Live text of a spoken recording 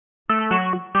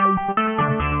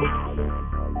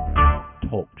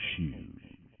shoe.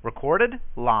 Recorded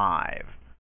live.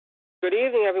 Good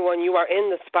evening, everyone. You are in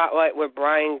the Spotlight with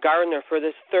Brian Gardner for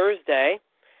this Thursday,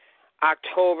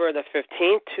 October the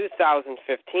 15th,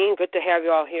 2015. Good to have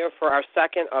you all here for our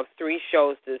second of 3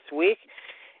 shows this week,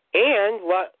 and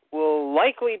what will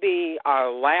likely be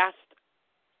our last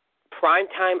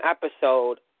primetime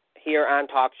episode here on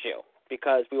Talk Show,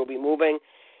 because we will be moving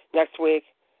next week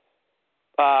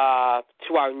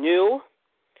to our new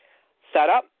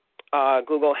setup,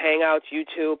 Google Hangouts,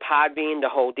 YouTube, Podbean, the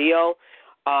whole deal,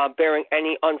 bearing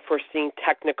any unforeseen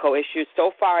technical issues.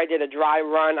 So far, I did a dry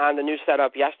run on the new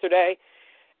setup yesterday,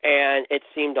 and it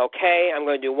seemed okay. I'm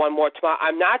going to do one more tomorrow.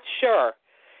 I'm not sure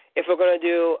if we're going to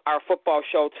do our football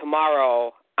show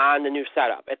tomorrow on the new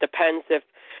setup. It depends. If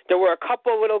there were a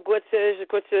couple little glitches,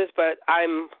 but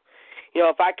I'm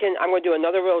going to do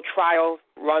another real trial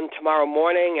run tomorrow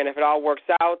morning, and if it all works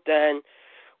out, then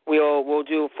we'll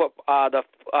do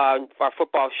our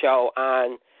football show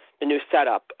on the new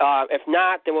setup. If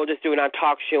not, then we'll just do it on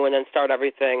Talk Show and then start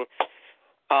everything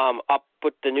up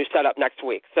with the new setup next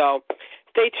week. So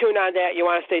stay tuned on that. You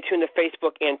want to stay tuned to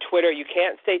Facebook and Twitter. You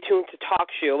can't stay tuned to Talk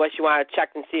Show unless you want to check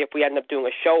and see if we end up doing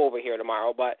a show over here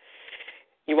tomorrow. But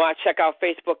you want to check out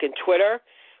Facebook and Twitter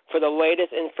for the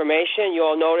latest information.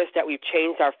 You'll notice that we've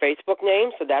changed our Facebook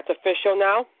name, so that's official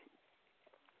now.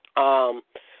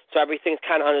 So everything's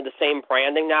kind of under the same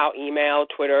branding now, email,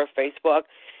 Twitter, Facebook.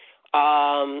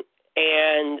 And,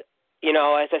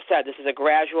 as I said, this is a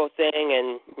gradual thing,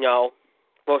 and,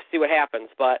 we'll see what happens.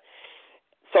 But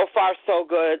so far, so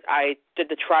good. I did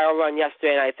the trial run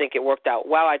yesterday, and I think it worked out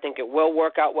well. I think it will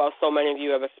work out well. So many of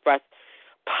you have expressed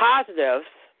positives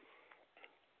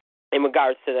in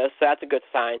regards to this, so that's a good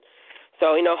sign.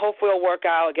 So, hopefully it'll work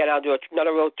out. Again, I'll do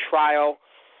another real trial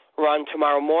run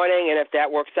tomorrow morning, and if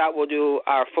that works out, we'll do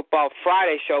our Football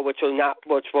Friday show, which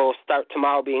will start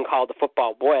tomorrow, being called the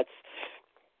Football Blitz.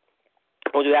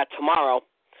 We'll do that tomorrow.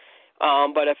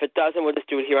 But if it doesn't, we'll just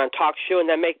do it here on Talk Show and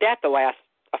then make that the last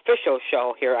official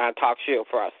show here on Talk Show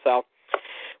for us. So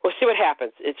we'll see what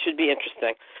happens. It should be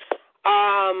interesting.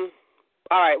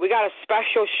 All right, we got a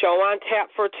special show on tap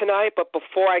for tonight, but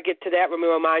before I get to that, let me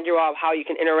remind you all of how you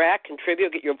can interact,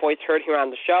 contribute, get your voice heard here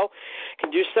on the show. You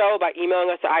can do so by emailing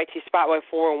us at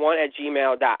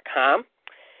itspotlight411@gmail.com.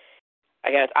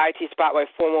 Again, it's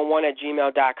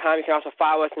itspotlight411@gmail.com. You can also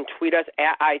follow us and tweet us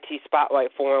at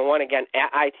itspotlight411. Again,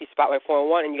 at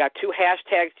itspotlight411. And you got 2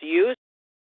 hashtags to use.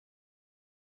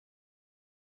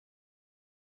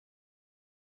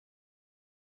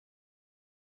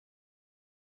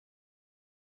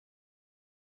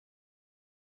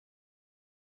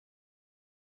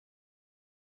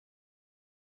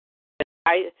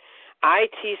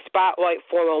 IT Spotlight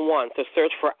 411. So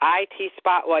search for IT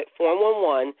Spotlight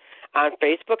 411 on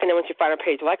Facebook, and then once you find our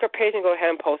page, like our page and go ahead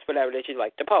and post whatever it is you'd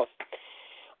like to post.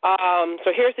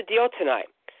 So here's the deal tonight.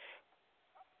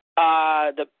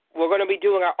 We're going to be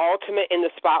doing our Ultimate in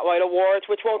the Spotlight Awards,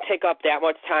 which won't take up that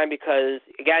much time because,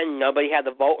 again, nobody had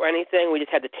to vote or anything. We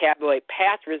just had to tabulate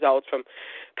past results from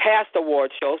past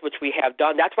award shows, which we have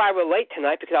done. That's why we're late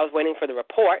tonight, because I was waiting for the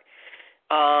report.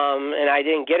 And I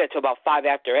didn't get it till about 5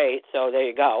 after 8, so there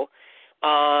you go.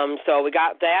 So we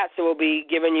got that, so we'll be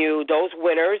giving you those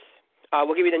winners.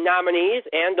 We'll give you the nominees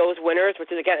and those winners,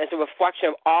 which is, again, is a reflection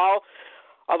of all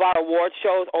of our award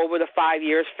shows over the 5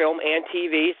 years, film and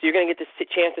TV. So you're going to get the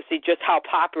chance to see just how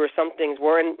popular some things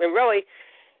were, and really,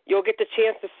 you'll get the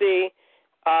chance to see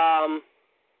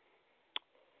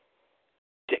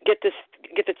get the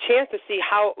chance to see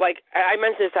how, like I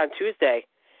mentioned this on Tuesday.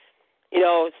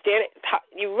 You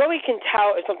really can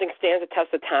tell if something stands the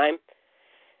test of time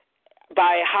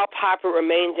by how popular it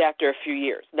remains after a few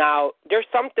years. Now, there's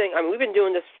something, we've been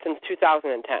doing this since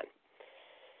 2010.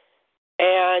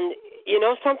 And you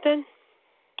know something?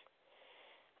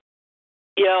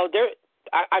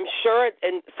 I'm sure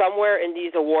somewhere in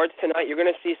these awards tonight, you're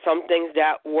going to see some things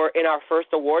that were in our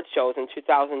first award shows in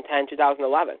 2010,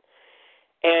 2011.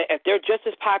 And if they're just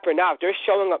as popular now, if they're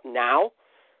showing up now,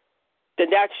 then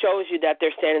that shows you that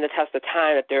they're standing the test of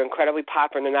time, that they're incredibly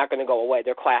popular and they're not going to go away.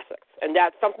 They're classics. And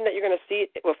that's something that you're going to see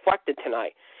reflected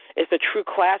tonight, is the true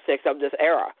classics of this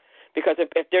era. Because if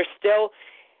they're still,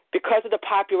 because of the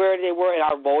popularity they were in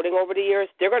our voting over the years,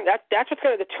 that's what's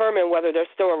going to determine whether they're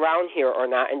still around here or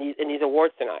not in these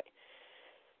awards tonight.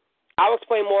 I'll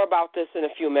explain more about this in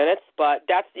a few minutes, but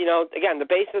that's, again, the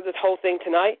base of this whole thing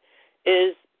tonight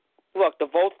is, look, the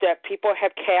votes that people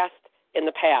have cast in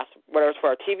the past, whether it's for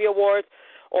our TV awards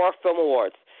or our film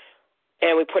awards.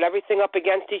 And we put everything up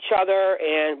against each other,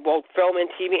 and both film and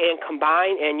TV, and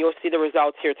combine, and you'll see the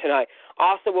results here tonight.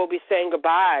 Also, we'll be saying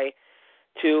goodbye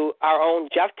to our own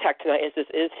Jeff Tech tonight. This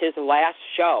is his last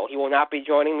show. He will not be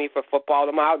joining me for football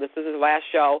tomorrow. This is his last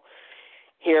show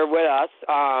here with us.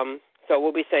 So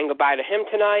we'll be saying goodbye to him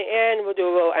tonight, and we'll do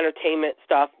a little entertainment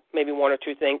stuff, maybe one or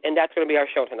two things, and that's going to be our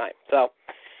show tonight. So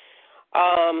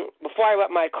before I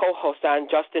let my co-host on,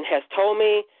 Justin has told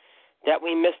me that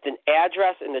we missed an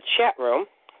address in the chat room.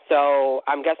 So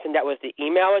I'm guessing that was the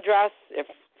email address.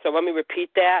 So let me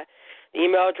repeat that. The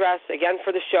email address, again,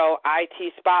 for the show,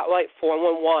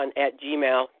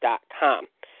 itspotlight411@gmail.com.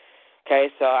 Okay,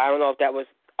 so I don't know if that was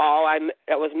all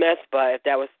that was missed, but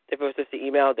if it was just the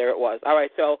email, there it was. All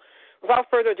right, so without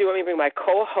further ado, let me bring my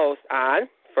co-host on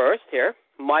first here.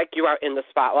 Mike, you are in the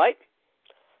spotlight.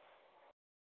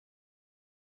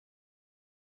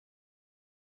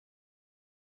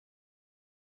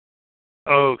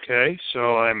 Okay,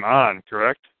 so I'm on,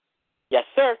 correct? Yes,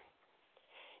 sir.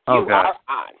 You are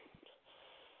on.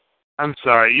 I'm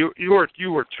sorry, you were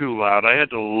too loud. I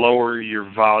had to lower your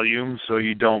volume so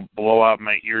you don't blow out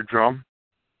my eardrum.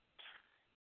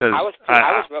 No, in all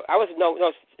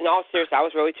seriousness, I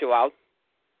was really too loud.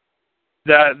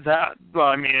 Well,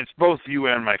 I mean, it's both you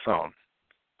and my phone.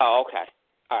 Oh, okay.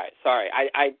 All right, sorry.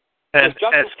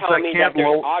 Justin's telling me that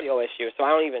there's audio issues, so I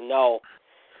don't even know.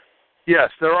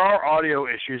 Yes, there are audio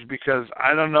issues because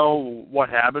I don't know what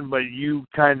happened, but you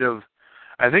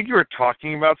I think you were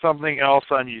talking about something else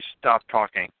and you stopped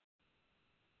talking.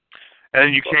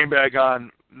 And you came back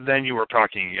on, then you were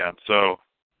talking again, so.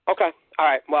 Okay, all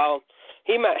right. Well,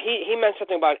 he meant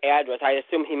something about address. I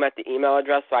assume he meant the email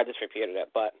address, so I just repeated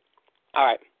it, but all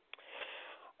right.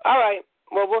 All right,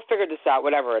 well, we'll figure this out,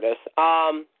 whatever it is.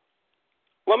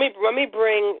 Let me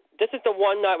bring, this is the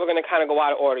one night we're going to kind of go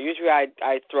out of order. Usually I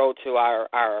throw to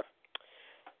our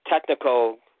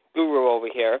technical guru over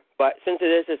here, but since it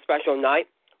is a special night,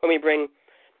 let me bring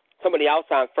somebody else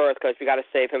on first because we got to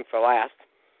save him for last.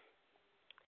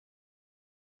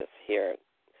 Just here.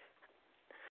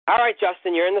 All right,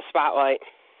 Justin, you're in the spotlight.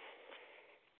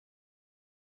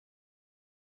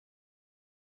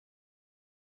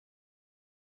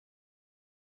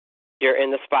 You're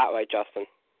in the spotlight, Justin.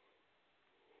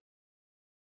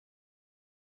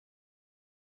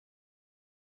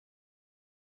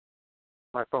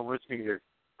 My phone was muted.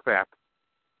 Crap.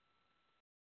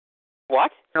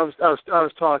 What? I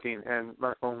was talking and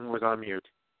my phone was on mute.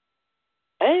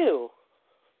 Oh.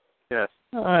 Yes.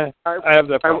 I have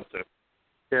that problem too.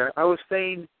 Yeah, I was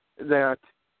saying that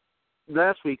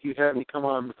last week you had me come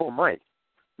on before Mike.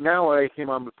 Now I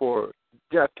came on before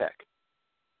Jeff Tech.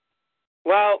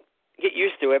 Well, get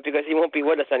used to it because he won't be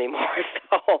with us anymore.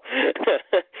 So.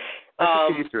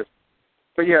 Get used to it.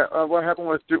 But yeah, what happened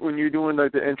was when you were doing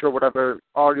the intro, whatever,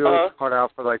 audio cut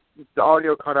out for the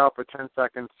audio cut out for 10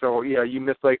 seconds. So yeah, you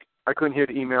missed I couldn't hear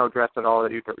the email address at all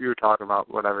that you were talking about,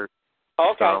 whatever.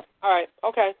 Okay. So. All right.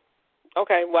 Okay.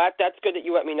 Well, that's good that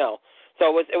you let me know.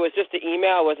 So it was just the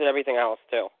email, or was it everything else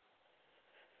too?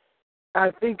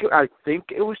 I think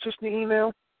it was just the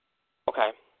email.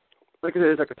 Okay. It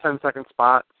is a 10-second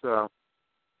spot. So.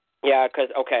 Yeah.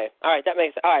 Okay. All right. That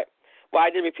makes all right. Well, I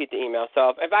did repeat the email,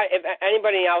 so if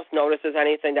anybody else notices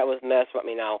anything that was missed, let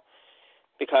me know,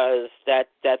 because that's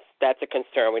a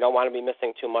concern. We don't want to be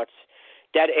missing too much.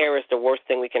 Dead air is the worst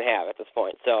thing we can have at this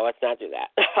point, so let's not do that.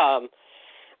 All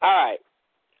right.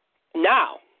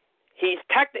 Now, he is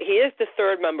the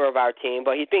third member of our team,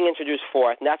 but he's being introduced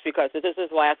fourth, and that's because this is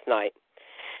his last night.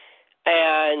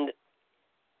 And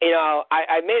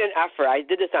I made an effort. I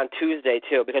did this on Tuesday,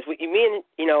 too, because we used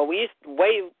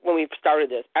when we started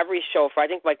this, every show for I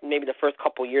think maybe the first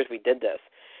couple of years we did this,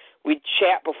 we'd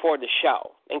chat before the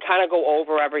show and kind of go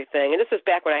over everything. And this was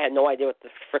back when I had no idea what the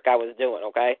frick I was doing,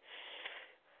 okay?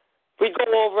 We'd go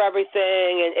over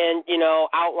everything and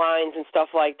outlines and stuff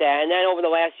like that. And then over the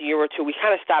last year or two, we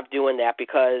kind of stopped doing that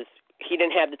because he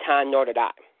didn't have the time, nor did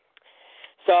I.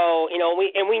 So,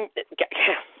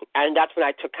 and that's when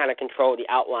I took kind of control of the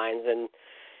outlines and,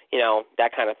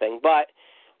 that kind of thing. But,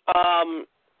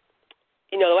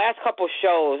 the last couple of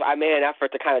shows, I made an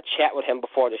effort to kind of chat with him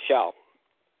before the show.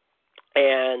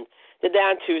 And did that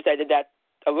on Tuesday, did that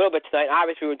a little bit tonight.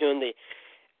 Obviously, we were doing the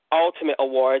Ultimate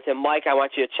Awards. And, Mike, I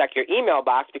want you to check your email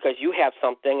box because you have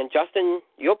something. And, Justin,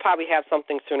 you'll probably have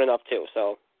something soon enough, too.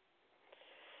 So,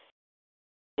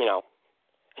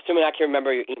 assuming I can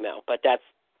remember your email. But that's,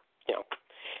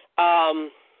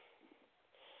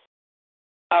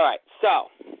 all right,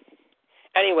 so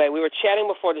anyway, we were chatting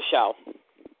before the show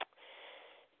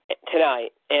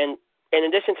tonight, and in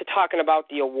addition to talking about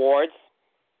the awards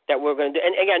that we're going to do,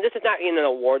 and again, this is not even an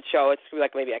award show, it's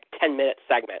maybe a 10-minute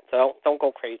segment, so don't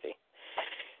go crazy.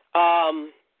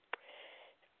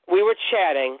 we were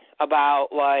chatting about,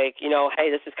 like, hey,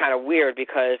 this is kind of weird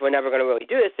because we're never going to really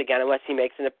do this again unless he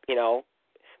makes an,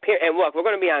 and look, we're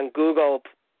going to be on Google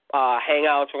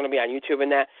Hangouts, we're going to be on YouTube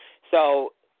and that.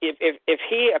 So if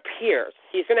he appears,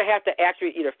 he's going to have to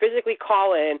actually either physically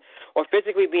call in or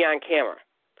physically be on camera.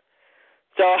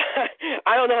 So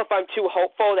I don't know if I'm too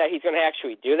hopeful that he's going to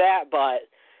actually do that, but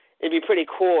it'd be pretty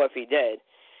cool if he did.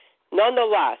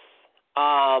 Nonetheless,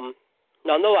 I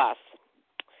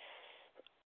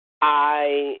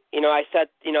said,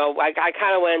 I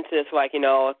kind of went into this like,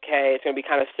 okay, it's going to be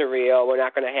kind of surreal. We're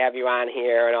not going to have you on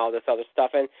here and all this other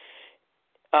stuff. And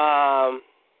I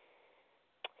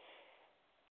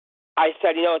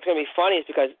said, it's going to be funny is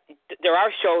because there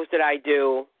are shows that I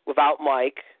do without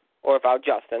Mike or without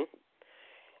Justin,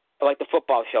 like the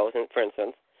football shows, for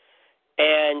instance.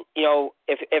 And,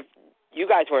 if you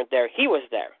guys weren't there, he was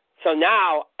there. So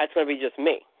now it's going to be just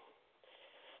me.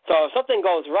 So if something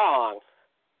goes wrong,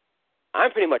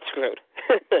 I'm pretty much screwed.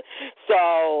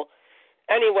 So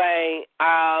anyway,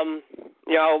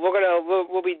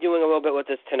 we'll be doing a little bit with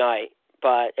this tonight.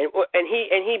 But and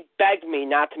he begged me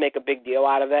not to make a big deal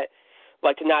out of it,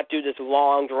 like to not do this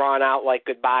long drawn out like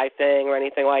goodbye thing or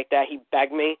anything like that. He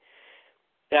begged me,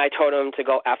 and I told him to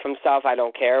go F himself. I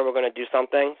don't care. We're going to do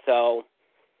something. So.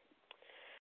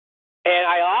 And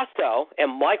I also,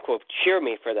 and Mike will cheer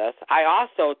me for this, I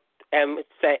also am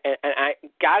saying, and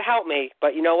God help me,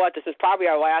 but you know what? This is probably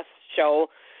our last show,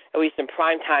 at least in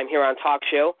prime time here on Talk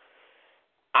Show.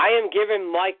 I am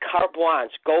giving Mike carte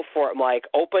blanche. Go for it, Mike.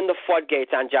 Open the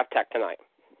floodgates on Jeff Tech tonight.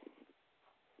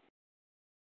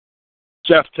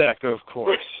 Jeff Tech, of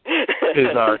course,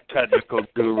 is our technical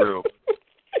guru.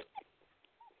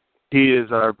 He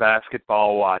is our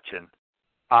basketball watching,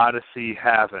 Odyssey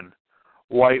having,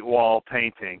 white wall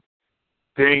painting,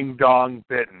 ding dong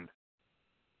bitten,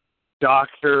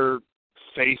 doctor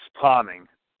face palming,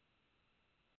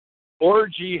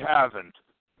 orgy having.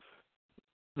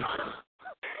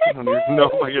 There's no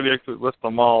way I can actually list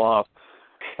them all off.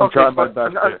 I'm trying my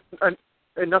best here.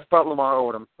 Enough about Lamar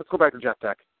Odom. Let's go back to Jeff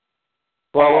Tech.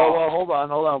 Well, hold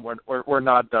on. We're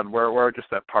not done. We're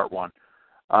just at part one.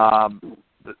 All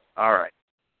right.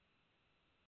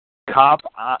 Cop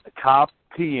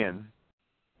peeing.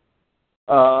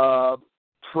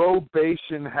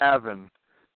 Probation having,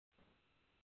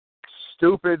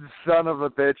 stupid son of a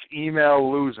bitch email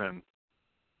losing,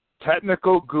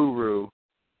 technical guru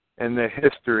in the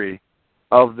history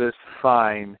of this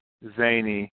fine,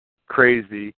 zany,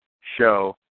 crazy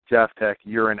show. Jeff Tech,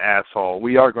 you're an asshole.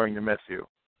 We are going to miss you,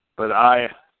 but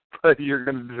you're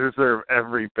going to deserve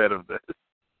every bit of this.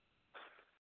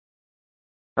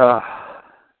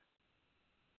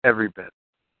 Every bit.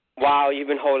 Wow, you've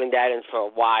been holding that in for a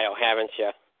while, haven't you?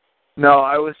 No,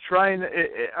 I was trying to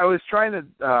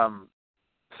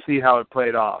see how it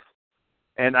played off,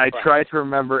 and I tried to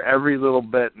remember every little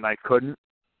bit, and I couldn't.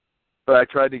 But I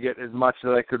tried to get as much as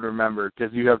I could remember,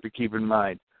 because you have to keep in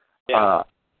mind, I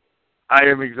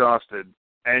am exhausted,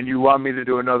 and you want me to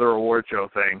do another award show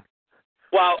thing.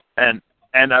 Well,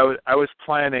 and I was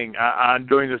planning on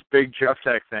doing this big Jeff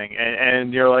Tech thing,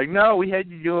 and you're like, no, we had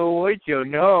to do an award show.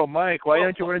 No, Mike, why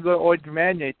don't you want to go to Award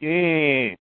Madness?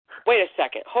 Wait a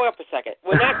second. Hold up a second.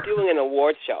 We're not doing an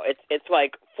award show. It's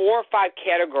like 4 or 5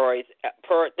 categories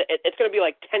per. It's going to be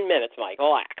like 10 minutes, Mike.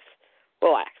 Relax.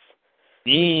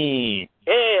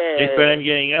 That's what I'm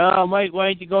getting. Oh, Mike, why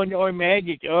don't you go into Award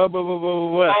Madness? Oh, blah, blah, blah,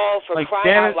 blah. Oh, for like,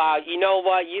 crying out loud. You know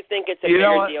what? You think it's a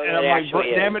bigger deal than it actually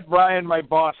is. Damn it, Brian, my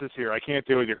boss is here. I can't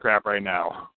deal with your crap right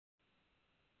now.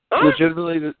 Huh?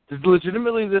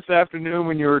 Legitimately this afternoon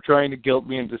when you were trying to guilt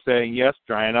me into saying, yes,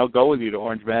 Brian, I'll go with you to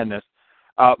Orange Madness,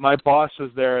 my boss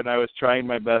was there, and I was trying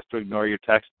my best to ignore your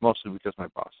text, mostly because my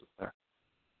boss is there.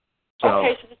 So.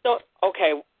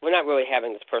 Okay, we're not really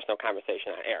having this personal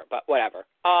conversation on air, but whatever.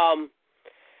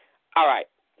 All right,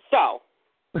 so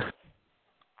I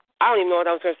don't even know what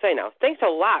I was going to say now. Thanks a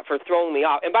lot for throwing me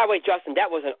off. And by the way, Justin,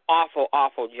 that was an awful,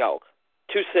 awful joke.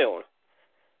 Too soon.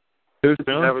 Too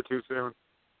soon? Never too soon.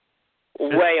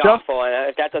 Way awful, and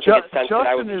if that doesn't get censored,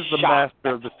 I would be shocked. Justin is the master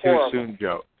of the too soon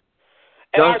joke.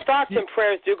 And our thoughts and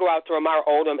prayers do go out to Lamar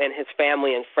Odom and his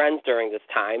family and friends during this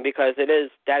time, because that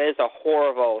is a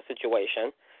horrible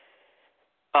situation.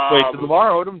 Wait, did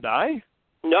Lamar Odom die?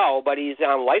 No, but he's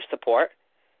on life support.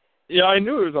 Yeah, I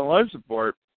knew he was on life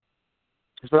support.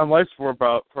 He's been on life support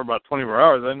for about 24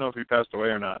 hours. I didn't know if he passed away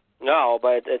or not. No,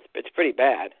 but it's pretty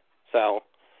bad. So,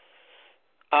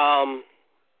 all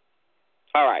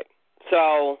right.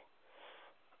 So,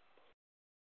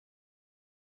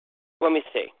 let me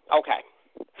see. Okay.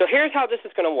 So here's how this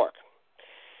is going to work.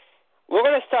 We're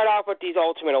going to start off with these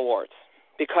Ultimate Awards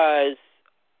because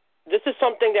this is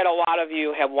something that a lot of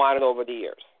you have wanted over the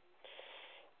years.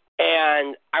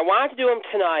 And I wanted to do them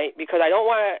tonight because I don't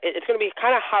want to. It's going to be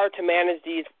kind of hard to manage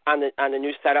these on the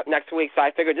new setup next week. So I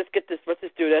figured let's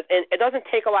just do this. And it doesn't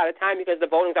take a lot of time because the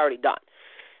voting's already done.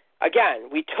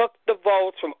 Again, we took the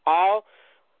votes from all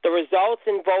the results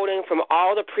in voting from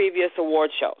all the previous award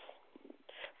shows,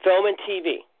 film and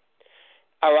TV.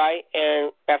 All right,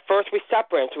 and at first we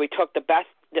separated. So we took the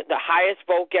highest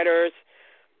vote getters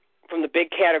from the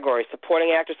big categories: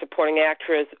 supporting actor, supporting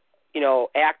actress.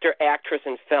 Actor, actress,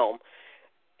 and film,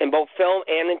 in both film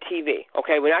and in TV.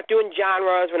 Okay, we're not doing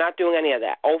genres. We're not doing any of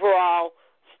that. Overall,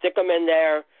 stick them in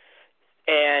there,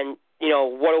 and,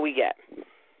 what do we get?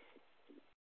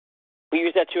 We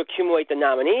use that to accumulate the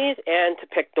nominees and to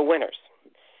pick the winners.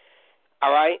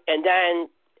 All right, and then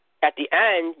at the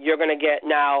end, you're going to get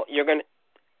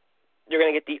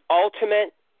the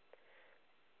ultimate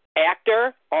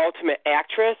actor, ultimate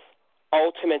actress,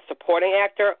 ultimate supporting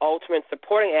actor, ultimate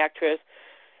supporting actress,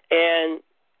 and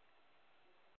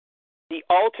the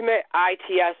ultimate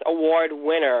ITS award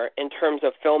winner in terms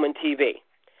of film and TV.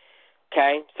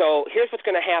 Okay? So here's what's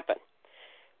going to happen.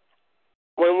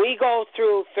 When we go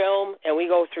through film and we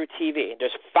go through TV,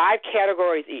 there's 5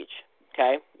 categories each.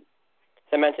 Okay?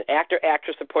 As I mentioned, actor,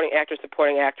 actress, supporting actress,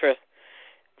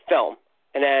 film.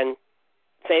 And then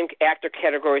same actor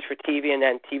categories for TV and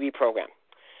then TV program.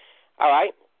 All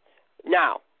right?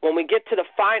 Now, when we get to the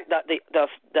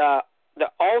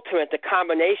ultimate, the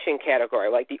combination category,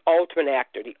 like the ultimate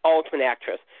actor, the ultimate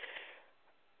actress,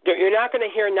 you're not going to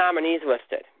hear nominees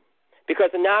listed because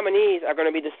the nominees are going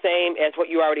to be the same as what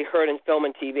you already heard in film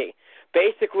and TV.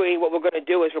 Basically, what we're going to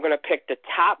do is we're going to pick the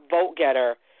top vote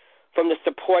getter from the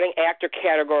supporting actor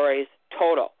categories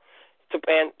total,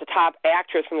 and the top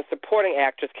actress from the supporting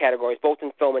actress categories, both in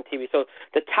film and TV. So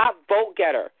the top vote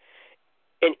getter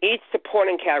in each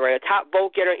supporting category, the top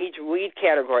vote getter in each lead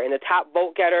category, and the top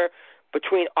vote getter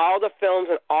between all the films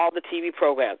and all the TV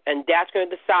programs. And that's going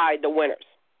to decide the winners.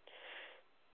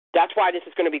 That's why this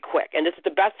is going to be quick. And this is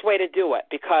the best way to do it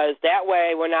because that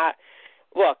way we're not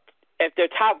 – look, if they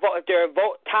have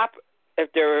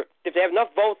enough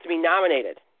votes to be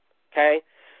nominated, okay,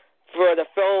 for the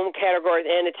film categories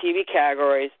and the TV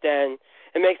categories, then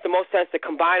it makes the most sense to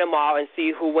combine them all and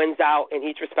see who wins out in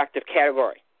each respective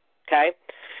category. Okay?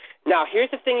 Now, here's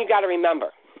the thing you got to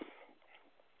remember.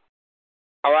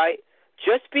 All right?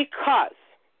 Just because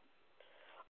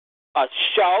a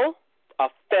show, a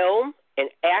film, an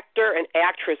actor, an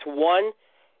actress won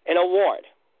an award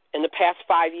in the past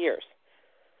 5 years,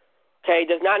 okay,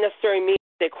 does not necessarily mean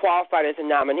they qualified as a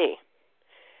nominee.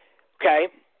 Okay?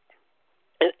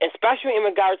 Especially in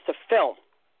regards to film.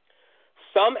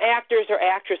 Some actors or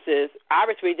actresses,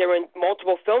 obviously, they were in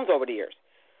multiple films over the years.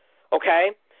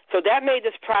 Okay? So that made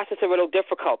this process a little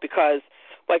difficult because,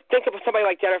 like, think of somebody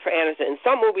like Jennifer Aniston. In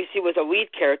some movies, she was a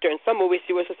lead character. In some movies,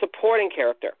 she was a supporting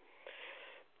character.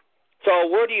 So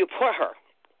where do you put her?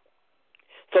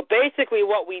 So basically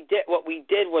what we did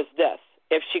was this.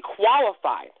 If she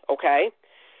qualified, okay,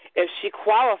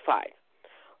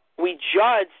 we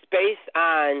judged based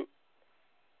on,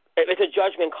 it's a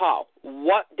judgment call.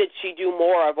 What did she do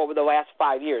more of over the last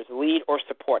 5 years, lead or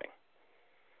supporting?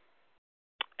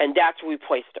 And that's where we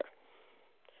placed her,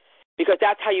 because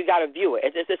that's how you got to view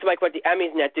it. It's like what the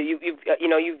Emmys net do. You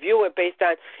view it based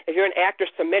on, if you're an actor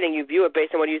submitting, you view it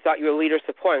based on whether you thought you were lead or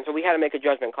supporting. So we had to make a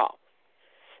judgment call,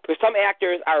 because some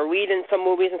actors are lead in some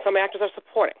movies and some actors are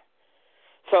supporting.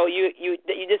 So you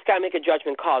just got to make a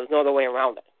judgment call. There's no other way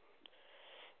around it.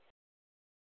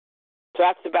 So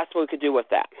that's the best we could do with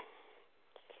that.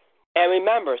 And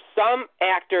remember, some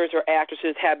actors or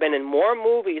actresses have been in more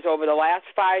movies over the last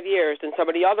 5 years than some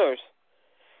of the others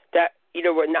that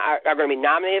either are going to be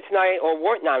nominated tonight or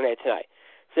weren't nominated tonight.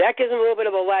 So that gives them a little bit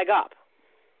of a leg up.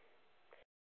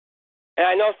 And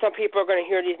I know some people are going to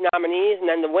hear these nominees and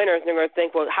then the winners, and they're going to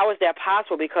think, well, how is that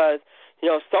possible? Because,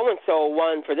 so-and-so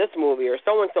won for this movie, or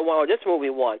so-and-so won, or this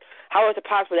movie won. How is it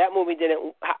possible that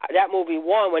movie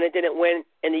won when it didn't win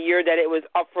in the year that it was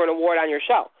up for an award on your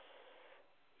show?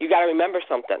 You got to remember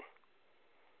something.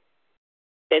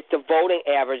 It's the voting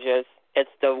averages.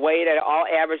 It's the way that it all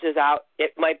averages out.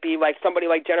 It might be like somebody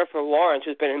like Jennifer Lawrence,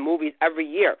 who's been in movies every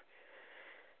year,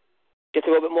 gets a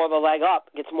little bit more of a leg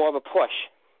up, gets more of a push.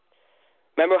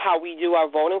 Remember how we do our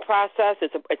voting process?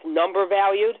 It's number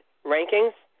valued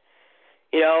rankings.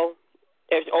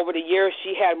 If over the years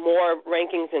she had more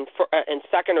rankings in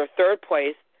second or third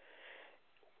place,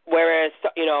 whereas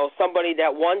somebody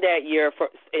that won that year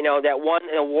that won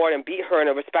an award and beat her in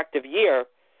a respective year,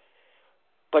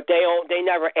 but they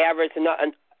never averaged,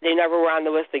 they never were on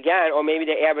the list again, or maybe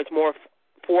they averaged more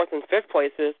fourth and fifth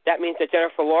places, that means that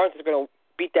Jennifer Lawrence is going to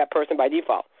beat that person by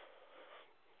default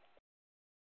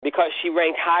because she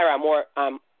ranked higher on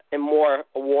more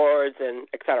awards and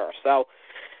et cetera. So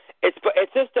it's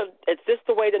just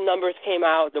the way the numbers came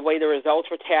out, the way the results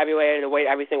were tabulated, the way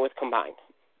everything was combined.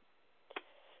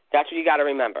 That's what you got to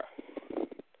remember.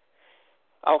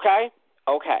 Okay.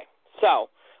 So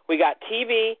we got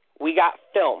TV, we got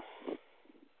film,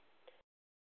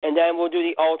 and then we'll do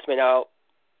the ultimate. Now,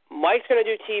 Mike's going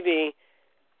to do TV.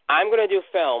 I'm going to do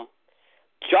film.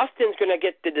 Justin's going to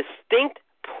get the distinct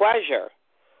pleasure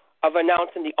of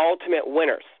announcing the ultimate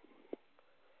winners.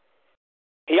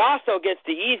 He also gets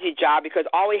the easy job because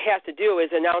all he has to do is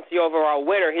announce the overall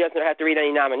winner. He doesn't have to read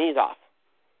any nominees off.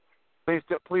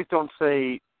 Please don't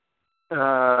say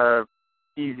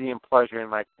easy and pleasure in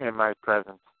my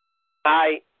presence.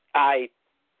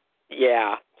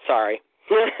 Yeah, sorry.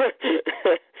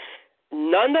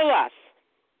 Nonetheless,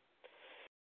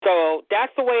 so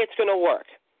that's the way it's going to work.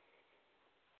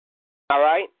 All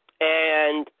right?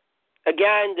 And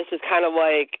again, this is kind of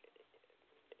like,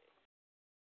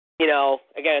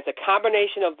 again, it's a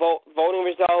combination of voting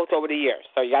results over the years.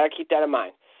 So you got to keep that in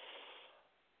mind.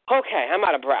 Okay, I'm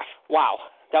out of breath. Wow,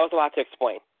 that was a lot to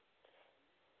explain.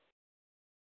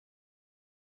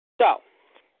 So,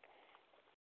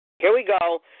 here we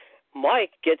go.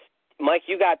 Mike,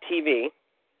 you got TV.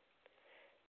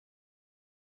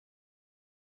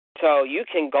 So you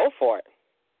can go for it.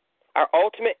 Our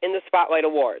Ultimate in the Spotlight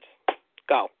Awards.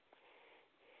 Go.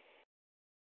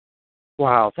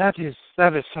 Wow, that is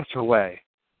such a way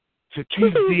to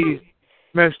choose these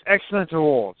most excellent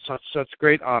awards, such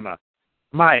great honor.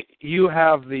 Mike, you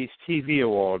have these TV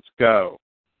awards. Go.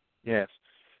 Yes,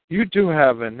 you do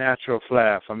have a natural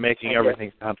flair for making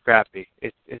everything sound crappy.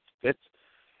 It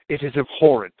is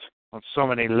abhorrent on so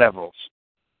many levels.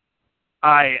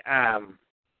 I am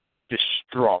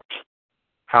distraught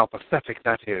how pathetic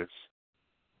that is.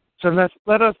 So let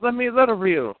a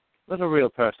real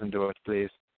person do it, please.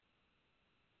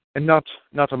 And not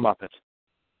a Muppet.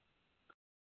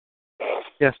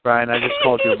 Yes, Brian, I just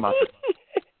called you a Muppet.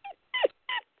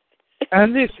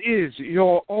 And this is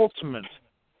your Ultimate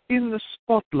in the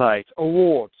Spotlight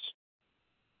Awards,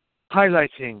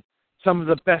 highlighting some of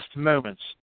the best moments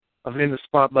of In the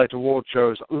Spotlight Award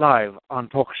shows live on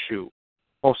TalkShoe,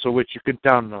 also which you can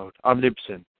download on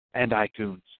Libsyn and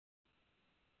iTunes.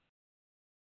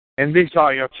 And these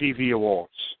are your TV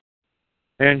awards.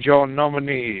 And your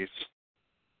nominees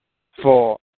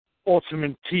for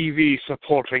Ultimate TV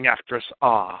Supporting Actress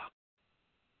are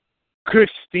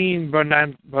Christine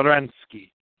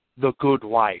Baranski, The Good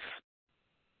Wife;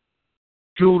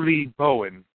 Julie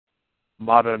Bowen,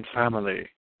 Modern Family;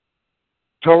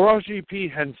 Taraji P.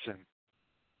 Henson,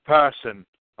 Person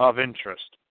of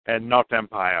Interest and Not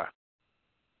Empire;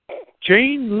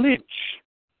 Jane Lynch,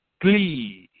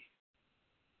 Glee;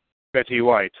 Betty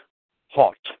White,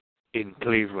 Hot in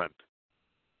Cleveland.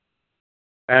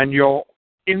 And your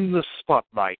In the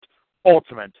Spotlight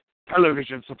Ultimate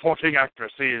Television Supporting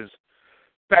Actress is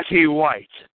Betty White,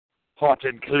 Hot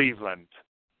in Cleveland.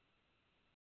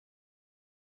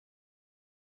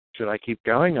 Should I keep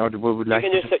going, or would we like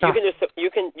to stop? You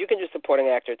can do supporting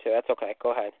actor too. That's okay.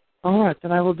 Go ahead. All right,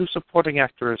 then I will do supporting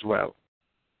actor as well.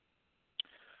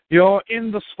 Your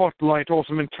In the Spotlight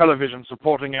Ultimate Television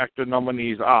Supporting Actor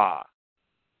nominees are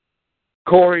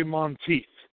Corey Monteith,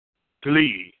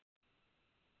 Glee;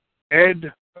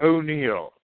 Ed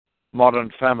O'Neill,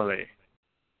 Modern Family;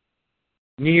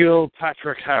 Neil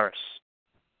Patrick Harris,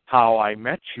 How I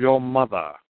Met Your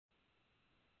Mother;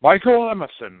 Michael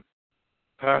Emerson,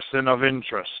 Person of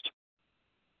Interest;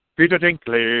 Peter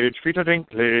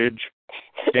Dinklage,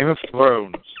 Game of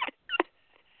Thrones;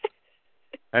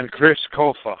 and Chris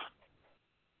Colfer,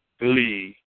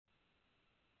 Glee.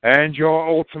 And your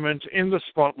Ultimate in the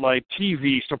Spotlight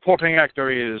TV Supporting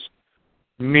Actor is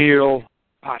Neil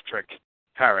Patrick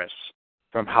Harris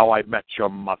from How I Met Your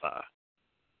Mother.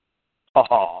 Ha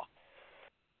ha.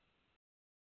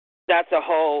 That's a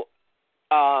whole.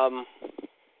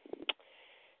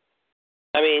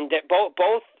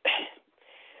 Both.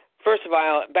 First of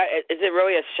all, is it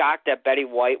really a shock that Betty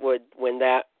White would win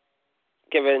that,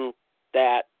 given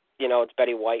that it's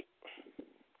Betty White?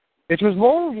 It was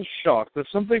more of a shock that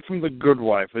something from The Good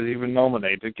Wife was even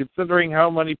nominated, considering how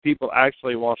many people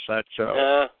actually watch that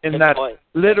show. In that,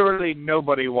 literally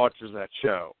nobody watches that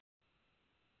show.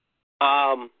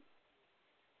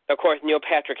 Of course, Neil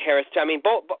Patrick Harris. I mean,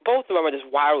 both of them are just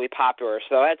wildly popular.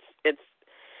 So it's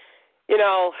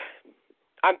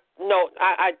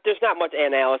there's not much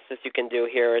analysis you can do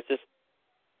here. It's just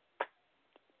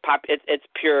it's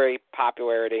pure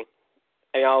popularity.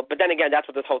 But then again, that's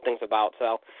what this whole thing's about.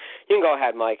 So you can go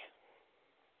ahead, Mike.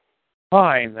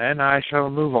 Fine, then I shall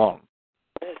move on.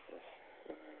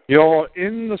 Your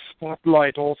In the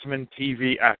Spotlight Ultimate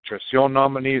TV actress. Your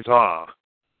nominees are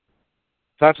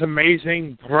that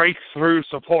amazing breakthrough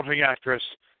supporting actress,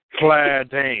 Claire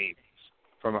Danes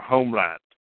from Homeland.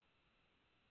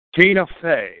 Tina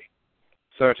Fey,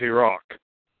 30 Rock.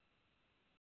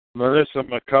 Melissa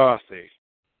McCarthy,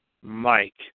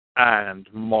 Mike and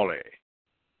Molly.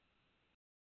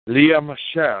 Leah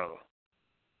Michelle,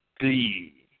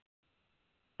 Glee.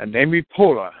 And Amy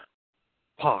Poehler,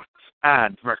 Parks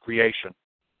and Recreation.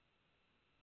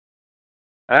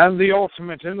 And the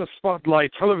ultimate in the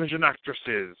spotlight television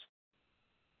actresses,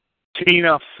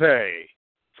 Tina Fey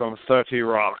from 30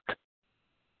 Rock.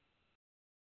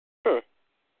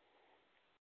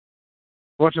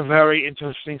 What a very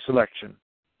interesting selection.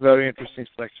 Very interesting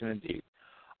selection indeed.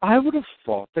 I would have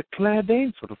thought that Claire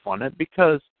Danes would have won it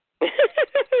because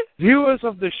viewers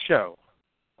of this show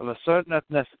of a certain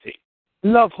ethnicity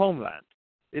love Homeland.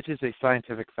 It is a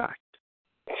scientific fact.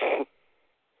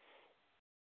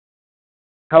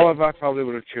 However, I probably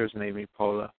would have chosen Amy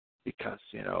Poehler because,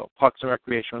 Parks and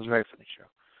Recreation was a very funny show.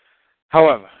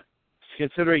 However,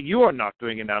 considering you are not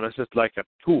doing analysis like a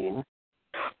tool.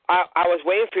 I was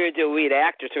waiting for you to do lead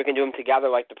actor so we can do them together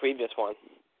like the previous one.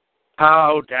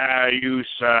 How dare you,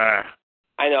 sir?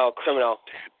 I know, criminal.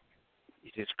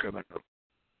 It is criminal.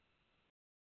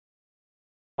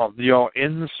 You're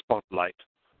in the spotlight.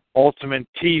 Ultimate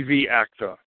TV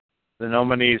actor. The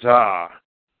nominees are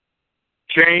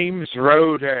James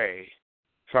Roday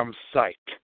from Psych.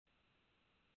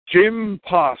 Jim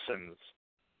Parsons,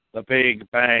 The Big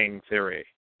Bang Theory.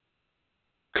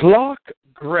 Clark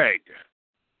Gregg,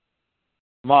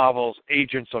 Marvel's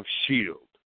Agents of S.H.I.E.L.D.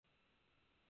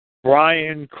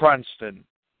 Bryan Cranston,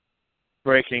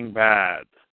 Breaking Bad.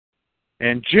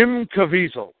 And Jim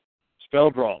Caviezel,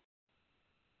 spelled wrong,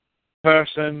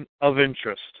 Person of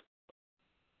Interest.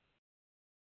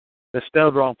 The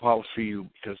spelled wrong part was for you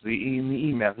because in the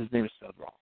email his name is spelled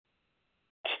wrong.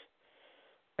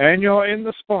 And you're in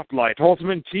the spotlight.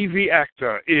 Ultimate TV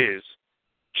actor is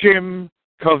Jim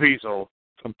Caviezel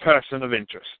from Person of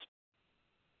Interest.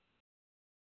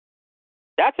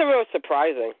 That's a real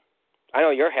surprising. I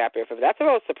know you're happy for that's a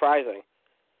real surprising.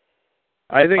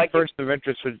 I think Person of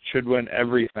Interest should win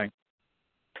everything.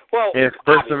 Well, if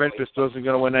Person of Interest wasn't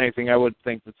going to win anything, I would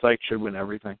think that Psych should win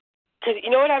everything. Because you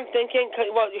know what I'm thinking?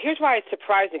 Here's why it's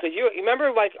surprising. Because you remember,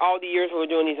 all the years we were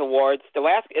doing these awards.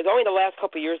 It's only the last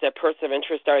couple of years that Person of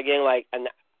Interest started getting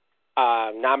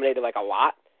nominated a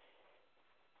lot.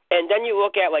 And then you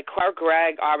look at Clark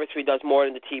Gregg obviously does more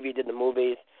than the TV did the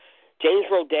movies. James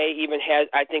Roday even has,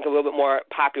 I think, a little bit more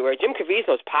popular. Jim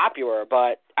Caviezel is popular,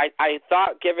 but I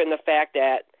thought, given the fact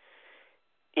that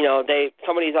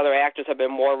some of these other actors have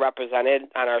been more represented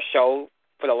on our show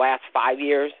for the last 5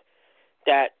 years,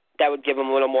 that would give them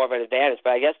a little more of an advantage.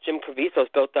 But I guess Jim Caviezel's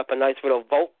built up a nice little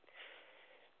vote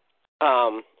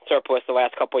surplus the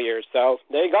last couple of years. So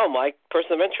there you go, Mike.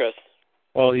 Person of Interest.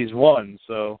 Well, he's won,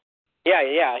 so. Yeah,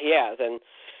 he has. And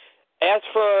as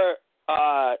for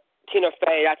Tina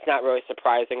Fey, that's not really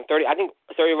surprising. I think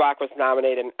 30 Rock was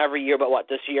nominated every year, but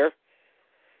this year?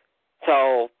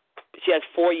 So she has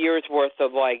 4 years worth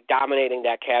of dominating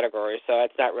that category. So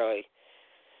that's not really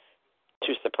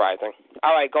too surprising.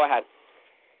 All right, go ahead.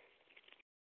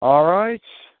 All right.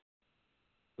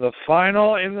 The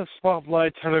final in the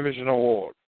Spotlight Television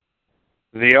Award.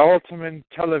 The Ultimate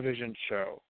Television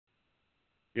Show.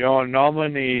 Your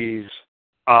nominees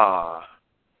are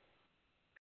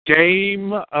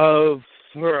Game of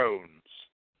Thrones,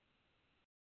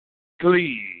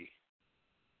 Glee,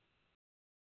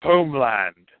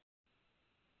 Homeland,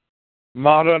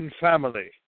 Modern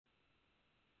Family,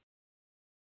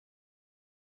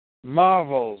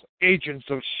 Marvel's Agents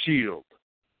of S.H.I.E.L.D.,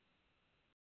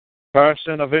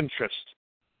 Person of Interest,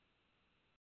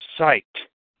 Psych,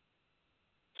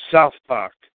 South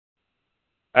Park,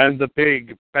 and The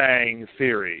Big Bang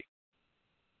Theory.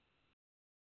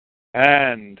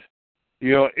 And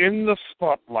your In the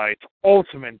Spotlight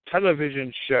Ultimate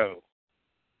Television Show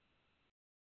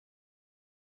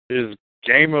is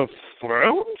Game of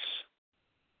Thrones?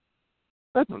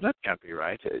 That can't be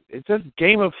right. It says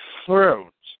Game of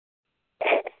Thrones.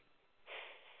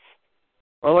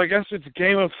 Well, I guess it's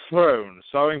Game of Thrones,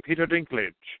 starring Peter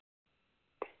Dinklage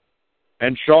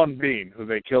and Sean Bean, who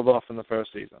they killed off in the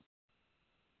first season.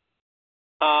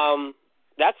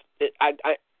 That's it.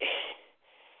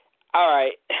 All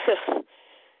right.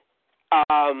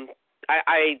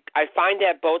 I find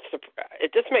that both.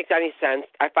 If this makes any sense,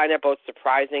 I find that both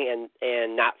surprising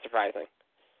and not surprising.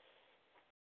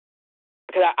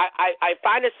 because I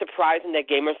find it surprising that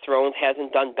Game of Thrones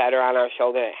hasn't done better on our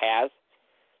show than it has.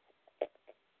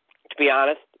 To be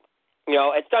honest,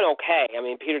 it's done okay. I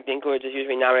mean, Peter Dinklage is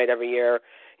usually nominated every year.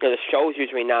 The show's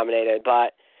usually nominated,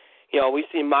 but we've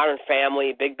seen Modern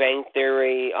Family, Big Bang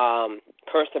Theory,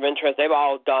 Person of Interest. They've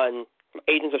all done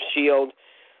Agents of S.H.I.E.L.D.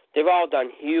 They've all done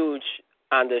huge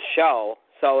on this show,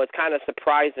 so it's kind of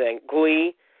surprising.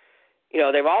 Glee,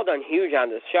 they've all done huge on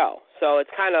this show, so it's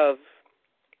kind of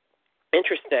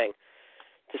interesting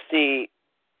to see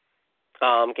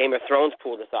Game of Thrones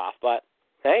pull this off. But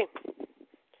hey,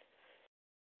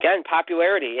 again,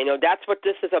 popularity. That's what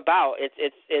this is about. It's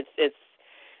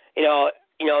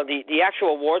the actual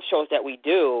award shows that we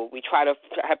do. We try to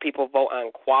have people vote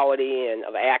on quality and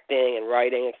of acting and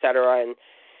writing, etc. And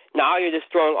now you're just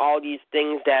throwing all these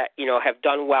things that have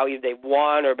done well, either they've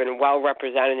won or been well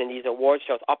represented in these award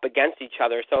shows up against each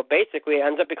other. So basically, it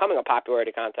ends up becoming a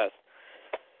popularity contest.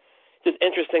 It's just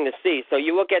interesting to see. So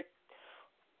you look at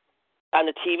on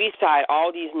the TV side,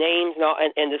 all these names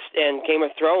and Game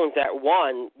of Thrones that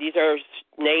won. These are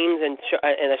names in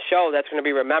a show that's going to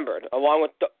be remembered, along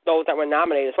with those that were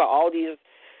nominated as well. All these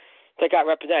that got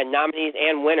represented, nominees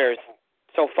and winners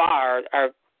so far, are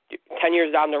 10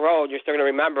 years down the road. You're still going to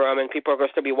remember them, and people are going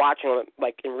to still be watching them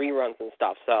like in reruns and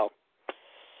stuff. So,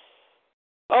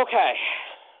 okay.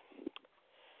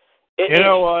 You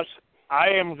know what? I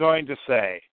am going to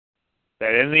say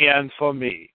that in the end, for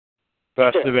me,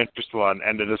 Person of Interest won,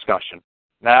 end of discussion.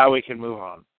 Now we can move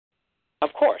on.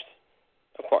 Of course.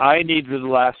 I need the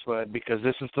last word because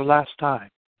this is the last time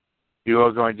you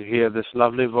are going to hear this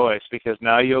lovely voice, because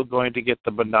now you're going to get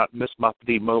the monotonous,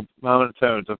 muppety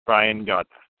monotones of Brian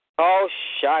Gardner. Oh,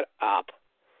 shut up.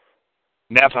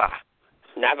 Never.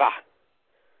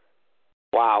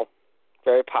 Wow.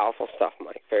 Very powerful stuff,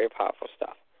 Mike. Very powerful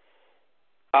stuff.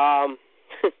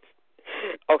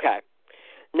 Okay.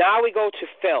 Now we go to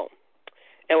film.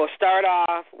 And we'll start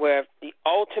off with the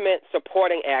ultimate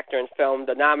supporting actor in film.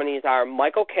 The nominees are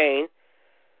Michael Caine,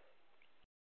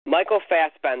 Michael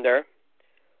Fassbender,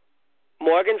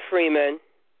 Morgan Freeman,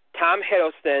 Tom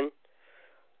Hiddleston,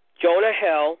 Jonah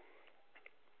Hill,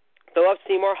 Philip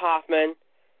Seymour Hoffman,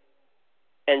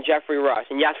 and Jeffrey Rush.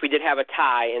 And yes, we did have a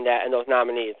tie in those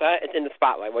nominees. It's in the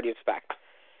spotlight. What do you expect?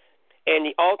 And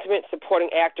the ultimate supporting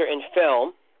actor in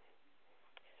film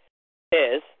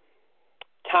is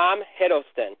Tom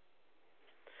Hiddleston.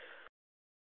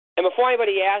 And before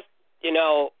anybody asks,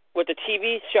 with the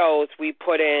TV shows, we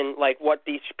put in like what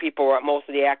these people were, most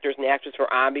of the actors and actresses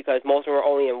were on, because most of them were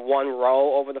only in one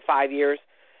role over the 5 years,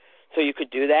 so you could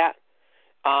do that.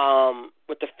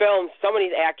 With the films, some of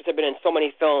these actors have been in so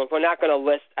many films, we're not going to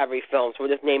list every film, so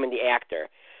we're just naming the actor.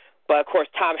 But of course,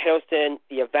 Tom Hiddleston,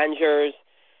 The Avengers,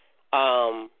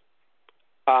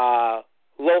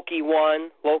 Loki 1,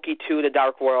 Loki 2, The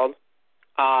Dark World.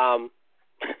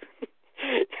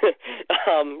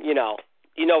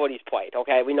 You know what he's played,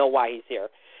 okay? We know why he's here,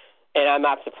 and I'm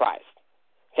not surprised.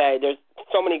 Okay, there's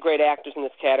so many great actors in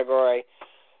this category.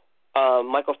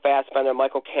 Michael Fassbender,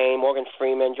 Michael Caine, Morgan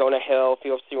Freeman, Jonah Hill,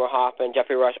 Philip Seymour Hoffman,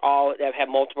 Jeffrey Rush, all have had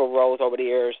multiple roles over the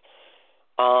years,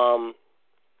 all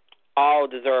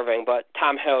deserving. But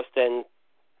Tom Hiddleston,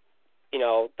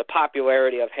 the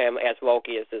popularity of him as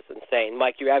Loki is just insane.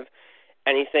 Mike, you have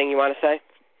anything you want to say?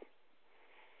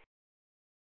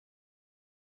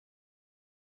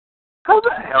 How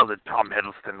the hell did Tom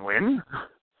Hiddleston win?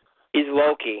 He's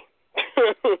Loki.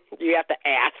 You have to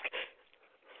ask.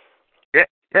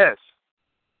 Yes.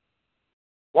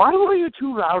 Why were you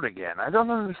too loud again? I don't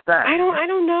understand. I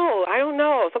don't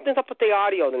know. Something's up with the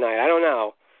audio tonight. I don't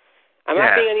know. I'm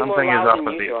not being any more loud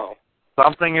than usual.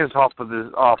 Something is off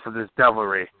of this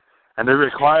devilry, and it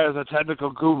requires a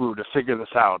technical guru to figure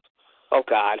this out. Oh,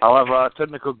 God. However, our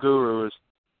technical guru is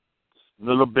a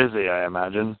little busy, I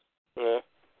imagine. Yeah,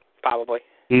 probably.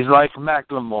 He's like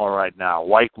Macklemore right now,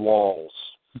 white walls.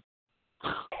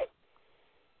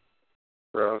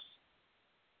 Gross.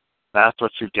 That's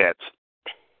what you get.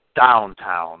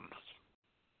 Downtown.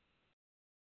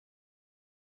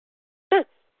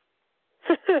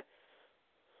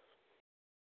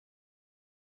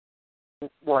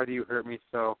 Why do you hurt me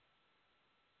so?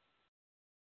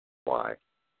 Why?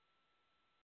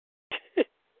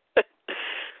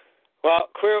 Well,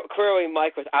 clearly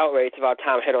Mike was outraged about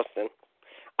Tom Hiddleston.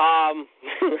 All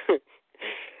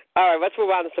right, let's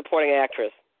move on to supporting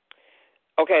actress.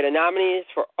 Okay, the nominees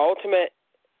for Ultimate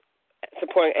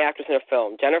Supporting Actress in a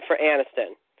Film: Jennifer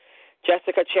Aniston,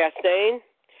 Jessica Chastain,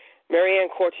 Marianne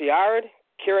Cotillard,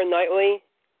 Keira Knightley,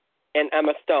 and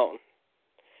Emma Stone.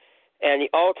 And the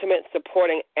Ultimate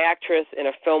Supporting Actress in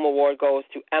a Film award goes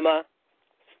to Emma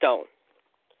Stone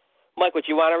Mike, would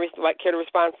you want to care to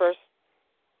respond first?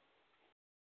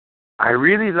 I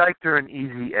really liked her in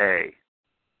Easy A.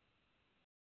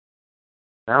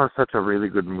 That was such a really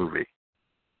good movie.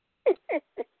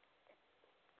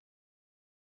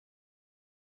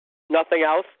 Nothing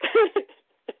else?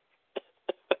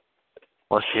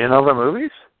 Was she in other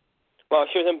movies? Well,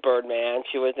 she was in Birdman.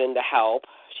 She was in The Help.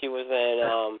 She was in...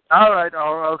 All right,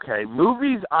 okay.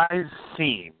 Movies I've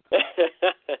seen.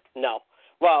 No.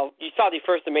 Well, you saw the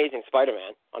first Amazing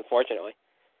Spider-Man, unfortunately.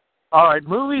 All right,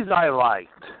 movies I liked.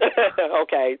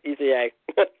 Okay, Easy A.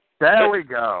 There we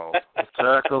go. It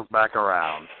circles back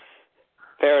around.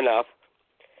 Fair enough.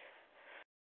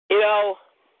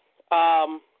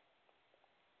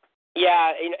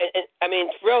 Yeah, I mean,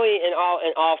 really, in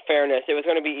all fairness, it was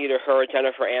going to be either her or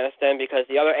Jennifer Aniston because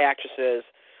the other actresses,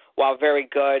 while very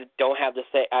good, don't have the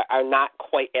same, are not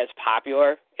quite as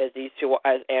popular as these two,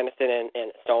 as Aniston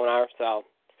and Stone are. So,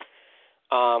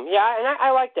 yeah, and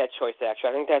I like that choice actually.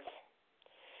 I think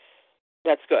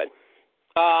that's good.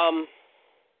 All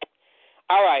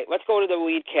right, let's go to the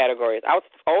lead categories.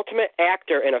 Ultimate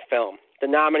actor in a film. The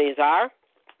nominees are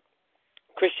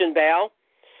Christian Bale,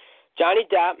 Johnny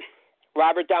Depp,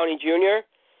 Robert Downey Jr.,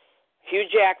 Hugh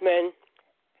Jackman,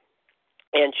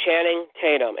 and Channing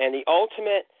Tatum. And the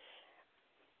ultimate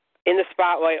in the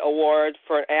Spotlight award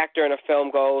for an actor in a film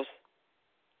goes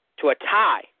to a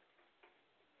tie.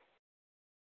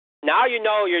 Now you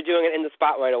know you're doing an In the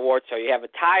Spotlight award show. You have a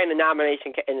tie in the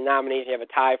nomination. You have a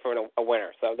tie for a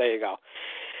winner. So there you go.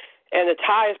 And the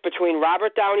tie is between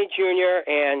Robert Downey Jr.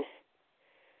 and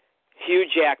Hugh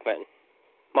Jackman.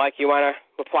 Mike, you want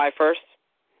to reply first?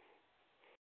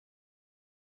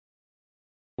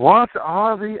 What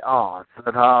are the odds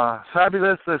that our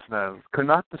fabulous listeners could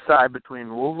not decide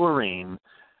between Wolverine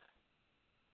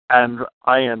and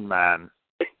Iron Man?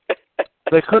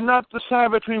 They could not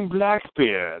decide between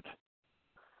Blackbeard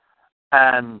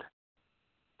and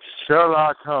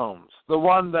Sherlock Holmes, the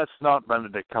one that's not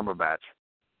Benedict Cumberbatch.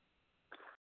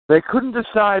 They couldn't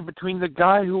decide between the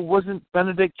guy who wasn't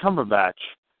Benedict Cumberbatch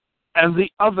and the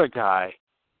other guy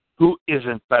who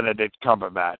isn't Benedict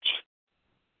Cumberbatch.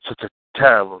 Such a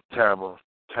terrible, terrible,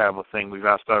 terrible thing we've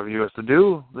asked our viewers to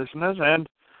do, listeners, and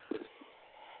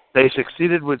they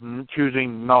succeeded with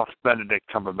choosing not Benedict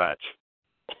Cumberbatch.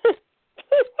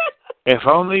 If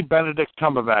only Benedict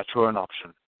Cumberbatch were an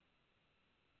option.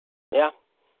 Yeah.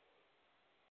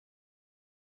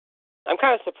 I'm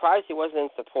kind of surprised he wasn't in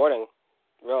supporting,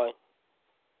 really.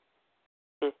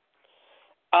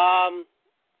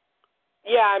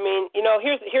 Yeah, I mean,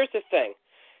 here's the thing.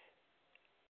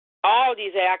 All of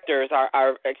these actors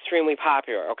are extremely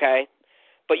popular, okay?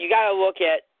 But you got to look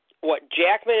at what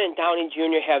Jackman and Downey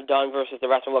Jr. have done versus the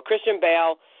rest of them. Look, Christian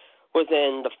Bale was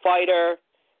in The Fighter,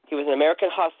 he was in American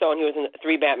Hustle, and he was in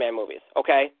 3 Batman movies,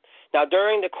 okay? Now,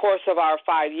 during the course of our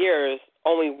 5 years,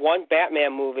 only one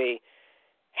Batman movie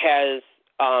has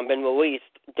been released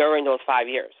during those 5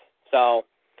 years. So,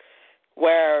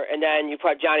 and then you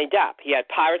put Johnny Depp. He had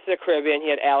Pirates of the Caribbean, he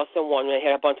had Alice in Wonderland, he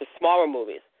had a bunch of smaller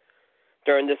movies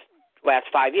during this last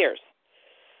 5 years.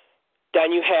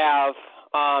 Then you have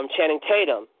Channing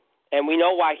Tatum, and we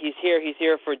know why he's here. He's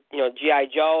here for G.I.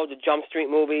 Joe, the Jump Street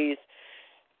movies.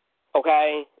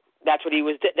 Okay, that's what he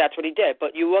was. That's what he did.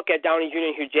 But you look at Downey Jr.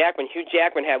 and Hugh Jackman. Hugh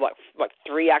Jackman had what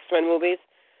 3 X-Men movies,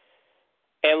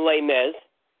 and Les Mis,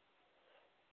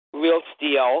 Real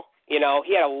Steel. He had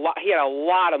a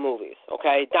lot of movies.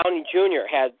 Okay, Downey Jr.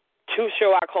 had 2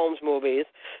 Sherlock Holmes movies,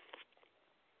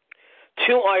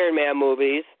 2 Iron Man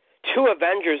movies, 2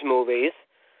 Avengers movies.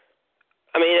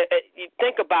 I mean, you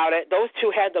think about it, those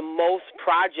 2 had the most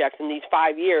projects in these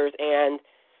 5 years, and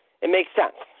it makes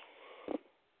sense.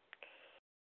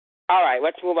 All right,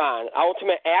 let's move on.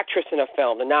 Ultimate actress in a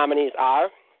film. The nominees are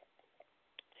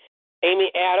Amy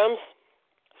Adams,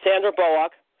 Sandra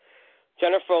Bullock,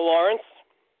 Jennifer Lawrence,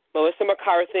 Melissa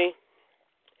McCarthy,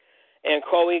 and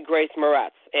Chloe Grace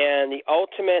Moretz. And the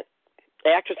Ultimate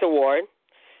Actress Award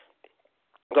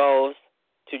goes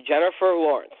to Jennifer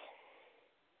Lawrence.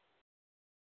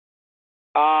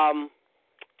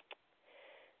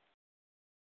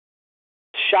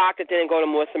 Shocked it didn't go to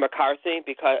Melissa McCarthy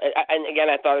because, and again,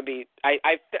 I thought it'd be.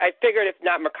 I figured if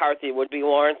not McCarthy, it would be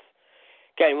Lawrence.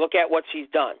 Again, look at what she's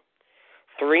done: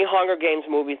 3 Hunger Games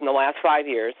movies in the last 5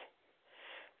 years,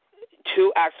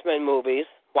 2 X-Men movies.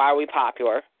 Why are we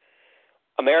popular?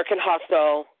 American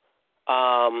Hustle,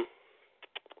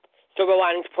 Silver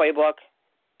Linings Playbook.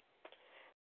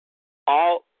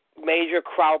 All major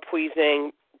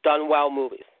crowd-pleasing, done-well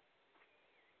movies.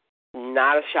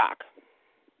 Not a shock.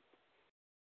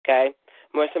 Okay?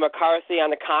 Melissa McCarthy on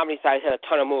the comedy side had a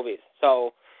ton of movies.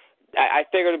 So I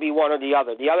figured it'd be one or the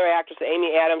other. The other actress,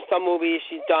 Amy Adams, some movies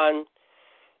she's done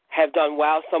have done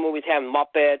well. Some movies have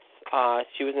Muppets.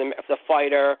 She was in The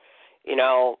Fighter. You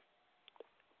know,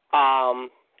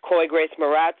 Chloe Grace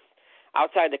Moretz.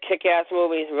 Outside the Kick-Ass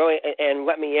movies, really, and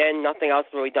Let Me In, nothing else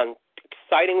really done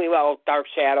excitingly well. Dark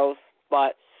Shadows,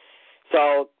 but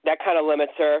so that kind of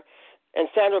limits her. And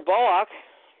Sandra Bullock.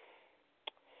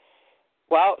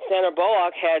 Well, Sandra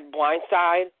Bullock had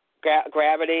Blindside,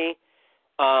 Gravity,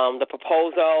 The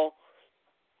Proposal.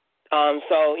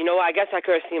 So, you know, I guess I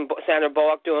could have seen Sandra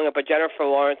Bullock doing it, but Jennifer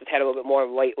Lawrence has had a little bit more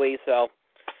lately, so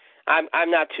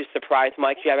I'm not too surprised.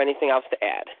 Mike, do you have anything else to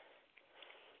add?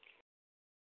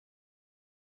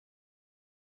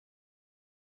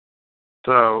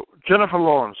 So, Jennifer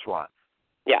Lawrence won.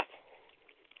 Yes.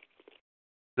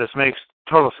 This makes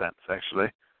total sense, actually.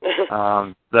 There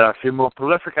are a few more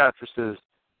prolific actresses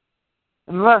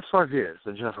in the last 5 years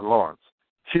than Jennifer Lawrence.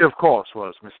 She, of course,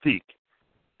 was Mystique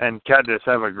and Katniss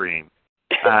Evergreen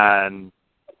and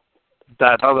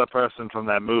that other person from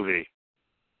that movie,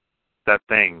 that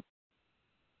thing.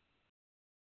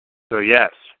 So, yes,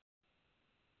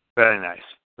 very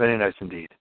nice indeed.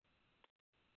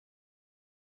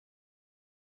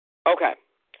 Okay.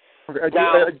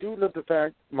 I do love the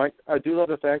fact, Mike. I do love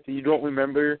the fact that you don't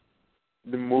remember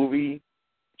the movie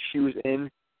she was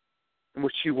in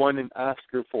which she won an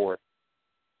Oscar for.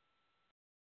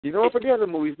 You know, for the other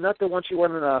movies, not the one she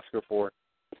won an Oscar for.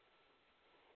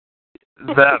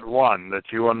 That one that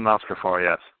you won an Oscar for,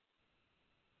 yes.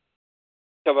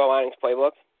 Silver Linings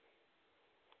Playbook?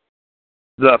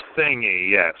 The Thingy,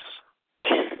 yes.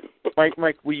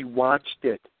 Mike, we watched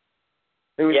it.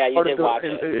 It was you did watch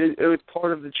it. It was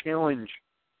part of the challenge.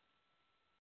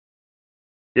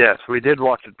 Yes, we did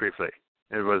watch it briefly.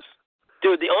 It was...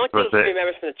 Dude, the only thing he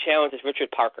remembers from the challenge is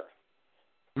Richard Parker.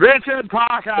 Richard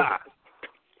Parker!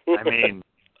 I mean,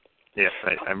 yes,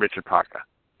 I'm Richard Parker.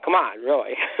 Come on,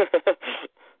 really.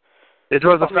 It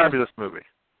was a fabulous movie.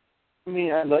 I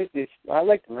mean, I liked the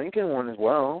Lincoln one as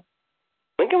well.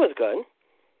 Lincoln was good.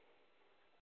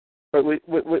 But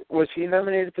was he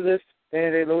nominated for this,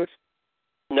 Daniel Day-Lewis?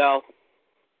 No.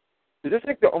 Is this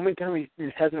like the only time he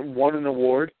hasn't won an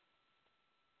award?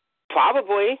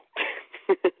 Probably.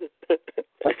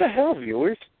 What the hell,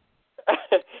 viewers?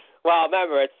 Well,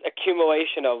 remember, it's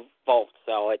accumulation of votes,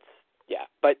 so it's, yeah.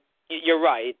 But you're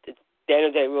right. It's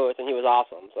Daniel Day-Lewis, and he was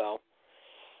awesome, so.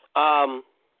 All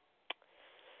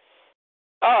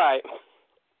right.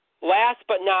 Last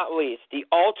but not least, the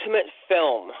ultimate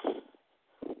film.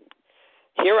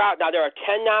 Now there are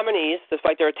 10 nominees, just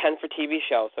like there are 10 for TV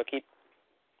shows, so keep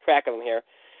track of them here.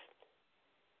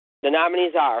 The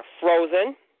nominees are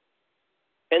Frozen,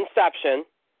 Inception,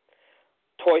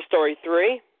 Toy Story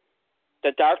 3,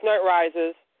 The Dark Knight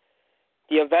Rises,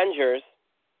 The Avengers,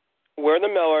 We're the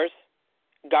Millers,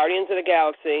 Guardians of the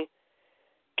Galaxy,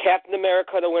 Captain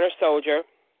America the Winter Soldier,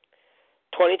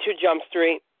 22 Jump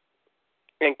Street,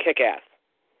 and Kick-Ass.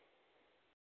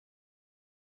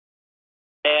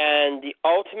 And the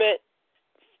ultimate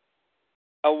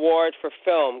award for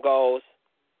film goes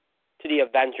to The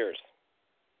Avengers.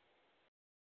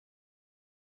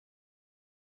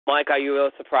 Mike, are you really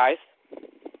surprised?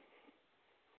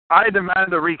 I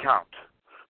demand a recount.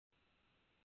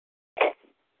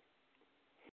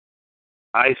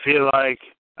 I feel like,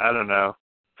 I don't know,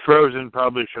 Frozen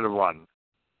probably should have won.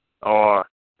 Or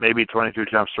maybe 22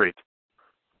 Jump Street.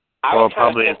 Or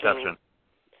probably Inception.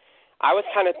 I was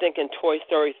kind of thinking Toy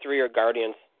Story 3 or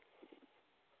Guardians.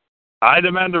 I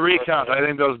demand a recount. I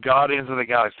think those Guardians of the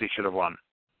Galaxy should have won.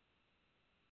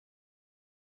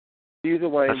 Either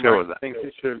way,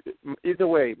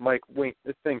 Mike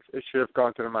thinks it should have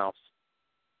gone to the mouse.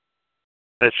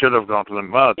 It should have gone to the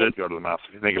mouse. Well, it did go to the mouse,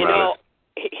 if you think about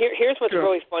it. Here's what's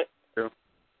really funny.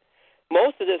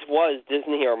 Most of this was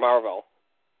Disney or Marvel.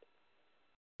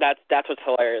 That's what's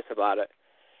hilarious about it.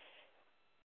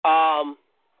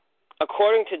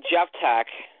 According to Jeff Tech,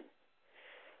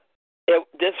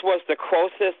 this was the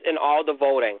closest in all the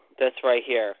voting, this right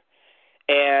here.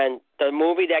 And the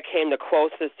movie that came the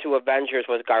closest to Avengers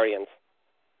was Guardians.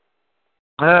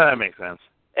 That makes sense.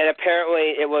 And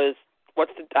apparently it was,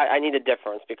 I need a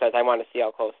difference because I want to see how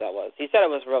close that was. He said it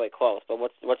was really close, but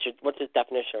what's his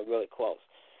definition of really close?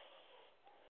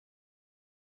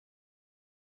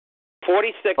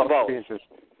 46 votes.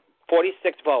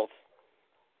 46 votes.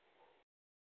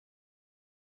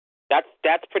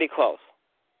 That's pretty close.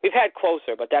 We've had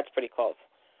closer, but that's pretty close.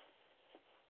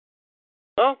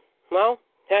 Oh, well,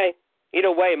 hey,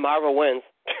 either way, Marvel wins.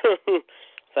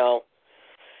 So,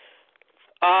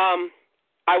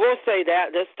 I will say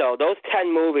that those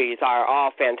 10 movies are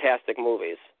all fantastic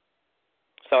movies.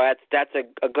 So that's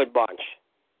a good bunch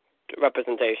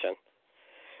representation.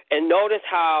 And notice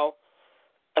how,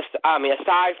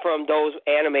 aside from those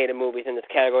animated movies in this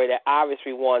category that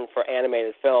obviously won for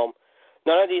animated film,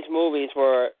 none of these movies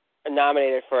were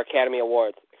nominated for Academy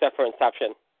Awards except for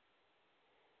Inception.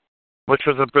 Which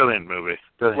was a brilliant movie.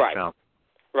 Brilliant film.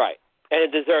 Right. And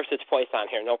it deserves its place on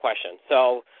here, no question.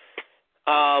 So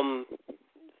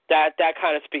that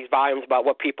kind of speaks volumes about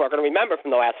what people are going to remember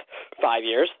from the last 5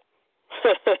 years.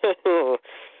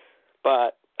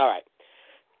 But, all right.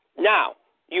 Now,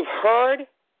 you've heard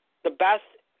the best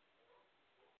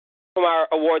from our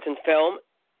awards in film,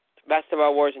 best of our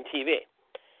awards in TV.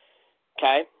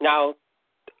 Okay? Now,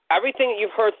 everything that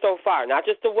you've heard so far, not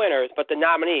just the winners, but the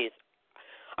nominees,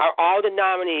 are all the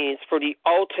nominees for the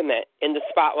ultimate in the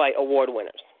Spotlight Award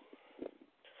winners.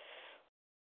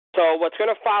 So what's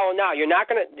going to follow now? You're not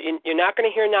going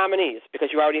to hear nominees because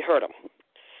you already heard them.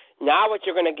 Now what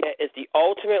you're going to get is the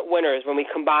ultimate winners when we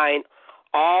combine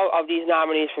all of these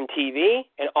nominees from TV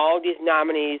and all of these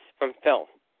nominees from film.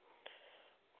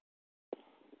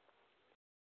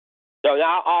 So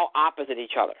now all opposite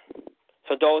each other.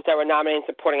 So those that were nominated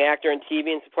supporting actor in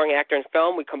TV and supporting actor in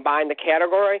film, we combine the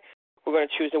category. We're going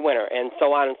to choose a winner, and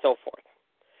so on and so forth.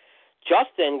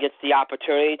 Justin gets the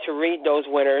opportunity to read those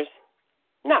winners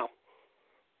now.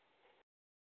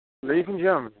 Ladies and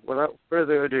gentlemen, without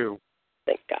further ado,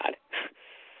 thank God,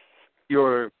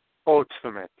 your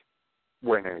ultimate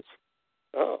winners.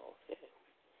 Oh.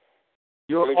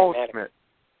 Your very ultimate. Dramatic.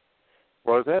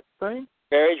 What was that thing?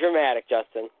 Very dramatic,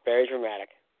 Justin. Very dramatic.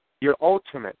 Your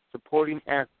ultimate supporting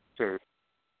actor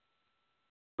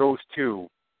goes to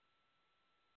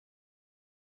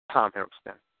Tom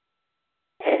Hiddleston.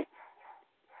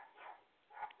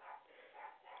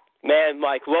 Man,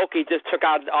 Mike, Loki just took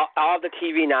out all the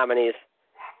TV nominees.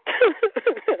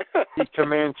 He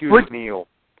commands you to kneel.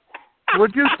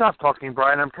 Would you stop talking,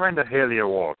 Brian? I'm trying to hail the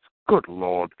awards. Good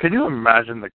Lord. Can you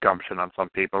imagine the gumption on some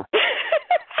people?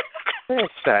 They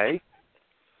say.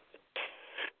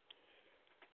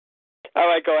 All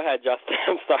right, go ahead, Justin.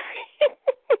 I'm sorry.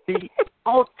 The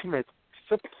ultimate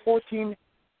supporting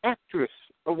actress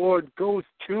award goes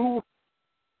to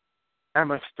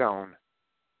Emma Stone.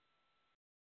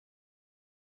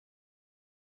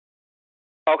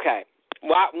 Okay.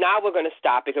 Well, now we're going to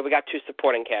stop because we got two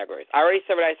supporting categories. I already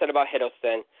said what I said about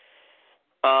Hiddleston.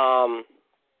 I'm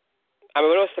a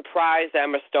little surprised that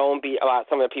Emma Stone beat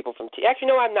some of the people from TV. Actually,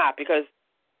 no, I'm not, because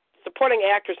supporting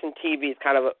actress in TV is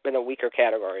kind of in a weaker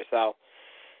category, so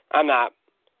I'm not.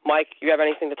 Mike, you have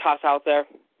anything to toss out there?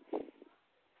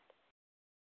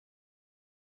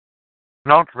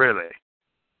 Not really.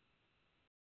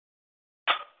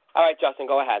 All right, Justin,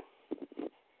 go ahead.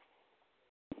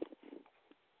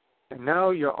 And now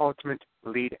your ultimate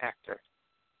lead actor.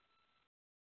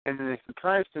 And in a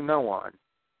surprise to no one,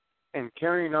 and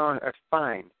carrying on a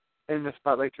fine in the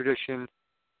Spotlight tradition,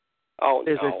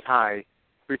 is a tie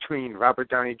between Robert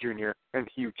Downey Jr. and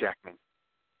Hugh Jackman.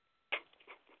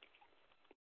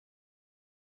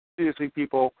 Seriously,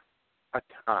 people, a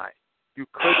tie. You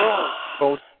could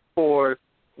vote for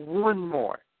one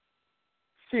more.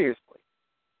 Seriously.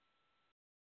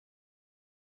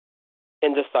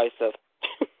 Indecisive.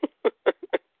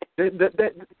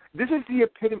 This is the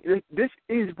epitome. This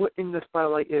is what In the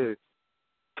Spotlight is.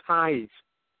 Ties.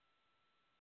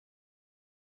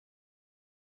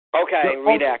 Okay,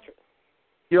 lead actress.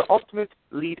 Your ultimate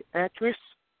lead actress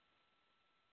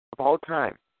of all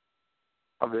time,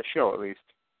 of the show at least,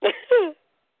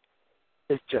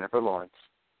 is Jennifer Lawrence.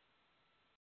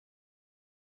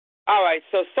 All right,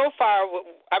 so far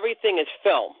everything is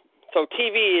film. So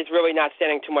TV is really not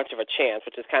standing too much of a chance,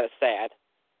 which is kind of sad.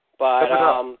 But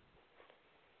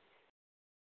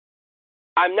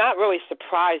I'm not really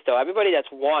surprised, though. Everybody that's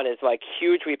won is, like,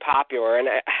 hugely popular. And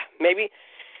maybe,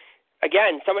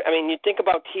 again, you think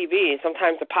about TV,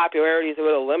 sometimes the popularity is a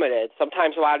little limited.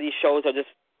 Sometimes a lot of these shows are just,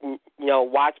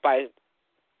 watched by,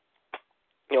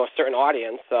 a certain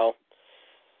audience. So,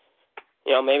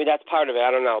 maybe that's part of it.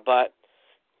 I don't know. But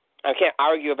I can't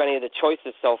argue with any of the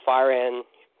choices so far. And,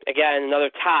 again, another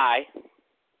tie.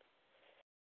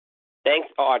 Thanks,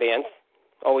 audience.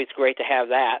 Always great to have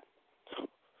that.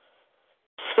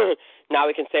 Now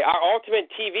we can say our ultimate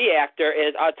TV actor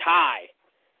is a tie.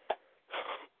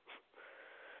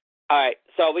 All right,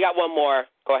 so we got one more.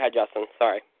 Go ahead, Justin.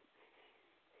 Sorry.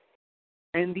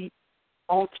 And the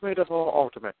ultimate of all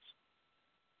ultimates,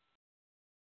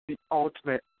 the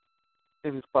ultimate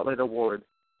in the Spotlight Award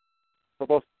for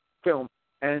both film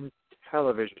and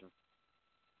television,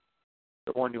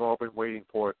 the one you've all been waiting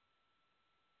for.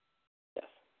 Yes.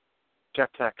 Jeff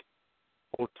Tech,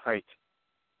 hold tight,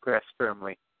 grasp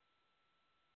firmly.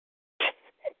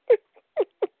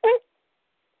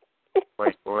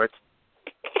 Wait for it.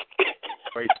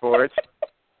 Wait for it.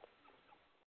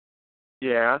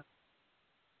 Yeah.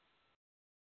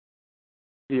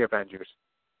 The Avengers.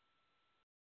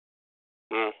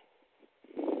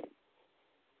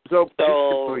 So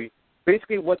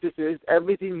basically what this is,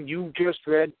 everything you just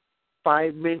read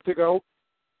 5 minutes ago,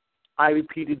 I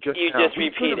repeated just now. You just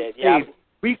repeated, yeah.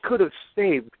 We could have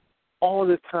saved all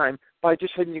this time by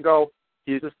just having you go,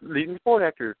 here's the leading support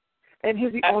actor, and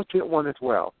here's the alternate one as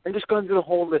well, and just going through the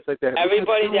whole list like that.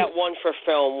 Everybody that won for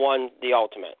film won the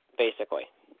ultimate, basically.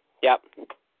 Yep.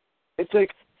 It's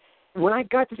like, when I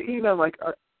got this email, I'm like,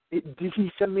 did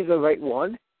he send me the right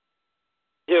one?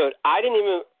 Dude, I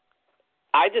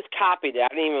just copied it. I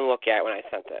didn't even look at it when I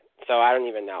sent it, so I don't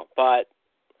even know. But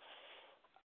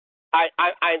I'm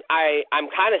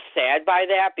kind of sad by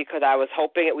that because I was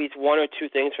hoping at least one or two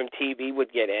things from TV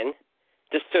would get in,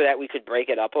 just so that we could break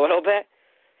it up a little bit.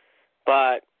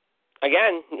 But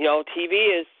again, you know,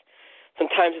 TV is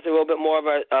sometimes it's a little bit more of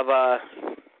a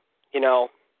you know,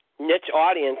 niche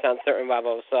audience on certain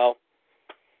levels. So,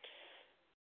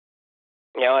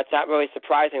 you know, it's not really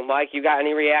surprising. Mike, you got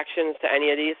any reactions to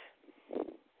any of these?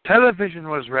 Television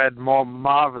was read more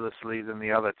marvelously than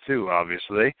the other two,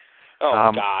 obviously.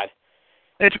 Oh, God.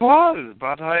 It was,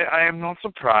 but I am not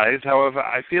surprised. However,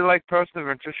 I feel like Person of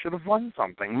Interest should have won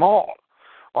something more,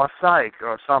 or Psych,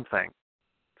 or something.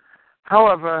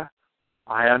 However,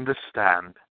 I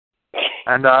understand.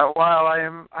 And while I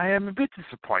am a bit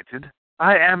disappointed,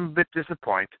 I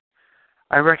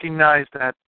recognize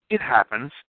that it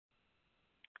happens.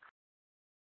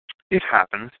 It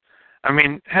happens. I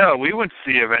mean, hell, we went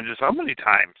to see Avengers how many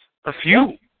times? A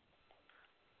few.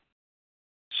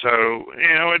 So,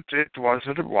 you know, it was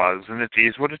what it was, and it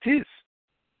is what it is.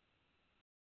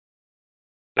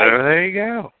 So there you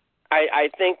go. I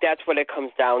think that's what it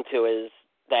comes down to is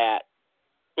that,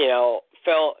 you know,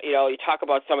 you talk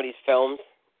about some of these films,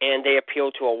 and they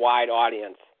appeal to a wide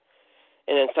audience.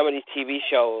 And then some of these TV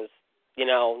shows, you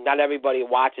know, not everybody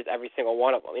watches every single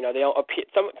one of them. You know, they don't appear.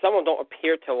 Some of them don't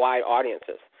appear to wide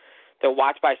audiences. They're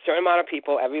watched by a certain amount of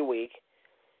people every week.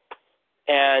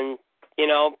 And you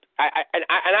know,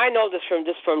 I know this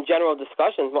from general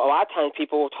discussions. A lot of times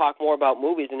people will talk more about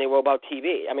movies than they will about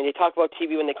TV. I mean, they talk about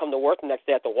TV when they come to work the next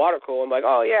day at the water cooler. I'm like,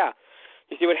 oh yeah,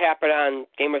 you see what happened on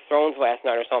Game of Thrones last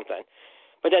night or something.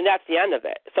 But then that's the end of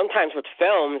it. Sometimes with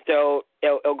films, it'll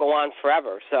go on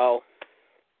forever. So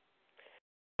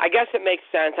I guess it makes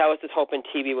sense. I was just hoping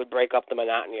TV would break up the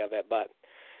monotony of it. But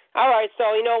all right,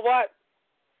 so you know what?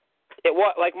 It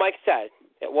was, like Mike said,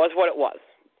 it was what it was.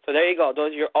 So there you go.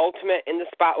 Those are your Ultimate in the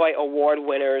Spotlight Award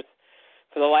winners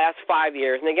for the last 5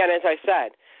 years. And again, as I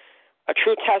said, a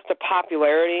true test of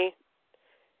popularity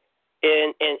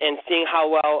in seeing how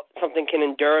well something can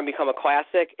endure and become a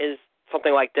classic is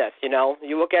something like this. You know,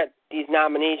 you look at these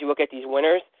nominees, you look at these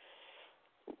winners.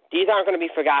 These aren't going to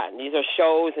be forgotten. These are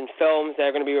shows and films that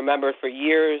are going to be remembered for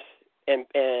years and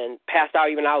passed out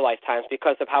even our lifetimes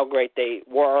because of how great they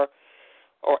were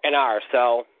and are.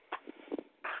 So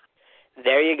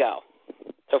there you go.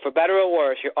 So for better or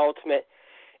worse, your Ultimate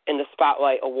in the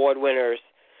Spotlight Award winners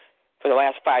for the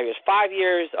last 5 years. 5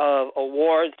 years of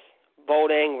awards,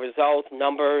 voting, results,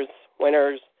 numbers,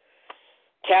 winners,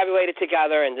 tabulated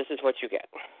together, and this is what you get.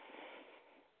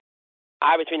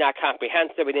 Obviously not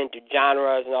comprehensive. We didn't do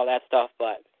genres and all that stuff,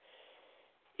 but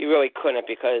you really couldn't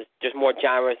because there's more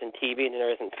genres in TV than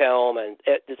there is in film, and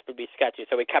this would be sketchy.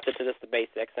 So we kept it to just the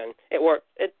basics, and it worked.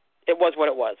 It was what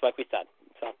it was, like we said.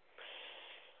 So,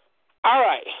 all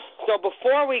right. So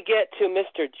before we get to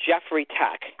Mr. Jeffrey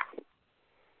Tech,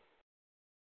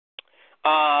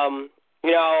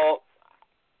 you know,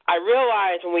 I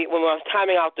realized when I was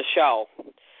timing out the show,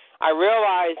 I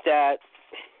realized that,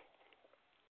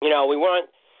 you know, we weren't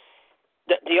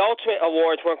the Ultimate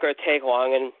Awards weren't going to take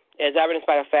long, and as evidenced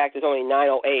by the fact there's only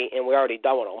 9:08 and we're already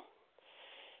done with them.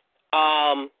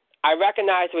 I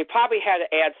recognized we probably had to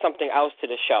add something else to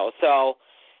the show. So,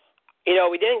 you know,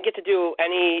 we didn't get to do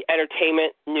any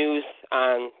entertainment news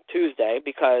on Tuesday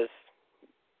because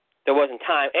there wasn't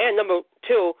time. And number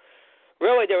two,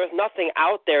 really there was nothing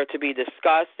out there to be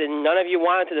discussed, and none of you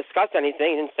wanted to discuss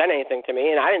anything. You didn't send anything to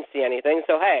me, and I didn't see anything.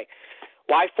 So, hey,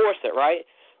 why force it, right?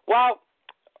 Well,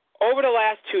 over the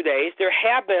last 2 days, there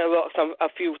have been a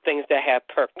few things that have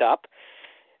perked up.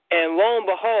 And lo and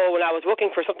behold, when I was looking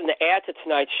for something to add to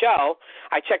tonight's show,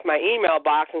 I checked my email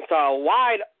box and saw a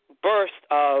wide burst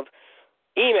of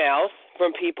emails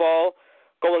from people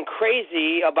going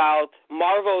crazy about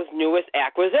Marvel's newest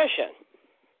acquisition.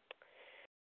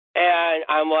 And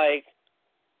I'm like,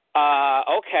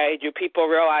 okay, do people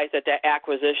realize that that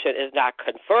acquisition is not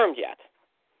confirmed yet?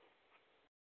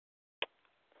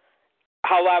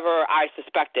 However, I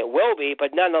suspect it will be,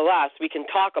 but nonetheless, we can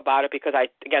talk about it because I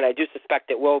do suspect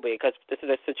it will be, because this is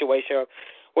a situation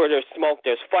where there's smoke,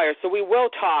 there's fire. So we will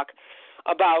talk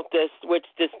about this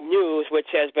news, which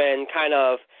has been kind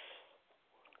of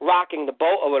rocking the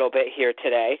boat a little bit here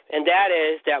today, and that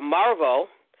is that Marvel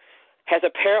has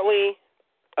apparently,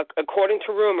 according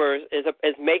to rumors, is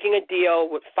making a deal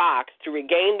with Fox to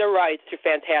regain the rights to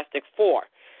Fantastic Four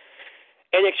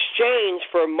in exchange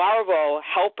for Marvel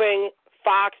helping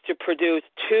Fox to produce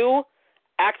 2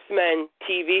 X-Men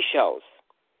TV shows,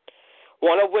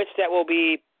 one of which that will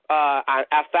be on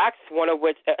FX, one of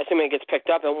which, assuming it gets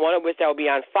picked up, and one of which that will be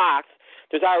on Fox.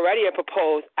 There's already a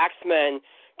proposed X-Men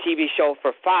TV show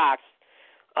for Fox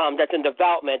that's in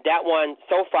development. That one,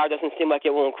 so far, doesn't seem like it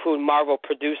will include Marvel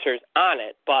producers on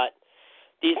it, but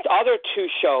these other 2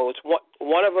 shows,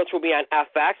 one of which will be on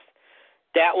FX.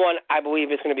 That one, I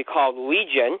believe, is going to be called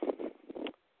Legion,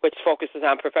 which focuses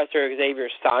on Professor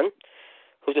Xavier's son,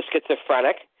 who's a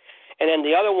schizophrenic. And then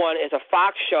the other one is a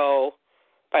Fox show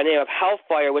by the name of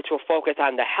Hellfire, which will focus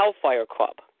on the Hellfire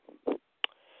Club.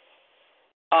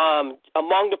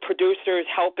 Among the producers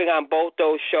helping on both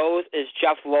those shows is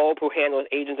Jeff Loeb, who handles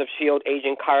Agents of S.H.I.E.L.D.,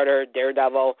 Agent Carter,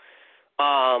 Daredevil,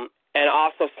 and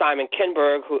also Simon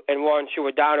Kinberg and Warren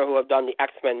Sheward-Donner, who have done the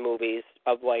X-Men movies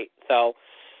of late. So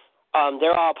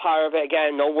they're all part of it.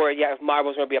 Again, no word yet if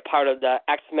Marvel's going to be a part of the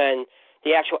X-Men,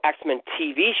 the actual X-Men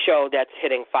TV show that's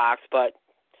hitting Fox, but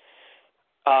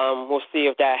we'll see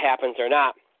if that happens or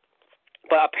not.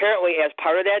 But apparently, as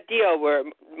part of that deal where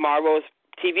Marvel's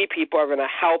TV people are going to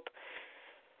help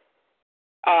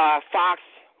Fox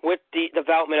with the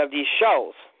development of these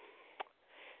shows,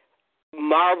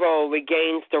 Marvel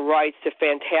regains the rights to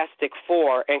Fantastic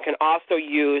Four and can also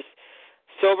use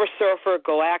Silver Surfer,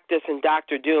 Galactus, and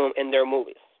Doctor Doom in their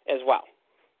movies as well.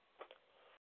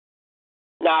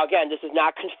 Now, again, this is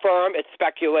not confirmed. It's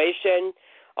speculation.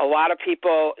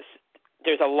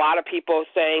 There's a lot of people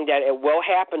saying that it will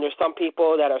happen. There's some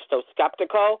people that are still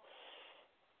skeptical.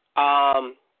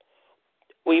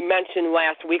 We mentioned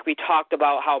last week, we talked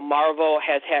about how Marvel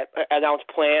has had announced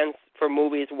plans for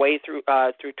movies way through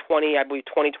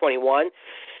 2021,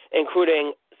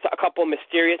 including a couple of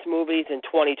mysterious movies in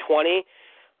 2020.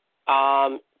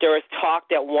 There is talk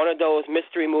that one of those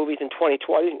mystery movies in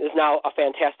 2020 is now a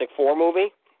Fantastic Four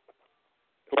movie.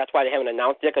 That's why they haven't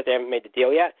announced it, because they haven't made the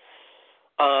deal yet.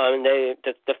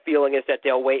 The feeling is that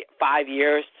they'll wait 5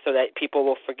 years so that people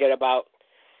will forget about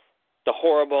the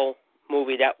horrible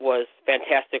movie that was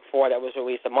Fantastic Four that was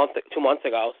released 2 months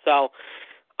ago. So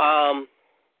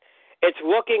it's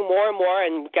looking more and more,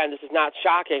 and again, this is not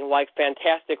shocking, like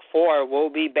Fantastic Four will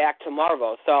be back to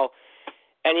Marvel. So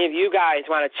any of you guys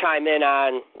want to chime in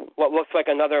on what looks like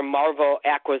another Marvel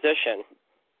acquisition?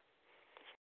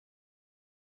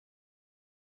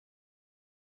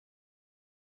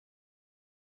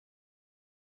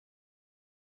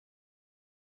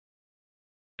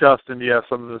 Justin, do you have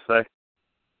something to say?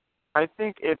 I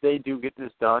think if they do get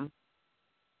this done,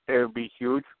 it would be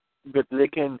huge. But they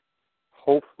can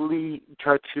hopefully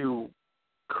try to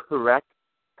correct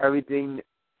everything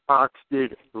Fox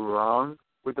did wrong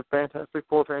with the Fantastic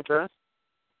Four franchise.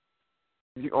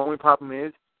 The only problem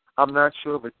is, I'm not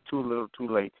sure if it's too little too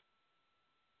late.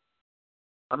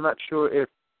 I'm not sure if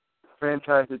the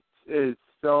franchise is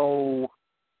so...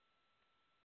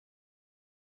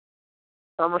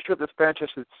 I'm not sure if this franchise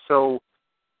is so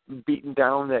beaten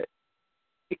down that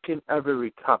it can ever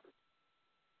recover.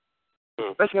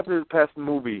 Especially after the past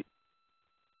movie.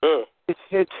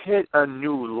 It's hit a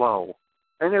new low.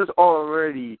 And it was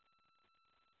already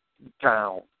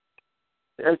down.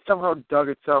 It somehow dug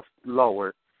itself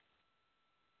lower.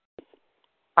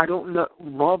 I don't know.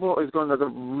 Marvel is going to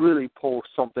really pull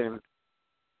something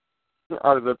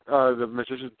out of the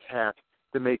magician's hat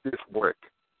to make this work.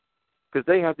 Because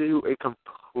they have to do a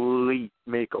complete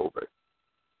makeover.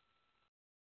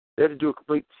 They have to do a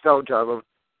complete sell job of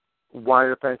why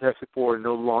the Fantastic Four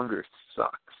no longer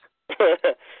sucks.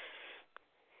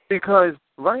 Because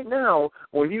right now,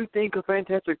 when you think of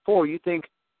Fantastic Four, you think,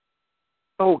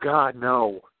 oh, God,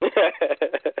 no.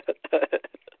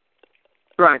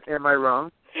 Right, am I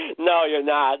wrong? No, you're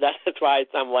not. That's why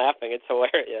I'm laughing. It's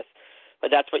hilarious.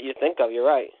 But that's what you think of. You're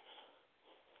right.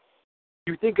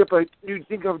 You think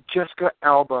of Jessica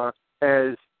Alba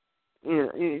as,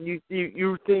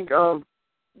 you think of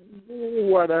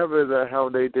whatever the hell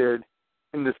they did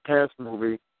in this past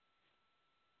movie.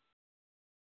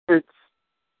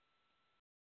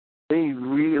 They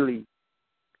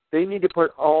need to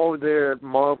put all their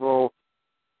Marvel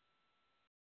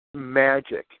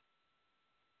magic,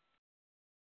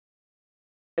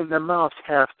 and the mouse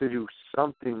has to do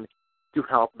something to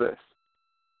help this.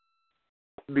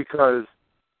 because,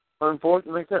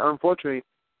 unfortunately,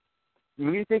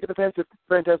 when you think of the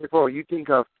Fantastic Four, you think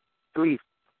of 3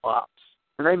 flops.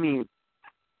 And I mean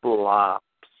flops.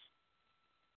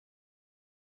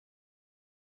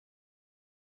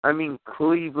 I mean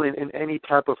Cleveland in any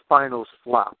type of finals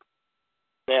flop.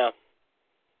 Yeah.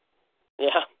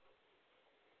 Yeah.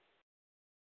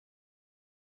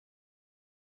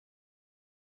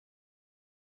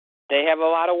 They have a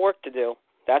lot of work to do.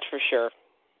 That's for sure.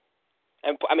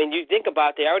 And I mean, you think about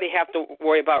it, they already have to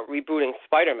worry about rebooting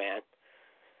Spider-Man.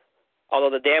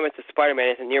 Although the damage to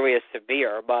Spider-Man isn't nearly as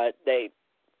severe, but they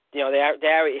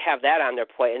already have that on their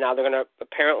plate, and now they're going to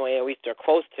apparently, at least they're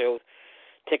close to,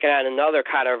 taking on another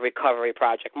kind of recovery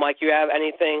project. Mike, you have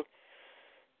anything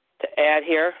to add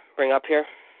here? Bring up here?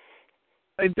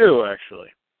 I do, actually.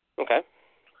 Okay.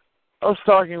 I was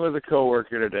talking with a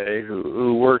coworker today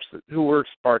who works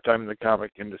part-time in the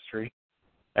comic industry,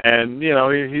 and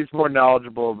he's more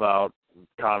knowledgeable about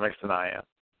comics than I am.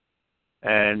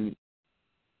 And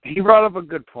he brought up a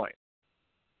good point.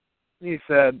 He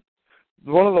said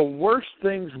one of the worst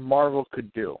things Marvel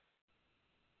could do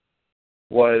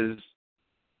was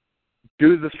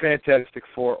do the Fantastic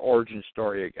Four origin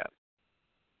story again.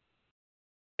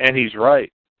 And he's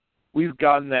right. We've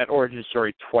gotten that origin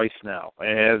story twice now,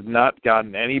 and it has not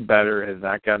gotten any better, it has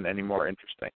not gotten any more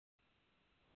interesting.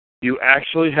 You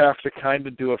actually have to kind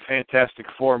of do a Fantastic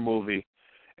Four movie,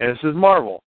 and this is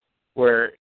Marvel,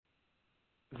 where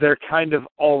they're kind of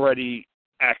already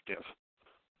active.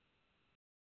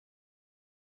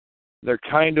 They're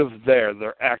kind of there.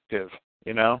 They're active,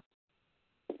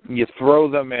 You throw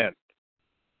them in.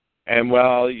 And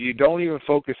while you don't even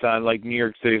focus on, like, New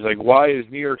York City, it's like, why is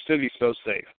New York City so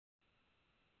safe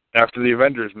after the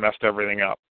Avengers messed everything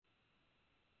up?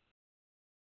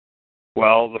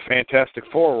 Well, the Fantastic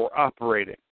Four were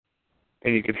operating.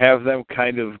 And you could have them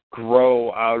kind of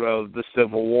grow out of the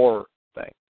Civil War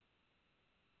thing.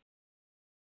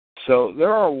 So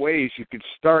there are ways you could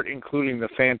start including the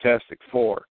Fantastic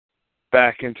Four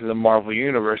back into the Marvel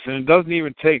Universe. And it doesn't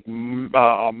even take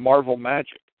Marvel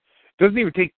magic. It doesn't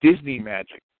even take Disney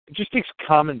magic. It just takes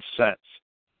common sense.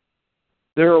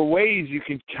 There are ways you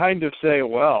can kind of say,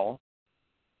 well,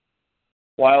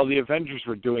 while the Avengers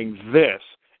were doing this,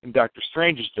 and Doctor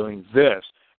Strange is doing this,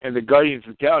 and the Guardians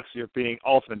of the Galaxy are being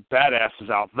ultimate badasses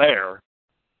out there,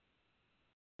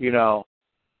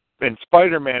 and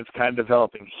Spider-Man's kind of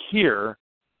developing here,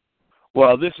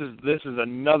 well, this is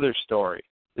another story.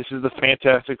 This is the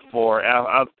Fantastic Four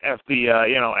after the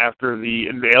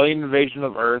alien invasion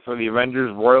of Earth, or the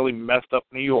Avengers royally messed up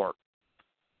New York.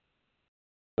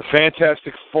 The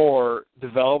Fantastic Four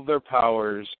developed their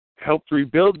powers, helped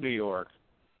rebuild New York,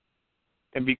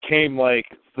 and became like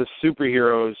the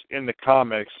superheroes in the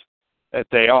comics that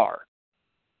they are.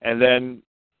 And then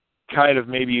kind of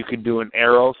maybe you could do an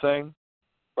Arrow thing.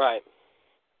 Right.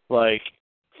 Like,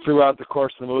 throughout the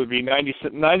course of the movie,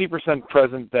 90%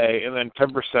 present day, and then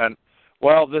 10%,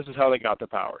 well, this is how they got the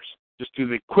powers. Just do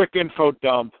the quick info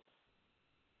dump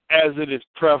as it is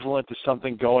prevalent to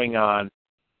something going on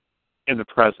in the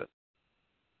present.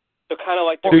 So kind of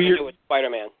like they're going to do with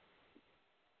Spider-Man.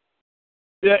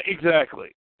 Yeah, exactly.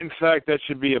 In fact, that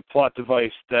should be a plot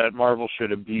device that Marvel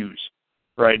should abuse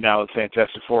right now with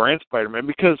Fantastic Four and Spider-Man,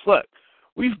 because, look,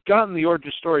 we've gotten the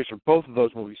origin stories for both of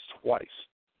those movies twice.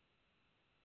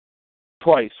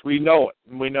 We know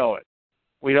it.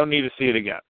 We don't need to see it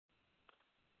again.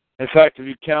 In fact, if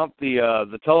you count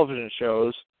the television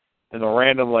shows and the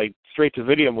random, like,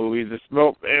 straight-to-video movies,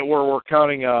 we're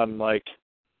counting on, like,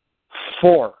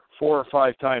 four or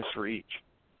five times for each.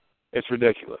 It's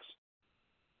ridiculous.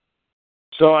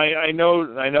 So I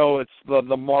know it's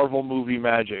the Marvel movie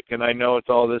magic, and I know it's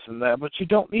all this and that, but you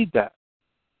don't need that.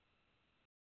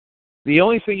 The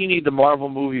only thing you need the Marvel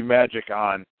movie magic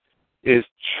on is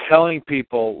telling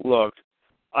people, look,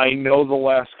 I know the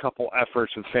last couple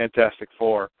efforts of Fantastic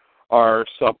Four are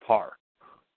subpar,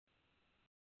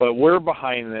 but we're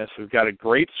behind this. We've got a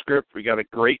great script. We got a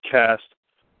great cast.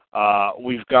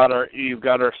 You've got our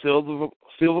seal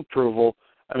of approval.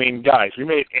 I mean, guys, we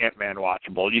made Ant-Man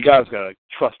watchable. You guys got to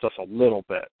trust us a little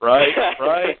bit, right?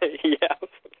 Right? Yeah.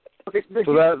 Okay,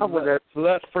 so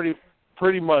that's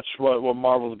pretty much what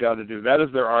Marvel's got to do. That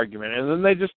is their argument. And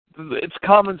then it's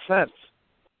common sense.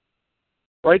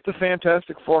 Write the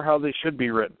Fantastic Four how they should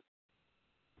be written.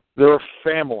 They're a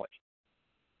family.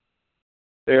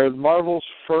 They're Marvel's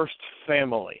first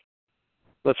family.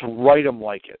 Let's write them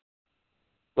like it.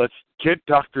 Let's get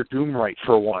Dr. Doom right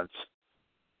for once.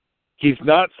 He's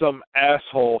not some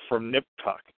asshole from Nip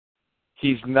Tuck.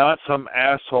 He's not some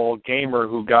asshole gamer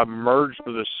who got merged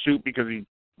with a suit because he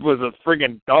was a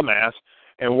friggin' dumbass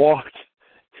and walked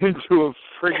into a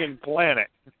friggin' planet,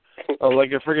 or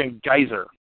like a friggin' geyser.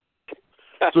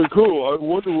 It's like, oh, I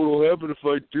wonder what will happen if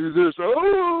I do this.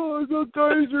 Oh, the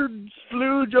geyser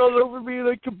splooge all over me,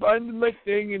 like combined in my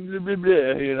thing, and blah, blah,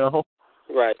 blah, you know?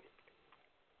 Right.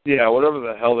 Yeah, whatever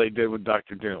the hell they did with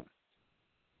Dr. Doom.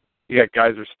 You got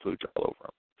geyser splooge all over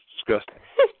him. It's disgusting.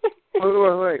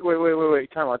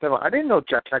 Wait. Time out. I didn't know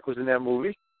Jetpack was in that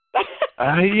movie.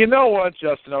 You know what,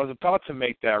 Justin? I was about to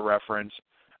make that reference.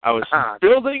 I was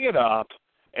building it up,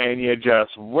 and you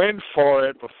just went for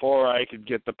it before I could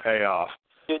get the payoff.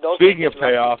 Dude, Speaking of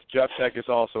payoff, Jetpack is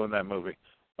also in that movie.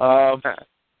 But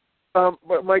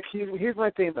Mike, here's my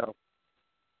thing though.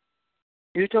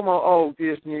 You're talking about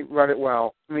Disney run it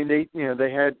well. I mean, they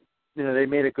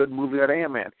made a good movie out of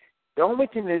Ant-Man. The only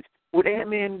thing is, with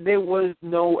Ant-Man, there was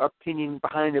no opinion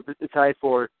behind it aside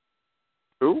for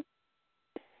who?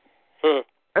 No,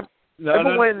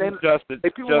 Justin,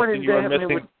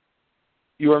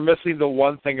 you were missing the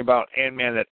one thing about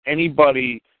Ant-Man that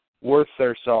anybody worth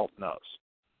their salt knows.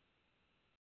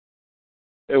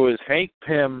 It was Hank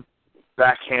Pym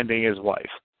backhanding his wife.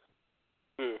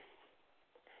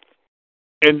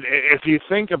 And if you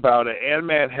think about it,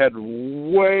 Ant-Man had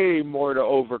way more to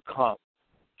overcome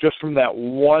just from that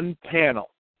one panel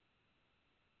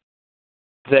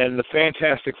than the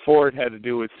Fantastic Four had to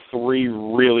do with 3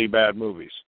 really bad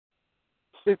movies.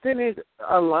 The thing is,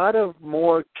 a lot of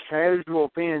more casual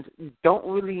fans don't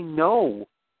really know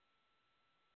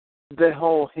the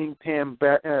whole Hank Pym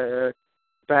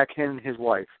backhanding his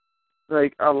wife.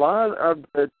 Like, a lot of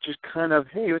the just kind of,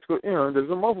 hey, let's go, there's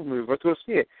a Marvel movie, let's go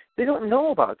see it. They don't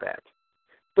know about that.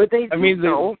 But they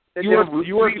know that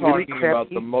you were talking about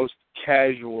the most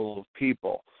casual of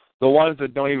people, the ones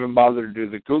that don't even bother to do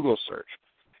the Google search.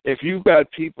 If you've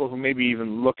got people who maybe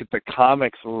even look at the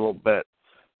comics a little bit,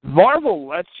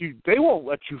 Marvel they won't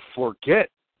let you forget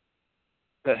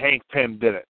that Hank Pym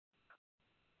did it.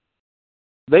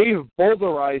 They've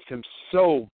bowdlerized him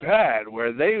so bad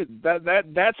where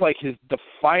that's like his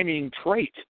defining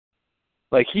trait.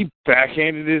 Like, he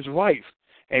backhanded his wife,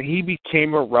 and he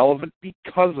became irrelevant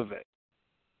because of it.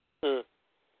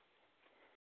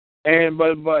 And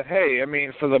but hey, I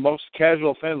mean, for the most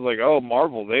casual fans, like, oh,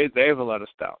 Marvel, they haven't let us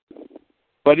down.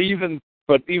 But even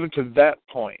to that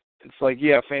point, it's like,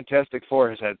 yeah, Fantastic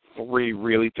Four has had 3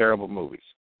 really terrible movies.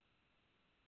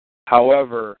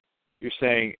 However, you're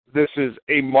saying this is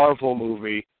a Marvel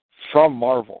movie from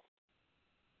Marvel.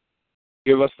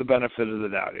 Give us the benefit of the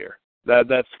doubt here.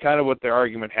 That's kind of what the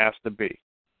argument has to be.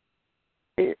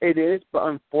 It is, but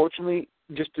unfortunately,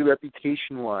 just the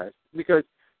reputation-wise. Because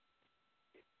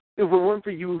if it weren't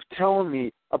for you telling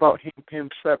me about Hank Pym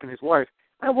slapping his wife,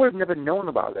 I would have never known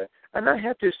about it. And I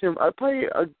have to assume, probably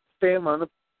a fair amount of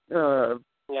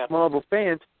Marvel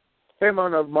fans, fair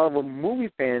amount of Marvel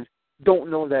movie fans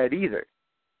don't know that either.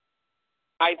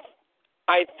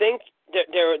 I think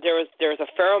there's a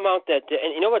fair amount that,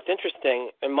 and you know what's interesting,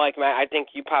 and Mike, I think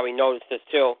you probably noticed this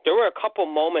too. There were a couple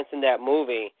moments in that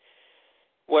movie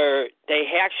where they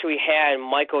actually had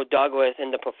Michael Douglas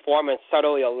in the performance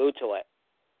subtly allude to it.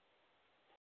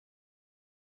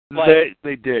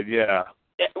 They did, yeah.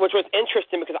 Which was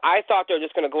interesting because I thought they were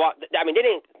just going to go out. I mean, they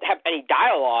didn't have any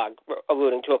dialogue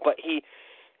alluding to it, but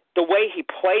the way he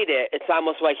played it, it's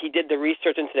almost like he did the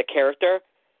research into the character.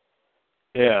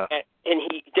 Yeah. And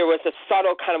there was a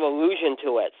subtle kind of allusion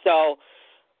to it. So,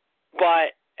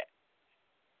 but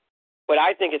what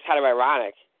I think is kind of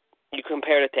ironic, you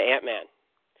compared it to Ant-Man.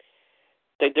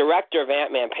 The director of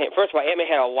Ant-Man, first of all, Ant-Man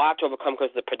had a lot to overcome because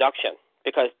of the production,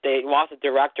 because they lost a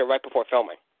director right before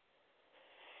filming.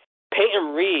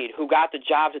 Peyton Reed, who got the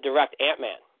job to direct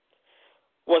Ant-Man,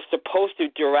 was supposed to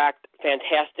direct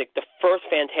the first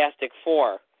Fantastic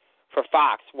Four for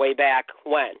Fox way back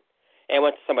when, and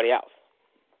went to somebody else.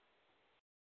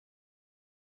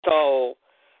 So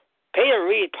Peyton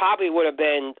Reed probably would have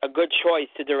been a good choice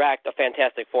to direct a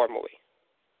Fantastic Four movie.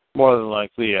 More than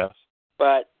likely, yes.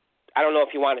 But I don't know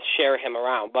if you want to share him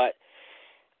around, but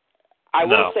I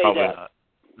will say that not.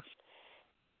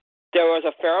 There was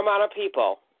a fair amount of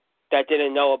people that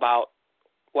didn't know about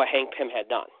what Hank Pym had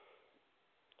done.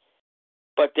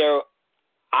 But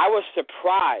I was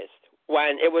surprised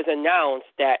when it was announced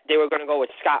that they were going to go with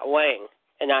Scott Lang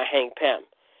and not Hank Pym.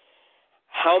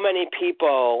 How many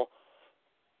people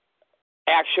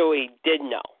actually did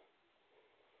know?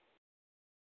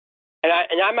 And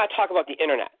I'm not talking about the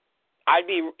internet. I'd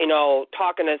be,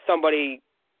 talking to somebody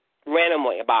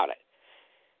randomly about it.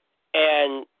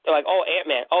 And they're like, oh,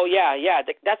 Ant-Man. Oh, yeah,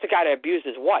 that's the guy that abused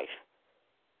his wife.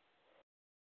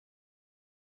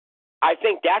 I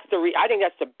think that's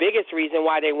the biggest reason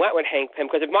why they went with Hank Pym.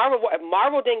 Because if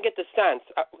Marvel didn't get the sense,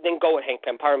 didn't go with Hank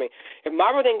Pym. Pardon me. If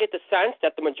Marvel didn't get the sense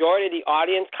that the majority of the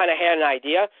audience kind of had an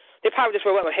idea, they probably just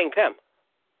went with Hank Pym.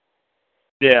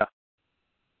 Yeah.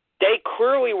 They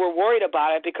clearly were worried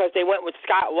about it because they went with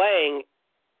Scott Lang,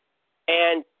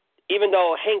 and even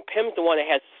though Hank Pym's the one that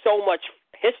has so much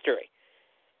history,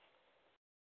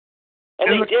 and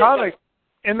in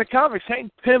the comics,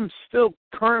 Hank Pym still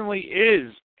currently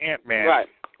is Ant-Man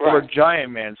or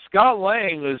Giant Man. Scott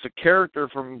Lang is a character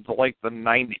from like the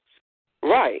 90s.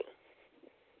 Right.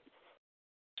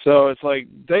 So it's like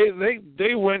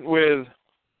they went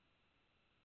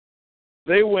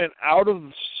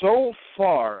so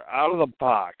far out of the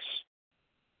box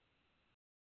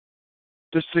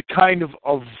just to kind of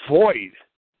avoid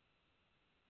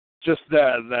just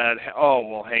that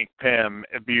Hank Pym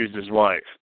abused his wife.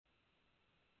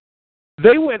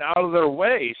 They went out of their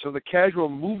way so the casual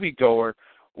moviegoer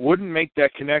wouldn't make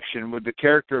that connection with the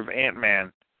character of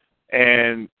Ant-Man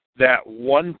and that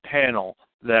one panel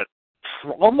that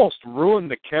almost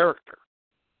ruined the character.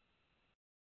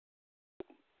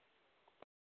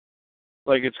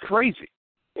 Like, it's crazy.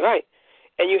 Right.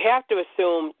 And you have to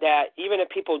assume that even if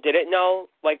people didn't know,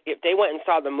 like, if they went and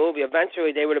saw the movie,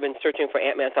 eventually they would have been searching for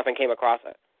Ant-Man stuff and came across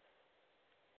it.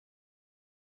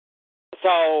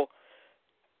 So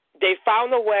they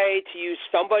found a way to use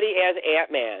somebody as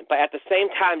Ant-Man, but at the same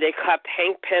time they kept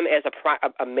Hank Pym as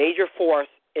a major force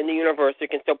in the universe so you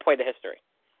can still play the history.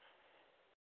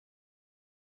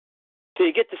 So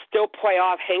you get to still play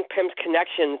off Hank Pym's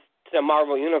connections to the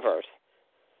Marvel Universe.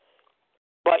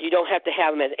 But you don't have to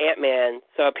have him as Ant-Man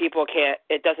so people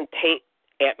it doesn't taint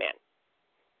Ant-Man.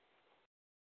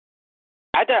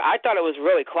 I thought it was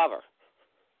really clever.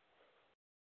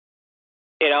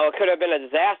 You know, it could have been a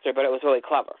disaster, but it was really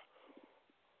clever.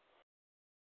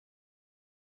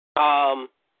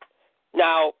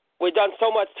 Now, we've done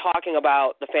so much talking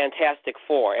about the Fantastic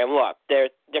Four, and look,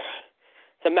 it's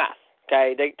a mess.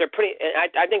 Okay, they're pretty.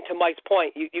 I think to Mike's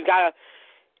point, you gotta,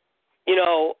 you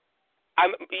know,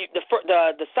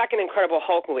 the second Incredible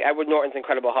Hulk movie, Edward Norton's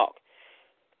Incredible Hulk.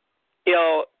 You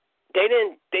know,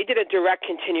 they did a direct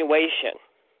continuation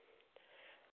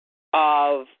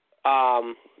of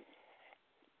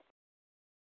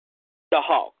the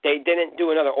Hulk. They didn't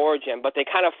do another origin, but they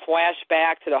kind of flashed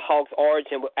back to the Hulk's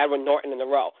origin with Edward Norton in the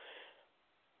role.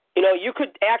 You know, you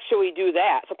could actually do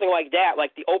that, something like that,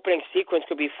 like the opening sequence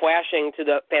could be flashing to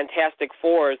the Fantastic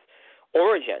Four's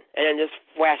origin, and then just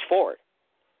flash forward.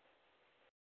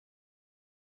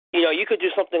 You know, you could do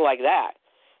something like that.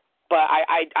 But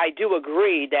I do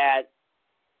agree that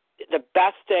the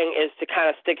best thing is to kind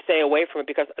of stay away from it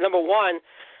because, number one,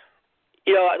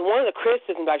 you know, one of the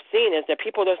criticisms I've seen is that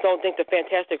people just don't think the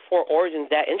Fantastic Four origin is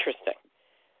that interesting.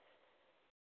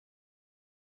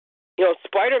 You know,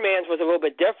 Spider-Man's was a little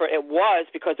bit different. It was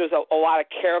because there was a lot of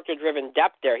character-driven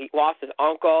depth there. He lost his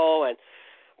uncle,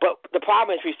 but the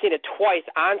problem is we've seen it twice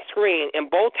on screen, and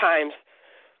both times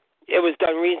it was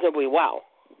done reasonably well.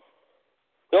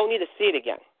 We don't need to see it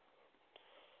again.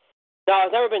 Now,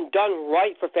 it's never been done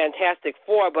right for Fantastic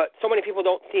Four, but so many people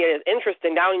don't see it as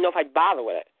interesting, I don't even know if I'd bother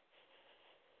with it.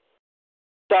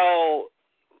 So,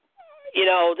 you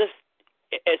know, just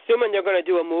assuming they're going to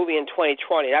do a movie in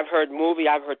 2020, I've heard movie,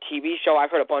 I've heard TV show,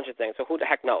 I've heard a bunch of things, so who the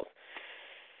heck knows?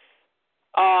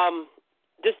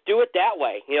 Just do it that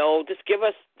way, you know. Just give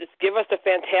us the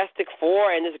Fantastic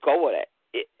Four and just go with it.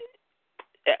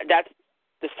 That's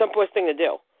the simplest thing to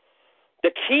do.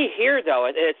 The key here, though,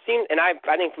 and it seems, and I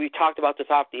think we talked about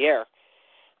this off the air.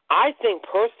 I think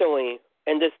personally,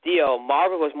 in this deal,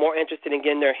 Marvel was more interested in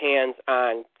getting their hands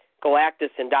on Galactus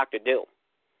and Dr. Doom.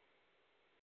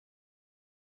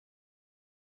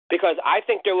 Because I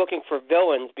think they're looking for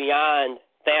villains beyond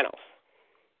Thanos.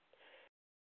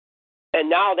 And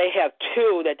now they have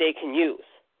two that they can use.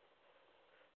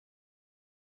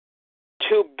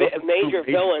 Two major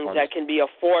villains that can be a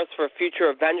force for future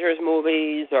Avengers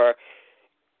movies or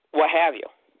what have you.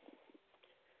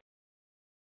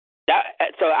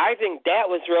 So I think that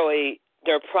was really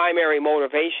their primary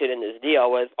motivation in this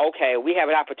deal was, okay, we have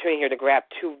an opportunity here to grab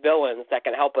two villains that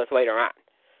can help us later on.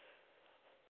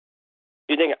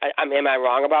 You think, am I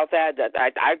wrong about that?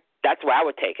 That's where I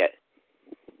would take it.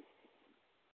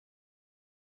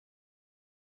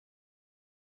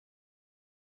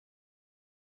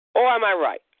 Or am I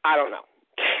right? I don't know.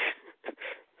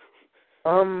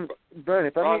 Brian,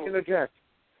 if I may interject.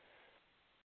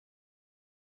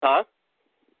 Huh?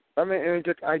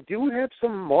 I do have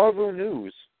some Marvel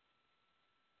news.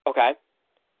 Okay.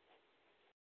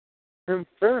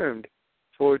 Confirmed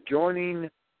for joining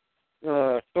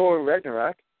Thor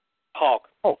Ragnarok. Hulk.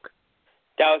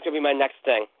 That was going to be my next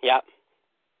thing. Yep.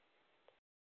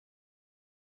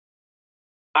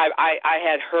 I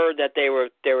had heard that they were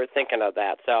thinking of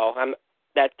that, so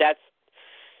that's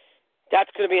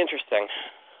going to be interesting.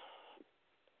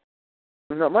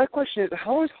 Now, my question is,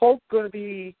 how is Hulk going to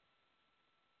be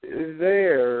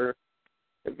there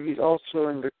if he's also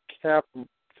in the Cap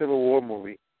Civil War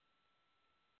movie?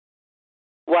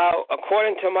 Well,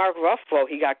 according to Mark Ruffalo,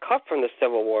 he got cut from the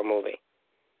Civil War movie.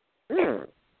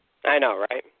 I know,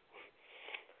 right?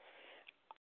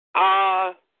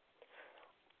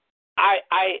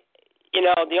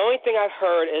 The only thing I've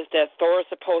heard is that Thor is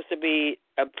supposed to be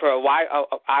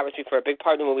obviously for a big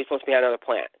part of the movie, supposed to be on another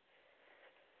planet.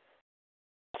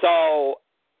 So,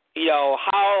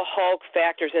 how Hulk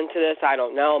factors into this, I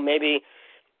don't know. Maybe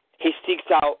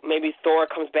maybe Thor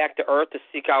comes back to Earth to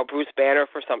seek out Bruce Banner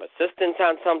for some assistance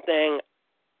on something.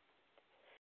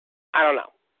 I don't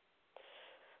know.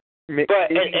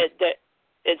 But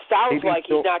it sounds like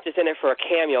he's not just in it for a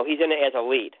cameo. He's in it as a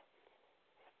lead.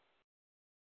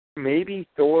 Maybe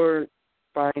Thor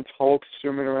finds Hulk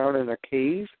swimming around in a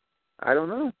cave? I don't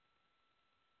know.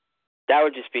 That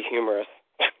would just be humorous.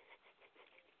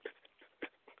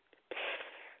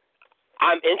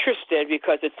 I'm interested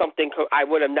because it's something I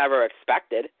would have never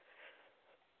expected.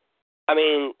 I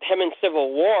mean, him in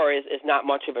Civil War is not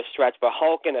much of a stretch, but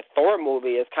Hulk in a Thor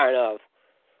movie is kind of,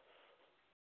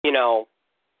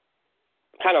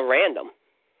 kind of random.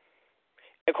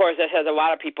 Of course, that has a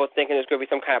lot of people thinking there's going to be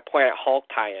some kind of Planet Hulk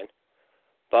tie-in.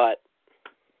 But,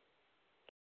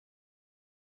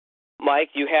 Mike,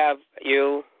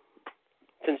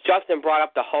 since Justin brought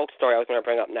up the Hulk story I was going to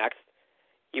bring up next,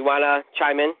 you want to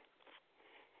chime in?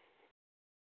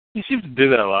 He seems to do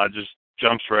that a lot, just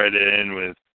jumps right in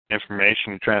with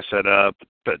information trying to set up.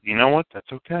 But you know what?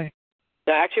 That's okay.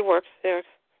 That actually works.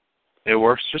 It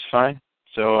works just fine.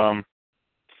 So,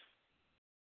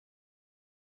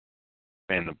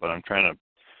 but I'm trying to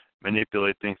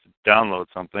manipulate things to download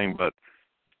something, but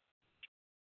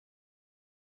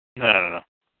I don't know.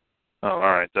 Oh, all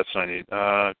right, that's what I need.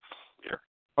 Here.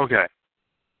 Okay.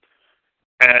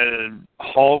 And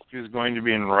Hulk is going to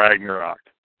be in Ragnarok.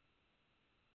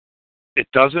 It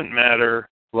doesn't matter.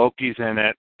 Loki's in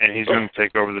it, and he's going to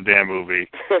take over the damn movie.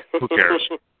 Who cares?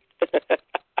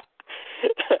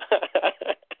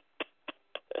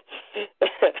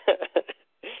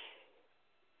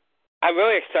 I'm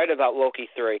really excited about Loki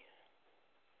 3.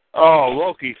 Oh,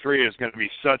 Loki 3 is going to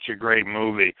be such a great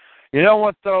movie. You know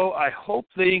what, though? I hope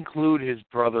they include his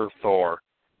brother Thor.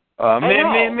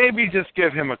 Maybe just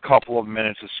give him a couple of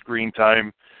minutes of screen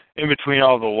time in between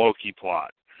all the Loki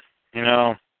plot.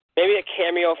 Maybe a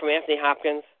cameo from Anthony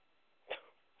Hopkins.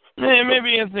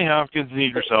 Maybe Anthony Hopkins and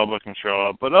Idris Elba can show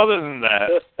up. But other than that,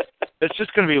 it's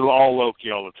just going to be all Loki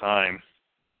all the time.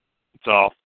 That's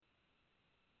all.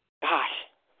 Gosh.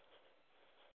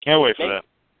 Can't wait for that.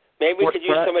 Maybe we could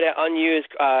use some of that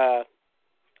unused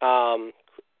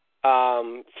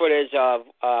footage of,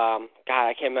 God,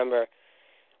 I can't remember,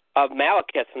 of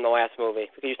Malekith from the last movie.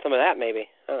 We could use some of that, maybe.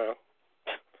 I don't know.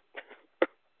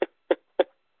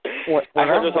 I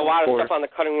heard there's a lot of stuff on the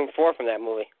cutting room floor from that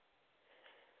movie.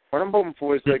 What I'm hoping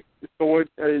for is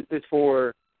is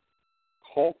for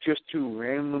Hulk just to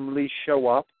randomly show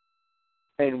up,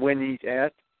 and when he's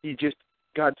asked, he just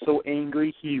got so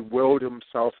angry he willed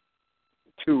himself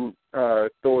to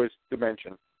Thor's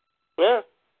dimension. Yeah.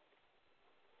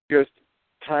 Just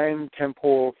time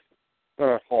tempo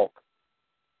Hulk.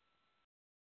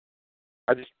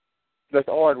 That's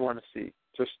all I'd want to see.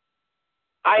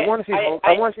 I want to see Hulk.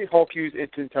 I want to see Hulk use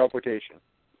instant teleportation,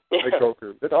 like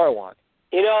Goku. That's all I want.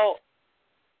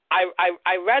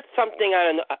 I read something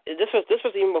on this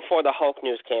was even before the Hulk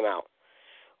news came out,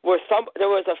 where there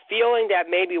was a feeling that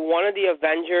maybe one of the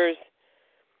Avengers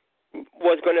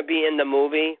was going to be in the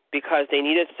movie because they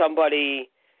needed somebody.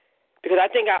 Because I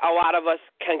think a lot of us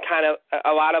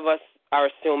are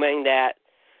assuming that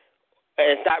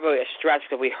it's not really a stretch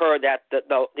because we heard that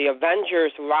the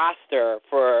Avengers roster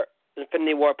for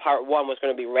Infinity War Part 1 was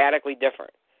going to be radically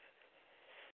different.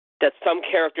 That some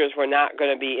characters were not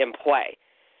going to be in play.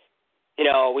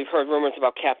 We've heard rumors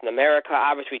about Captain America.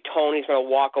 Obviously, Tony's going to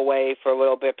walk away for a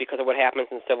little bit because of what happens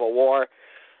in Civil War.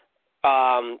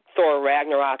 Thor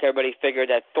Ragnarok, everybody figured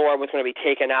that Thor was going to be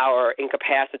taken out or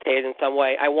incapacitated in some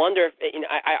way. I wonder if,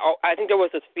 I think there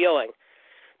was this feeling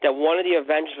that one of the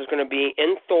Avengers was going to be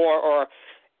in Thor, or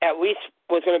at least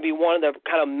was going to be one of the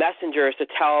kind of messengers to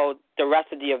tell the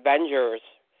rest of the Avengers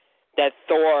that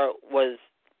Thor was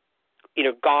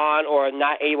either gone or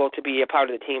not able to be a part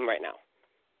of the team right now.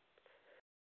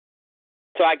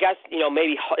 So I guess,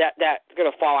 maybe that's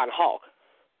going to fall on Hulk.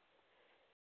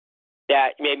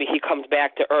 that maybe he comes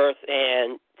back to Earth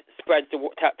and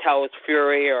tells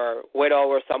Fury or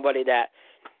Widow or somebody that,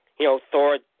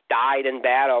 Thor died in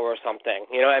battle or something.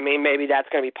 You know what I mean? Maybe that's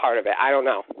going to be part of it. I don't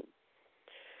know.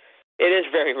 It is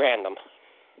very random.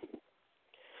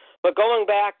 But going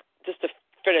back, just to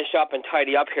finish up and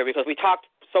tidy up here, because we talked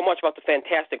so much about the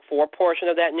Fantastic Four portion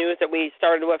of that news that we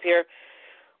started with here,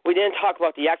 we didn't talk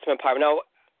about the X-Men part. Now,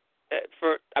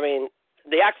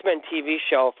 the X-Men TV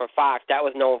show for Fox, that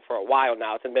was known for a while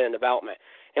now. It's been in development.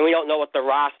 And we don't know what the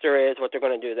roster is, what they're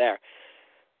going to do there.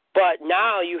 But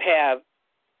now you have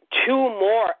 2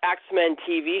 more X-Men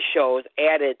TV shows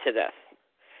added to this.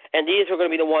 And these are going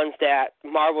to be the ones that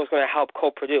Marvel is going to help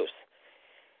co-produce.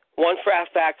 One for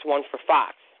FX, one for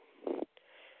Fox.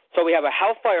 So we have a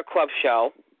Hellfire Club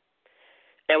show,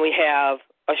 and we have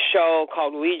a show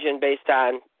called Legion based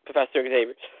on Professor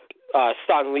Xavier's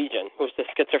son, Legion, who's the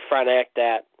schizophrenic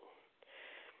that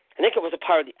I think it was a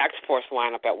part of the X-Force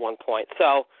lineup at one point.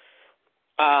 So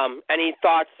any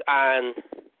thoughts on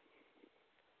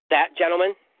that,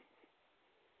 gentlemen?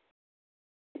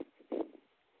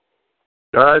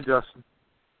 Go ahead, Justin.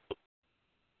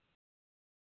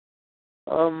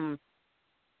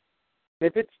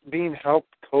 If it's being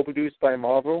helped co-produced by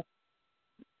Marvel,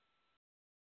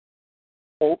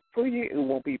 hopefully it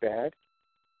won't be bad.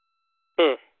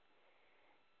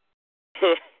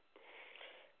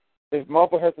 If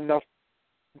Marvel has enough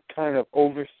kind of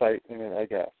oversight in it, I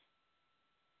guess.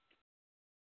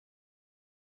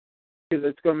 Because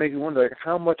it's going to make you wonder, like,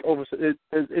 how much oversight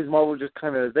is Marvel just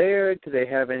kind of there? Do they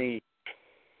have any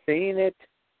say in it?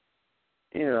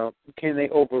 Can they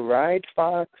override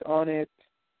Fox on it?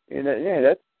 And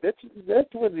that's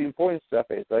what the important stuff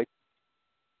is. Like,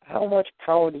 how much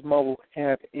power does Marvel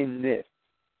have in this?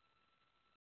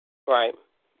 Right.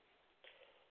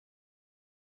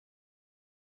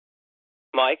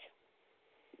 Mike?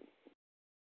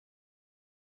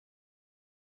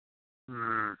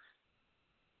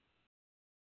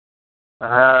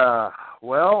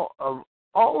 Well, of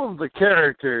all of the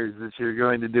characters that you're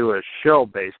going to do a show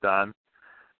based on,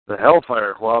 the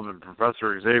Hellfire Club and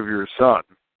Professor Xavier's son,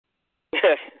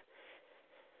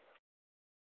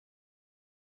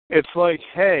 it's like,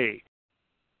 hey,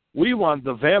 we want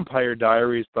the Vampire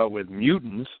Diaries, but with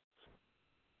mutants.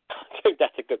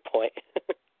 That's a good point.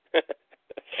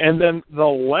 And then the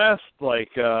last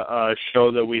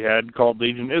show that we had called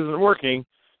Legion isn't working,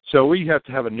 so we have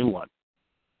to have a new one.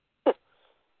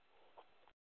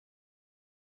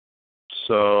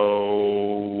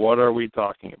 So what are we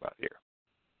talking about here?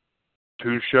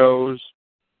 2 shows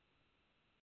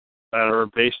that are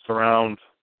based around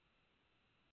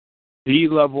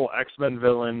D-level X-Men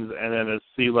villains and then a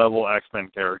C-level X-Men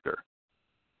character.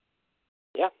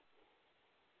 Yeah.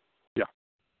 Yeah.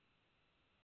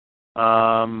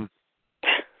 I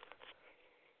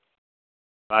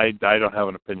don't have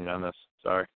an opinion on this.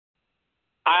 Sorry.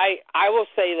 I will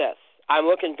say this. I'm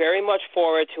looking very much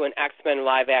forward to an X-Men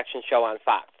live-action show on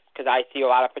Fox because I see a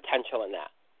lot of potential in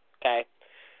that. Okay?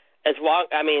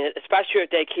 Especially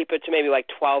if they keep it to maybe like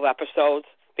 12 episodes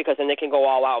because then they can go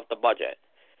all out with the budget.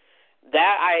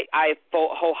 That I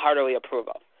wholeheartedly approve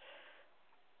of.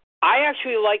 I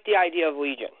actually like the idea of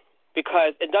Legion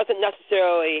because it doesn't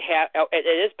necessarily have – it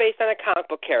is based on a comic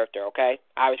book character, okay?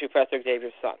 Obviously, Professor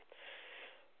Xavier's son.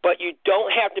 But you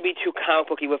don't have to be too comic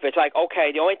booky with it. It's like,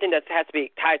 okay, the only thing that has to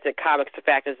be tied to comics, the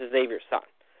fact is Xavier's son.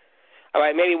 All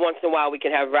right, maybe once in a while we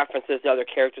can have references to other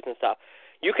characters and stuff.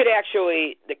 You could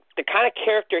actually, the kind of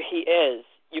character he is,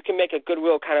 you can make a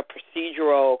goodwill kind of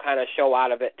procedural kind of show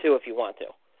out of it too if you want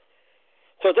to.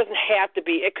 So it doesn't have to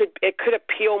be. It could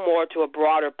appeal more to a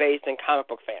broader base than comic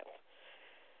book fans.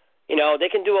 They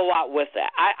can do a lot with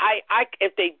that.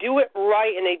 If they do it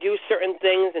right and they do certain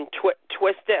things and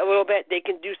twist it a little bit, they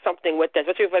can do something with that,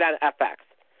 especially if it's on FX.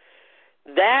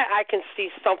 That I can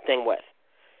see something with.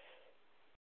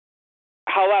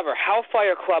 However,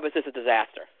 Hellfire Club is just a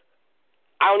disaster.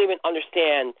 I don't even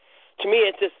understand. To me,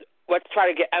 it's just, let's try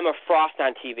to get Emma Frost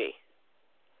on TV.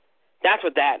 That's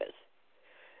what that is.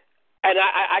 And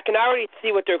I can already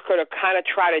see what they're going to kind of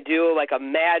try to do, like a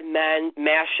Mad Men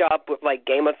mashup with like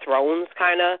Game of Thrones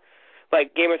kind of.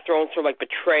 Like Game of Thrones for like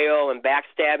betrayal and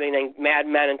backstabbing, and Mad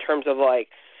Men in terms of like,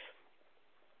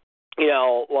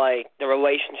 like the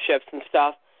relationships and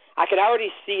stuff. I can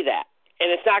already see that. And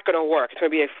it's not going to work. It's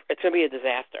going to be a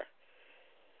disaster.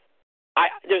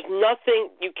 There's nothing,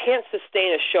 you can't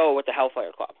sustain a show with the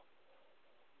Hellfire Club.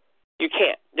 You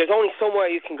can't. There's only somewhere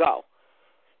you can go.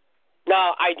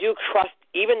 Now, I do trust,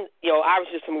 even,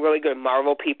 obviously some really good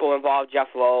Marvel people involved, Jeff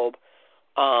Loeb,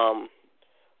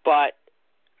 but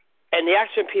And the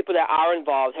X-Men people that are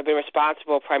involved have been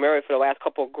responsible primarily for the last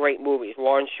couple of great movies,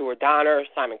 Lawrence Shore Donner,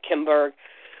 Simon Kinberg.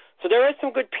 So there is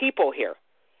some good people here.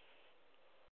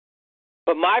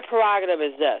 But my prerogative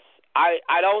is this.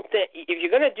 I don't think, if you're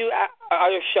going to do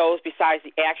other shows besides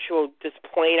the actual just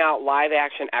plain out live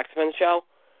action X-Men show,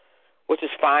 which is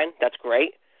fine, that's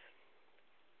great,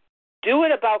 do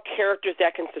it about characters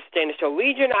that can sustain the show.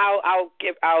 Legion, I'll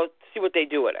see what they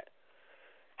do with it.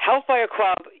 Hellfire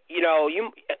Club,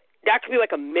 that could be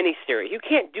like a mini-series. You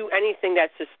can't do anything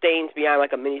that sustains beyond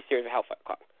like a mini-series of Hellfire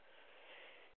Club.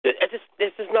 There's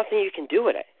just nothing you can do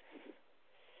with it.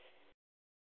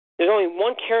 There's only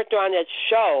one character on that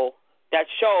show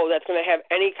that's going to have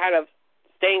any kind of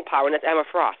staying power, and that's Emma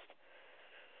Frost.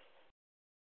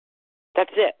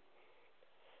 That's it.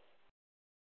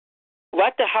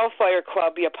 Let the Hellfire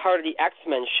Club be a part of the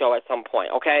X-Men show at some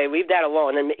point, okay? Leave that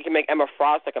alone, and then you can make Emma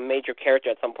Frost like a major character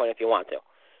at some point if you want to.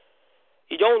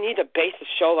 You don't need to base the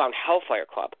show around Hellfire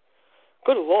Club.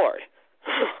 Good Lord.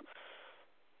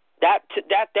 that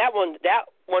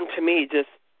one to me just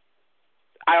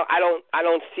I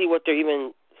don't see what they're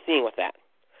even seeing with that.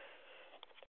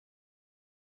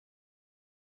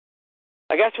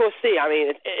 I guess we'll see. I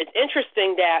mean, it's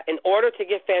interesting that in order to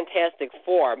get Fantastic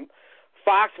Four,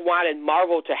 Fox wanted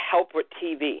Marvel to help with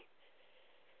TV.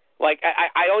 Like,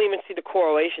 I don't even see the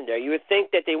correlation there. You would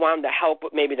think that they wanted to help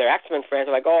with maybe their X-Men fans.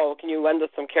 They're like, oh, can you lend us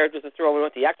some characters to throw in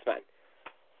with the X-Men?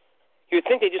 You would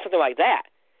think they'd do something like that.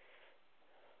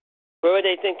 Or would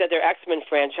they think that their X-Men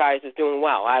franchise is doing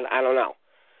well? I don't know.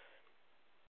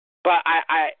 But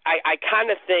I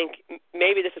kind of think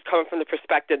maybe this is coming from the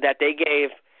perspective that they gave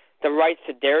the rights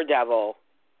to Daredevil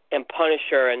and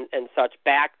Punisher and such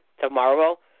back to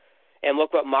Marvel, and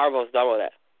look what Marvel's done with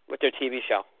it, with their TV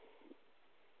show,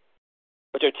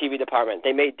 with their TV department.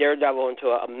 They made Daredevil into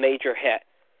a major hit.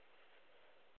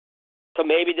 So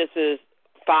maybe this is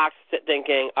Fox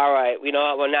thinking, all right, we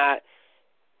know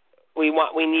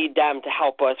what, we need them to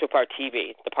help us with our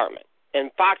TV department. And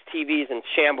Fox TV is in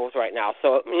shambles right now,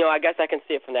 so I guess I can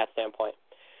see it from that standpoint.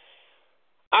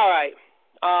 All right.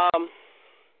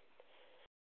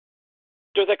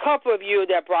 There's a couple of you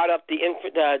that brought up the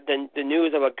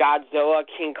news of a Godzilla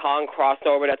King Kong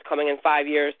crossover that's coming in 5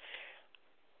 years.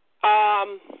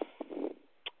 I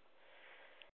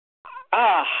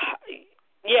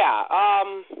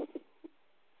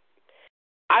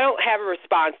don't have a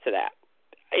response to that.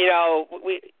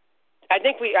 I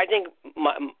think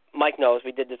Mike knows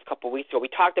we did this a couple of weeks ago. We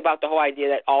talked about the whole idea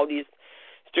that all these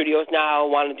studios now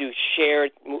want to do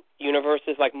shared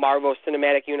universes like Marvel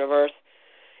Cinematic Universe.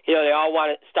 They all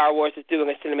want it. Star Wars is doing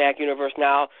a cinematic universe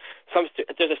now. One of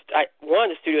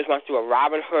the studios wants to do a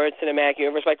Robin Hood cinematic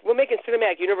universe. Like, we're making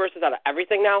cinematic universes out of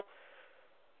everything now.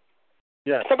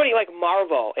 Yeah. Somebody like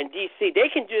Marvel and DC, they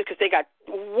can do it because they got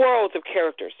worlds of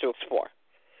characters to explore.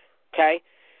 Okay?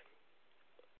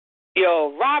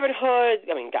 Robin Hood,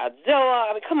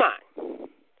 Godzilla, come on.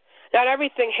 Not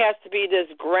everything has to be this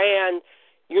grand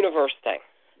universe thing.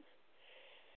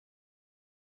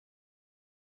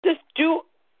 Just do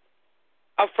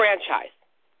a franchise.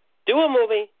 Do a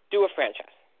movie, do a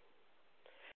franchise.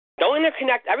 Don't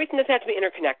interconnect. Everything doesn't have to be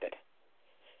interconnected.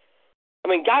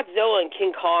 Godzilla and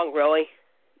King Kong, really?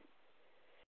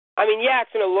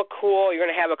 It's going to look cool. You're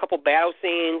going to have a couple battle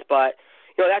scenes, but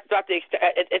that's not the extent.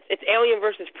 It's Alien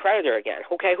versus Predator again.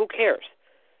 Okay, who cares?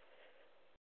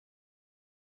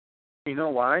 You know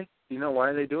why? You know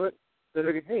why they do it?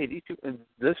 They're like, hey,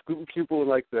 this group of people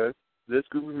like this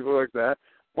group of people like that.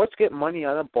 Let's get money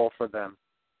out of both of them.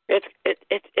 It's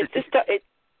just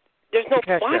there's no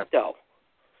plot though.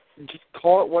 Just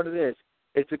call it what it is.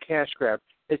 It's a cash grab.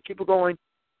 It's people going,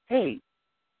 hey,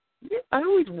 I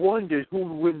always wondered who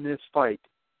would win this fight.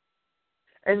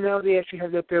 And now they actually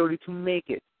have the ability to make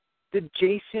it. Did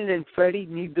Jason and Freddy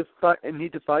need to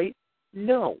fight?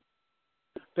 No.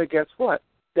 But guess what?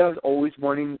 That was always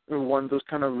one of those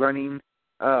kind of running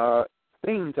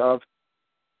things of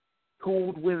who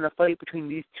would win the fight between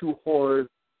these two horror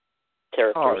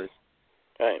characters.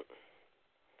 Right.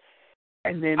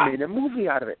 And they made a movie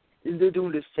out of it. And they're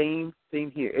doing the same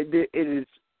thing here. It is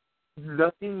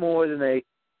nothing more than a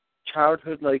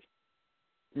childhood, like,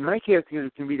 my character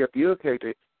can beat up your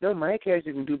character. No, my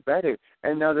character can do better.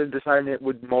 And now they're deciding it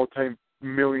with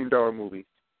multi-million-dollar movies.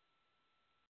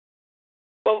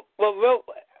 Well,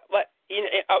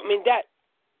 that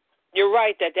you're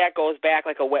right that goes back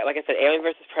like I said, Alien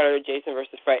versus Predator, Jason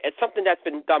versus Freddy. It's something that's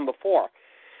been done before.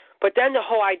 But then the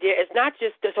whole idea is not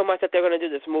just so much that they're going to do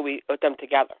this movie with them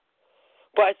together,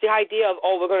 but it's the idea of,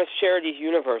 we're going to share these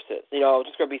universes. There's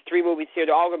going to be 3 movies here.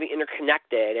 They're all going to be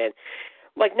interconnected, and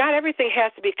not everything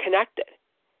has to be connected.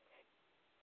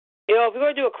 You know, if we're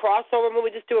going to do a crossover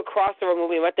movie, just do a crossover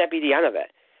movie and let that be the end of it.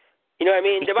 You know what I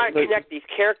mean? They might connect these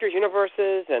characters,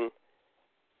 universes, and...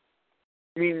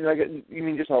 You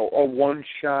mean just a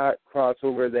one-shot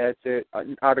crossover, that's it,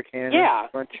 out of canon? Yeah,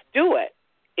 do it,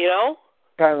 you know?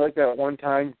 Kind of like that one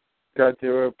time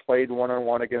Godzilla played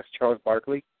one-on-one against Charles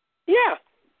Barkley? Yeah.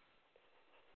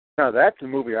 Now, that's a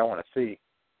movie I want to see.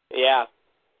 Yeah.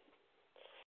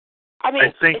 I mean...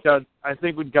 I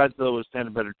think with Godzilla would stand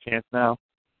a better chance now.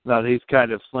 Now that he's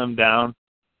kind of slimmed down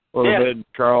a little bit, and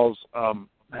Charles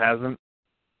hasn't.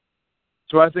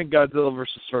 So I think Godzilla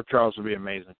versus Sir Charles would be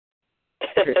amazing.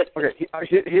 Okay.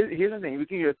 Here's the thing. We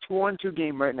can get a 2-on-2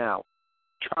 game right now.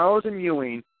 Charles and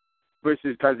Ewing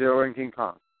versus Godzilla and King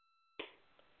Kong.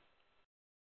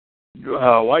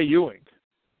 Why Ewing?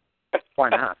 Why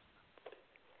not?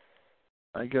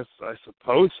 I guess I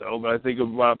suppose so, but I think it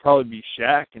would probably be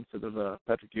Shaq instead of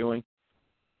Patrick Ewing.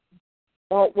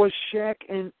 Well, was Shaq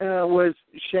in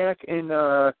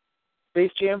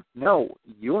Space Jam? No,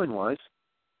 Ewing was.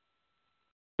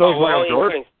 So was Michael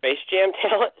Jordan. Space Jam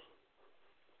talent?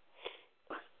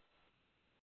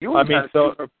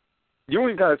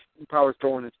 Ewing got his power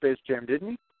stolen in Space Jam, didn't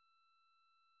he?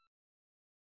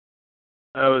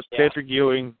 It was Patrick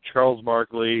Ewing, Charles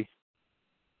Barkley,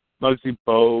 Muggsy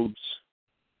Bogues,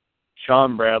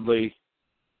 Sean Bradley.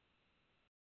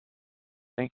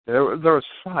 I think there was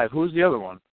 5. Who was the other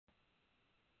one?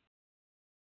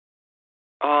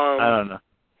 I don't know.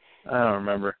 I don't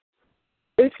remember.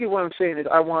 Basically, what I'm saying is,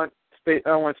 I want Space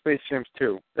Jam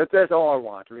 2. That's all I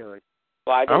want, really.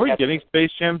 Well, are we getting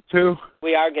Space Jam 2?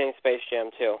 We are getting Space Jam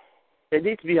 2. It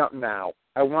needs to be out now.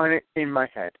 I want it in my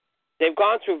head. They've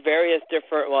gone through various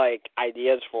different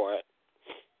ideas for it.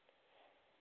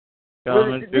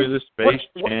 Coming through the Space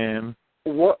Jam.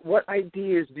 What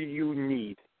ideas do you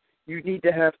need? You need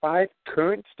to have 5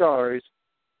 current stars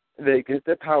that get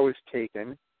their powers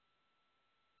taken,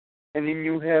 and then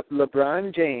you have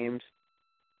LeBron James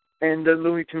and the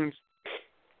Looney Tunes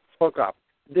hook up.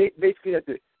 Basically, that's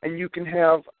it. And you can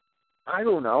have, I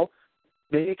don't know,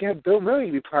 maybe you can have Bill Murray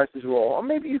reprise his role, or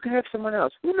maybe you can have someone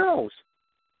else. Who knows?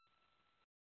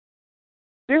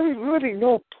 There is really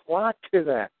no plot to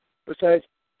that besides,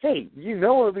 hey,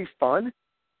 it'll be fun.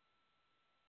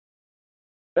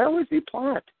 That was the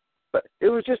plot. But it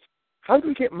was just, how do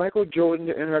we get Michael Jordan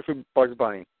to interact with Bugs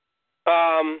Bunny?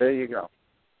 There you go.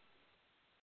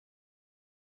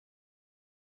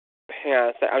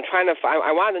 Yeah, I'm trying to find.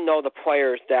 I want to know the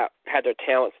players that had their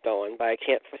talent stolen, but I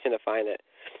can't seem to find it.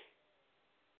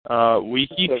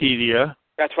 Wikipedia.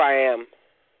 That's where I am.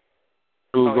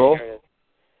 Google. Oh,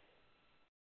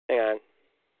 hang on.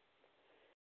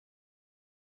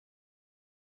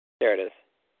 There it is.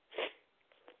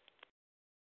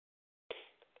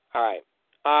 All right.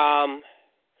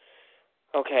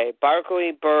 Okay,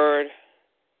 Barkley, Bird.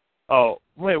 Oh,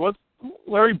 wait, what's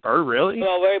Larry Bird, really?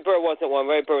 No, Larry Bird wasn't one.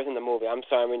 Larry Bird was in the movie. I'm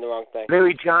sorry, I'm reading the wrong thing.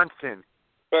 Larry Johnson.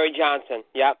 Larry Johnson.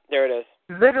 Yep, there it is.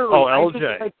 Literally. Oh,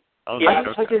 LJ.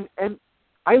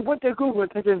 I went to Google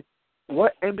and typed in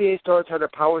what NBA stars had their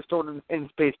power stolen in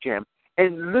Space Jam,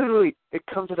 and literally it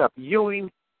comes up: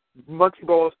 Ewing, Muggsy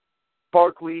Bogues,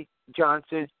 Barkley,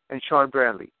 Johnson, and Sean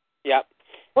Bradley. Yep.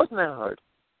 Wasn't that hard?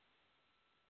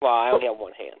 Well, I only have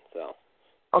one hand, so.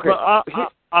 Okay.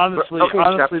 But, honestly,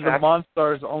 the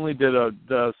Monstars only did a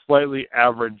slightly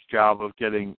average job of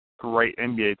getting great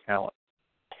NBA talent.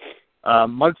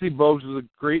 Muggsy Bogues was a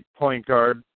great point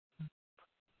guard.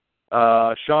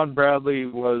 Sean Bradley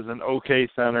was an okay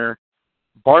center.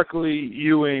 Barkley,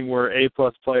 Ewing were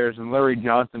A-plus players, and Larry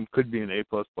Johnson could be an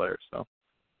A-plus player. So,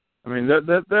 I mean,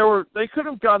 they could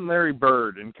have gotten Larry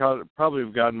Bird and probably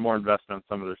have gotten more investment on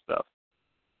some of their stuff.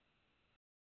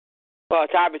 Well,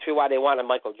 it's obviously why they wanted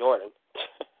Michael Jordan.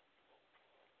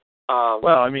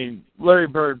 Well, I mean, Larry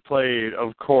Bird played,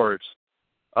 of course,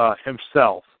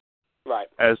 himself, right,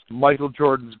 as Michael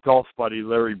Jordan's golf buddy,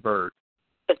 Larry Bird.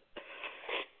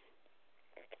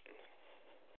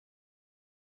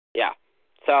 Yeah.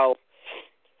 So,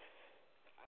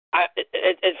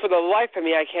 it's for the life of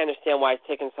me, I can't understand why it's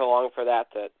taken so long for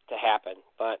that to happen.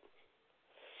 But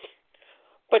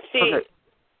see.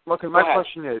 Okay.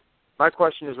 My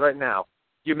question is right now.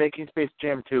 You're making Space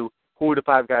Jam 2. Who are the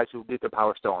 5 guys who get the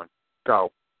power stolen?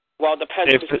 Go. Well, it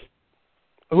depends.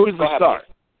 Who's the star?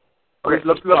 Okay,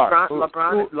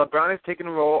 LeBron is taking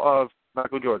the role of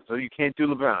Michael Jordan, so you can't do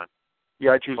LeBron. You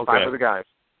got to choose 5 of the guys.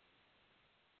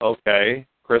 Okay.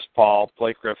 Chris Paul,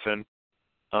 Blake Griffin.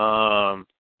 Durant.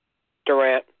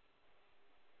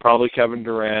 Probably Kevin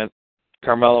Durant.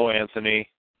 Carmelo Anthony.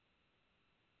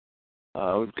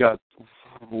 We got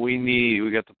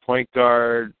the point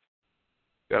guard.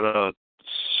 Got a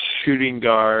shooting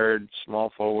guard,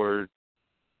 small forward.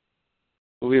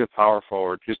 Who'll be the power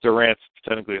forward? Just Durant's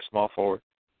technically a small forward.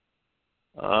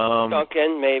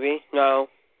 Duncan, maybe. No.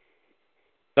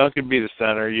 Duncan be the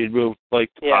center. You'd move the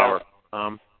power.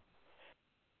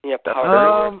 Yeah,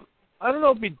 power. I don't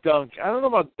know if it'd be Duncan. I don't know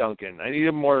about Duncan. I need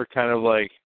a more kind of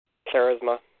like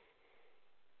charisma.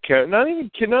 Not even.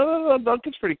 No.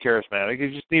 Duncan's pretty charismatic. I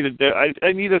just need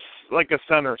I need a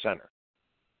center.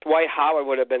 Dwight Howard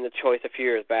would have been the choice a few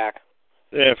years back.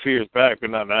 Yeah, a few years back, but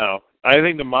not now. I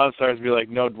think the Monstars would be like,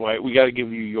 no, Dwight, we got to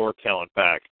give you your talent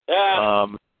back. Yeah.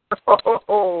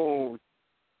 Oh,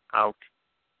 ouch.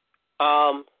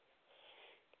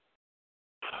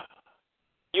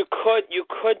 You could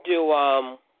do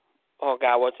oh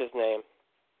God, what's his name?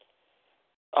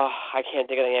 Oh, I can't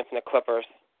think of the name from the Clippers.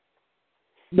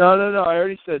 No. I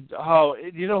already said. Oh,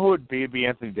 you know who it would be? It'd be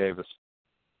Anthony Davis.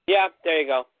 Yeah, there you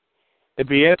go. It'd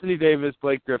be Anthony Davis,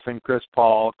 Blake Griffin, Chris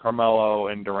Paul, Carmelo,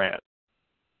 and Durant.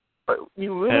 But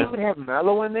you really would have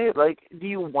Melo in there? Like, do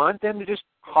you want them to just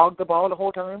hog the ball the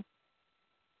whole time?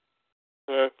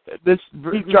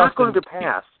 He's not going to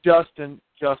pass. Justin,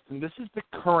 this is the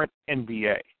current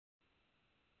NBA.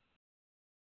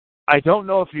 I don't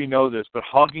know if you know this, but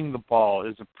hogging the ball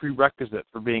is a prerequisite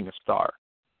for being a star.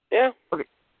 Yeah.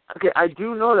 Okay, I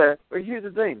do know that, but here's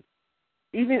the thing.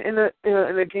 Even in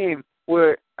a game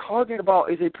where hogging the ball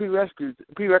is a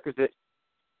prerequisite,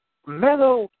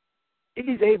 Melo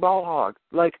is a ball hog.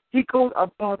 Like, he goes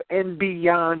above and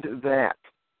beyond that.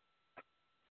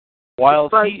 While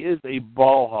he is a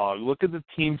ball hog, look at the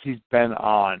teams he's been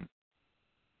on.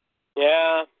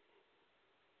 Yeah.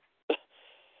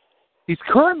 He's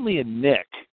currently a Knick.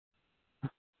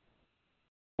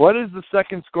 What is the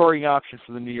second scoring option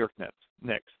for the New York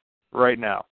Knicks right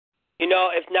now? You know,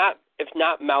 if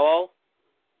not Melo,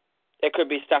 it could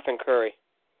be Stephen Curry.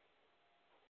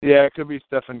 Yeah, it could be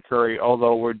Stephen Curry,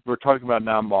 although we're talking about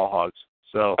non-ball hogs,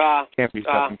 so it can't be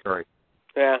Stephen Curry.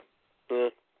 Yeah.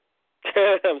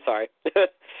 I'm sorry.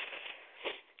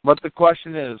 But the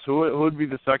question is, who would be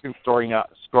the second scoring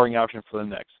option for the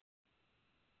Knicks?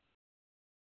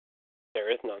 There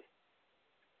is none.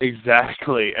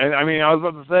 Exactly. And I mean, I was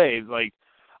about to say, like,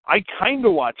 I kind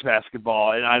of watch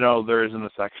basketball, and I know there isn't a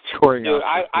second scoring option.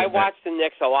 Dude, I watched the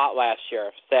Knicks a lot last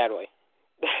year, sadly.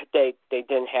 They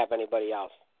didn't have anybody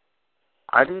else.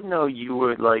 I didn't know you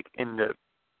were, like, into,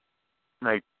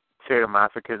 like,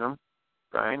 sadomasochism,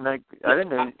 Brian. Like, I didn't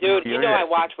know. Dude, you know I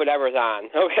watch whatever's on,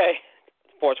 okay?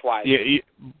 Sports-wise. Yeah,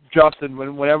 Justin,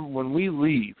 when we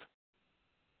leave,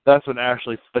 that's when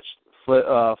Ashley flips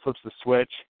the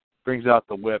switch, brings out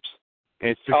the whips, and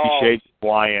it's 50 Shades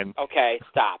flying. Okay,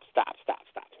 stop.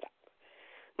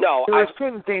 No, there's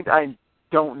certain things I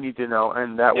don't need to know,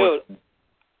 and that was.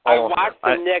 I watched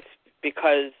the Knicks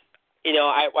because, you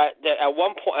know, at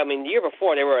one point, I mean, the year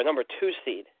before they were a number 2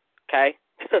 seed. Okay,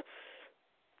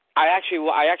 I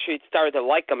actually started to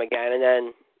like them again, and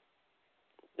then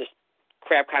this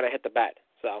crap kind of hit the bed.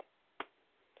 So,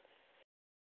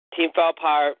 team fell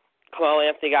apart. Carmelo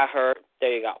Anthony got hurt.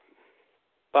 There you go.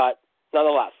 But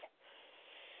nonetheless,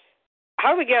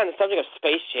 how do we get on the subject of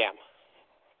Space Jam?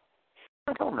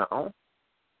 I don't know.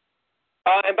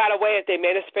 And by the way, if they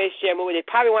made a Space Jam movie, they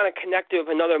probably want to connect it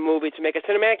with another movie to make a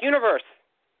cinematic universe,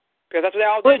 because that's what they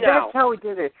all do now. That's how we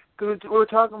did it. Because we were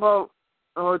talking about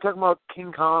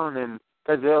King Kong and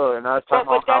Godzilla, and I was talking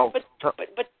about how.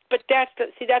 But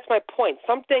that's my point.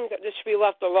 Some things that just should be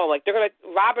left alone. Like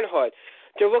Robin Hood.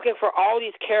 They're looking for all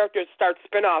these characters to start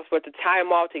spin-offs, but to tie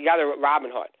them all together with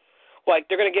Robin Hood. Like,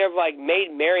 they're going to give, like,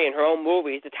 Maid Marian her own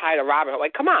movies to tie to Robin Hood.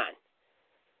 Like, come on.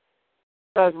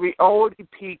 Guys, we already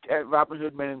peaked at Robin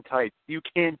Hood Men in Tights. You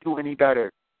can't do any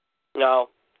better. No.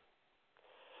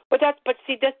 But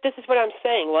see, this is what I'm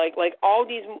saying. Like all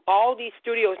these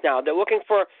studios now, they're looking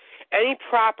for any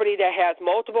property that has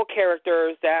multiple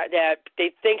characters that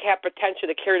they think have potential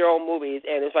to carry their own movies,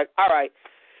 and it's like, all right,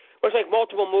 let's make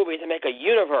multiple movies and make a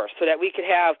universe so that we could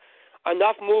have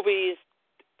enough movies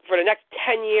for the next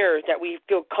 10 years that we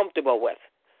feel comfortable with.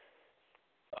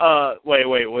 Wait.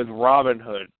 With Robin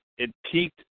Hood, they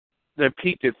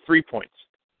peaked at 3 points.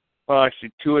 Well,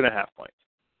 actually, 2.5 points.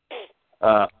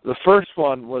 The first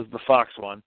one was the Fox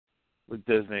one with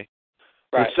Disney.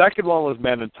 Right. The second one was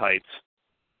Men in Tights.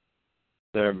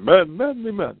 They're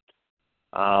manly men.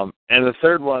 And the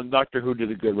third one, Doctor Who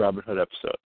did a good Robin Hood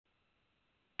episode.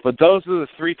 But those are the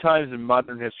 3 times in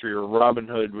modern history where Robin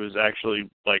Hood was actually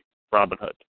like Robin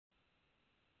Hood.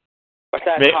 What's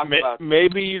that talking about?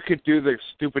 Maybe you could do the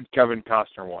stupid Kevin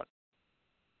Costner one.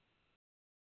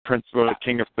 Prince of the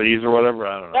King of Thieves or whatever,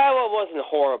 I don't know. That one wasn't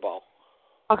horrible.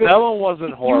 Okay. That one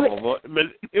wasn't horrible, but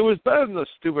it was better than the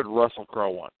stupid Russell Crowe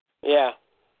one. Yeah.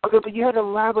 Okay, but you had a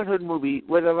Robin Hood movie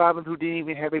where the Robin Hood didn't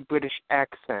even have a British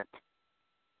accent.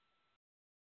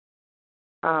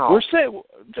 Oh. We're saying,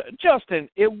 Justin,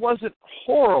 it wasn't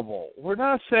horrible. We're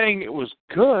not saying it was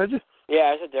good.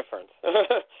 Yeah, there's a difference.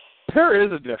 There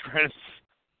is a difference.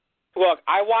 Look,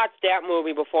 I watched that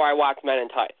movie before I watched Men in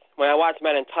Tights. When I watched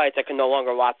Men in Tights, I could no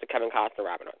longer watch the Kevin Costner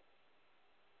Robin Hood.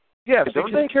 Yeah, because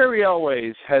Carrie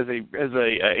Elways has a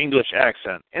English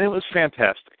accent, and it was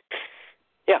fantastic.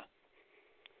 Yeah.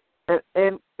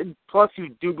 And plus, you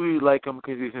do really like him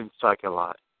because he's in Psych a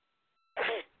lot.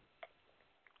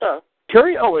 Huh.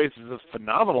 Carrie Elways is a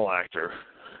phenomenal actor.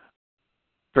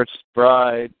 Princess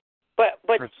Bride,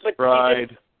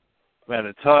 Men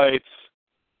in Tights.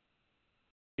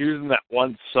 He was in that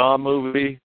one Saw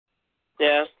movie.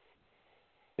 Yeah.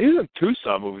 He was in 2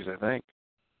 Saw movies, I think.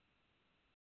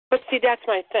 But see, that's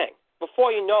my thing.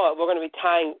 Before you know it, we're going to be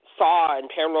tying Saw and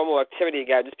Paranormal Activity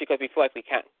together just because we feel like we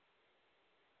can.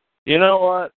 You know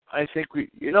what? I think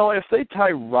if they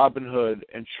tie Robin Hood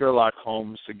and Sherlock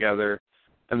Holmes together,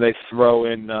 and they throw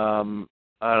in, I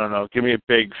don't know, give me a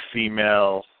big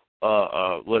female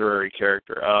literary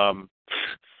character. I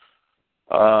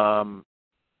don't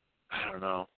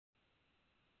know.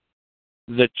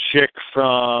 The chick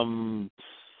from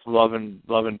Love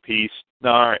and Peace. No,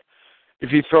 all right.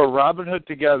 If you throw Robin Hood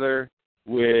together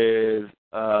with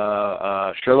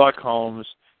Sherlock Holmes,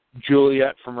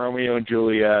 Juliet from Romeo and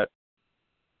Juliet,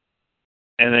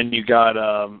 and then you got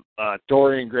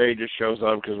Dorian Gray just shows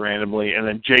up because randomly, and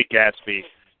then Jake Gatsby,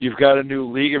 you've got a new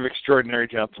League of Extraordinary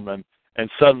Gentlemen, and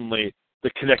suddenly the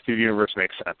connected universe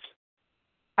makes sense.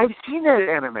 I've seen that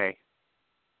anime.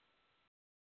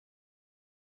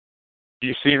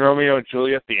 You've seen Romeo and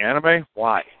Juliet, the anime?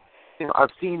 Why? I've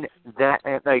seen that,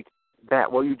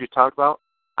 that what you just talked about.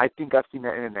 I think I've seen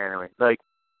that in an anime. Like,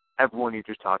 everyone you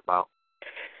just talked about.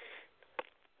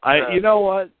 You know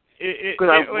what?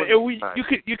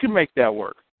 You can make that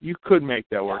work. You could make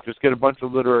that work. Just get a bunch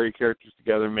of literary characters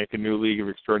together and make a new League of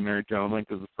Extraordinary Gentlemen,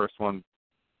 because the first one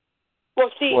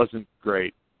wasn't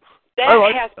great. That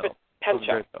has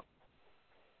potential.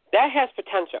 That has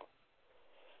potential.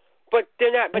 But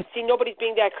they're not. But see, nobody's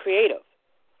being that creative.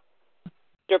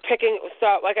 They're picking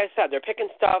stuff, like I said, they're picking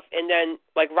stuff, and then,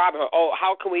 like Robin Hood,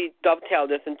 how can we dovetail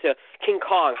this into King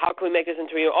Kong? How can we make this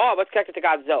into, let's connect it to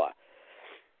Godzilla?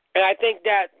 And I think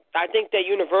that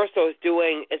Universal is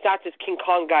doing, it's not just King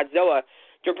Kong, Godzilla,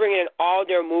 they're bringing in all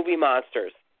their movie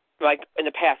monsters, like in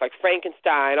the past, like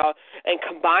Frankenstein, and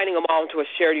combining them all into a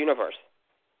shared universe.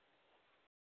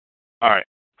 All right.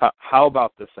 How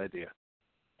about this idea?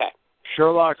 Okay.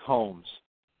 Sherlock Holmes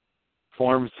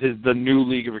forms the new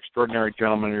League of Extraordinary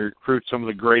Gentlemen and recruits some of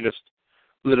the greatest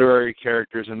literary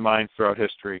characters and minds throughout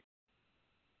history.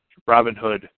 Robin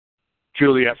Hood,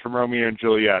 Juliet from Romeo and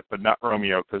Juliet, but not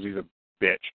Romeo because he's a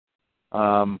bitch.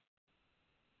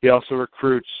 He also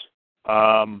recruits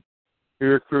Frodo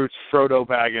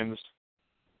Baggins,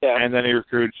 and then he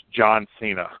recruits John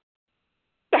Cena.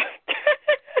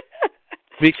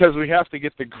 Because we have to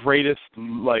get the greatest,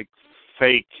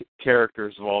 fake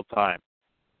characters of all time.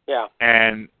 Yeah.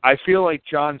 And I feel like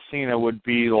John Cena would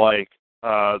be like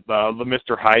the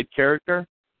Mr. Hyde character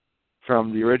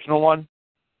from the original one.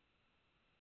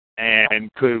 And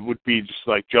would be just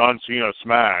like John Cena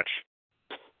smash.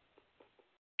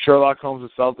 Sherlock Holmes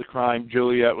would solve the crime.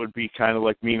 Juliet would be kind of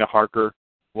like Mina Harker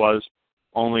was,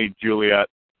 only Juliet.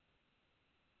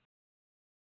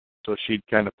 So she'd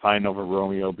kind of pine over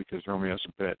Romeo because Romeo's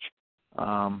a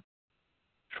bitch.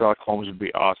 Sherlock Holmes would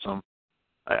be awesome.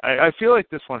 I feel like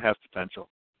this one has potential.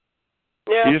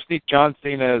 Yeah. You just need John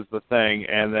Cena as the thing,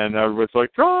 and then everybody's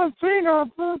like, John Cena,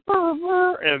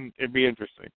 and it'd be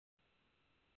interesting.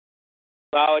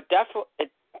 Well, it definitely,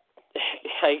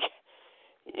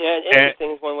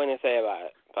 interesting is one way to say about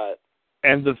it, but.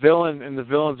 And the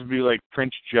villains would be like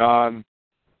Prince John,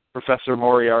 Professor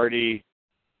Moriarty,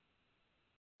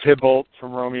 Tybalt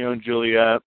from Romeo and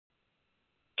Juliet,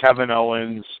 Kevin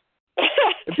Owens.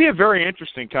 It'd be a very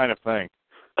interesting kind of thing.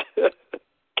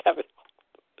 Kevin.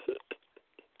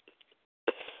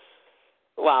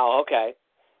 Wow. Okay.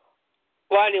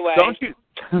 Well, anyway. Don't you?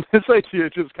 This idea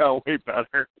just got way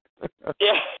better.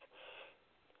 Yeah.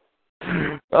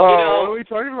 What are we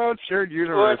talking about? Shared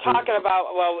universes. We're talking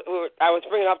about, I was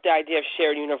bringing up the idea of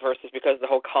shared universes because of the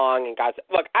whole Kong and Godzilla.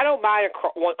 Look, I don't mind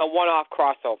a one-off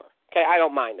crossover. Okay, I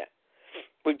don't mind that.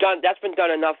 That's been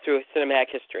done enough through cinematic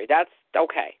history. That's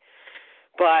okay.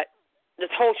 But this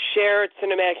whole shared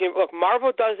cinematic universe, look,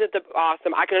 Marvel does it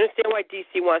awesome. I can understand why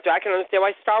DC wants to. I can understand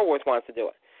why Star Wars wants to do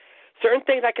it. Certain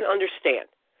things I can understand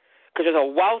because there's a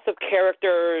wealth of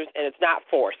characters and it's not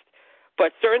forced.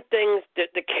 But certain things,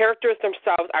 the characters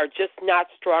themselves are just not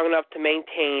strong enough to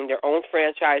maintain their own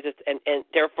franchises, and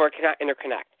therefore cannot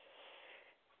interconnect.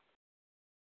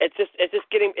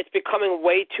 It's becoming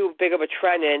way too big of a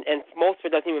trend, and most of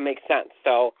it doesn't even make sense.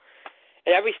 So,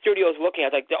 and every studio is looking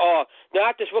at they're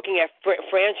not just looking at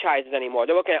franchises anymore.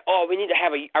 They're looking at we need to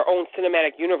have our own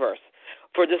cinematic universe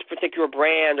for this particular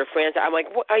brand or franchise. I'm like,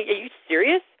 what, are you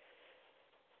serious?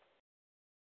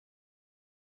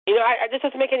 This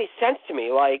doesn't make any sense to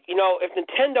me. Like, if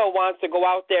Nintendo wants to go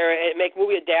out there and make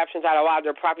movie adaptations out of a lot of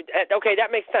their property, okay, that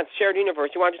makes sense. Shared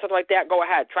universe. You want to do something like that? Go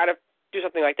ahead. Try to do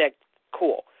something like that.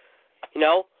 Cool.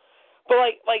 But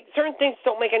like certain things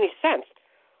don't make any sense.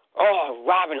 Oh,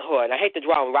 Robin Hood. I hate to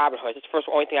dwell on Robin Hood. It's the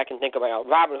only thing I can think about.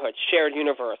 Robin Hood, shared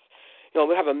universe.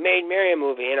 We have a Maid Marian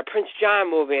movie and a Prince John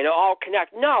movie, and it all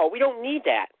connect. No, we don't need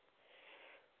that.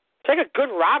 It's like a good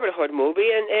Robin Hood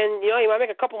movie, and you want to make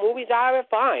a couple movies out of it,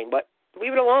 fine, but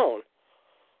leave it alone.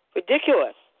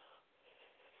 Ridiculous.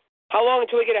 How long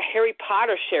until we get a Harry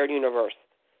Potter shared universe?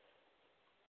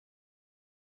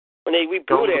 When they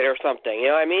reboot it or something, you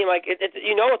know what I mean? Like,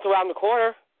 it's around the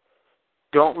corner.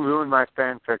 Don't ruin my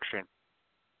fan fiction.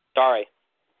 Sorry.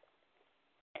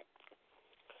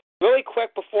 Really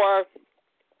quick before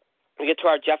we get to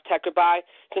our Jeff Tech goodbye,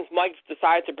 since Mike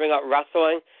decided to bring up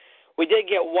wrestling, we did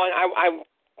get we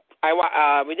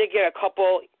did get a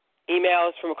couple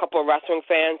emails from a couple of wrestling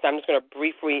fans. I'm just going to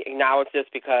briefly acknowledge this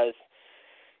because,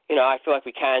 I feel like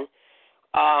we can.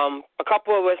 A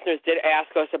couple of listeners did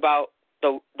ask us about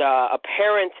the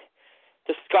apparent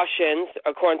discussions,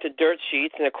 according to dirt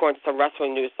sheets and according to some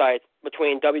wrestling news sites,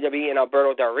 between WWE and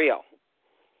Alberto Del Rio.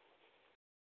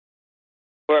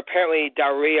 Where apparently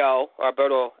Del Rio, or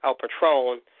Alberto El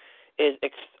Patron, is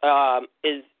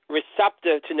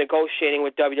receptive to negotiating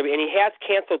with WWE, and he has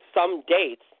canceled some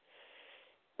dates,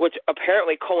 which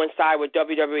apparently coincide with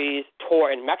WWE's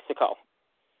tour in Mexico.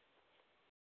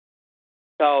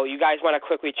 So you guys want to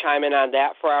quickly chime in on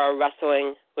that for our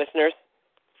wrestling listeners?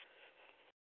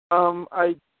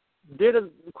 I did a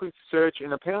quick search,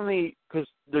 and apparently, because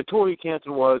the tour he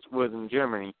canceled was in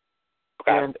Germany,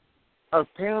 okay. And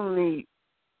apparently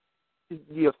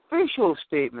the official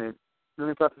statement, let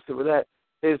me preface it with that,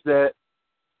 is that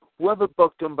whoever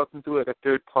booked him through like a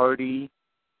third party,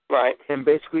 right? And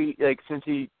basically, like, since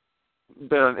he's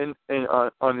been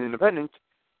on Independence,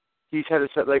 he's had to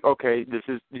set like, okay, this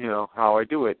is how I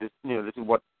do it. This this is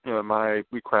what my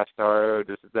requests are.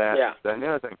 This is that. Yeah. This, that, and the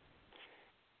other thing.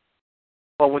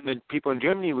 But when the people in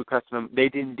Germany requested him, they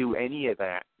didn't do any of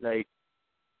that. Like,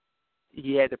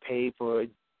 he had to pay for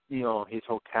his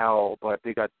hotel, but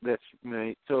they got this.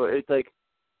 So it's like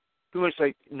pretty much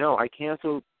like, no, I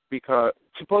canceled because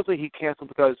supposedly he canceled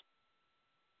because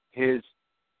his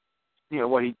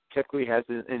what he typically has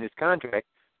in his contract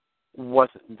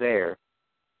wasn't there.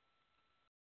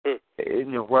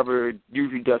 Whoever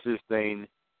usually does this thing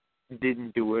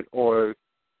didn't do it or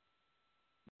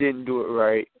didn't do it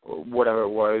right or whatever it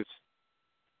was.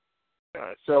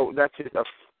 So that's his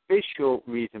official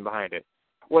reason behind it.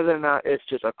 Whether or not it's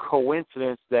just a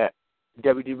coincidence that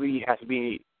WWE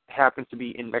happens to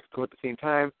be in Mexico at the same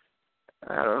time,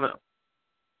 I don't know.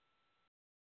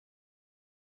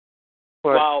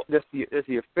 But that's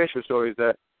the official story, is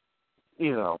that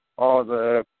all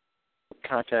the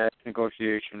contract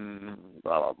negotiation,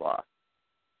 blah blah blah.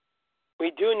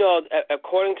 We do know,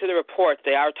 according to the reports,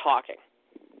 they are talking.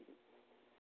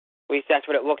 At least that's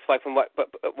what it looks like from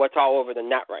what's all over the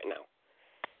net right now.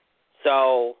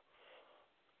 So,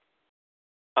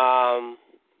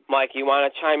 Mike, you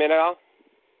want to chime in at all?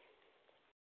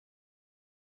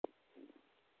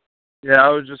 Yeah, I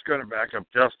was just going to back up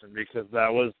Justin because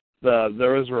there was a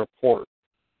report,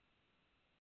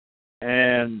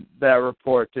 and that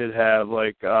report did have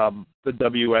it's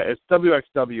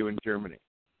WXW in Germany,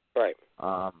 right?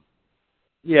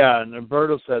 Yeah, and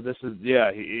Alberto said this is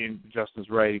Justin's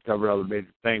right. He covered all the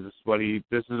major things. This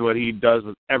is what he does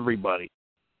with everybody.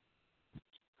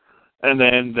 And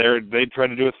then they tried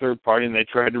to do a third party, and they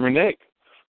tried to renege.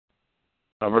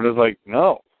 Alberto's like,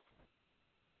 no,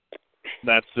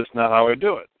 that's just not how I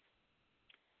do it.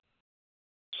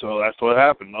 So that's what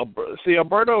happened.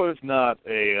 Alberto is not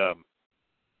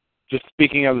just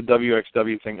speaking of the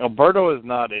WXW thing, Alberto is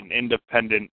not an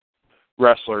independent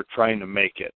wrestler trying to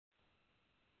make it.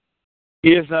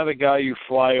 He is not a guy you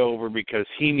fly over because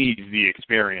he needs the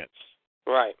experience.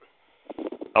 Right.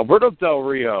 Alberto Del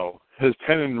Rio has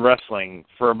been in wrestling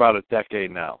for about a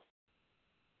decade now.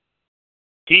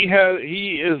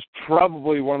 He is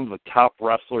probably one of the top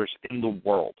wrestlers in the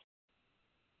world.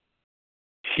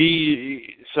 He's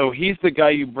the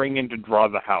guy you bring in to draw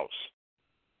the house.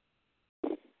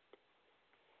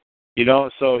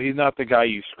 So he's not the guy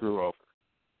you screw over.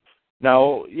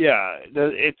 Now, yeah,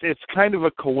 it's kind of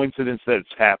a coincidence that it's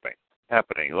happening,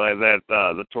 like that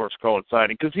the tours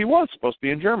coinciding, because he was supposed to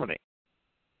be in Germany.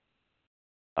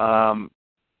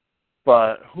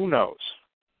 But who knows?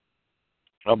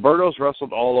 Alberto's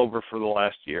wrestled all over for the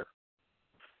last year.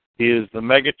 He is the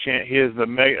mega He is the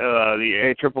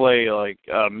AAA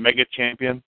mega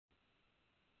champion.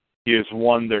 He has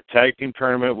won their tag team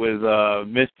tournament with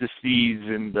Mr. C's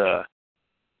and Rey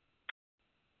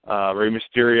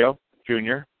Mysterio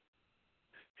Jr.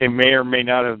 He may or may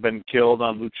not have been killed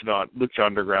on Lucha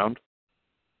Underground.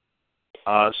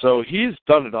 So he's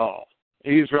done it all.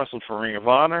 He's wrestled for Ring of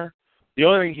Honor. The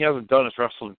only thing he hasn't done is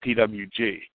wrestle in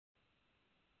PWG.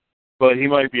 But he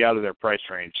might be out of their price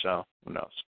range, so who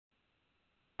knows.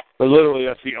 But literally,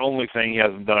 that's the only thing he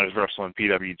hasn't done is wrestle in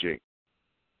PWG.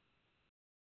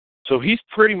 So he's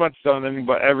pretty much done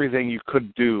everything you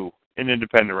could do in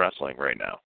independent wrestling right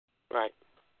now. Right.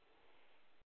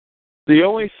 The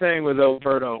only thing with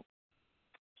Alberto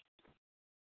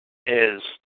is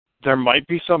there might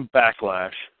be some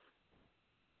backlash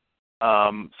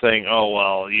saying, oh,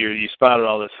 well, you spouted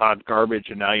all this hot garbage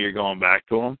and now you're going back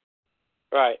to him.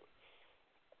 Right.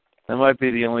 That might be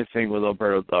the only thing with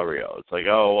Alberto Del Rio. It's like,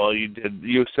 oh, well,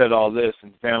 you said all this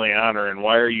in family honor, and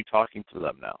why are you talking to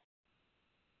them now?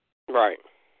 Right.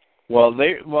 Well,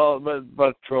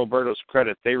 but to Alberto's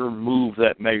credit, they removed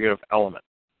that negative element.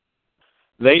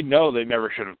 They know they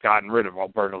never should have gotten rid of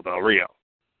Alberto Del Rio.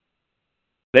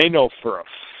 They know for a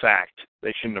fact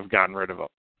they shouldn't have gotten rid of him.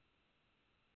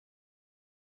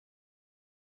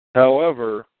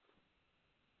 However,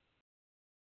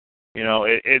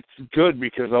 it's good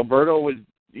because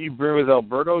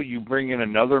you bring in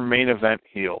another main event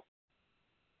heel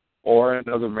or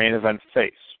another main event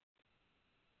face.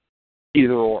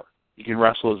 Either or. You can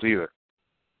wrestle as either.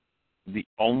 The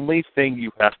only thing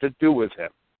you have to do with him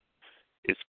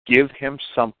is give him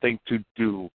something to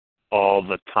do all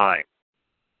the time.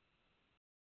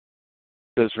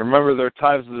 Because remember, there are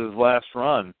times with his last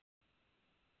run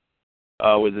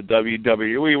with the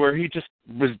WWE where he just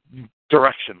was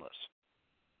directionless.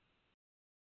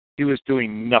 He was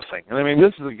doing nothing. And I mean,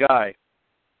 this is a guy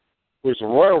who was a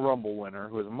Royal Rumble winner,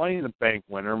 who was a Money in the Bank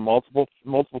winner, multiple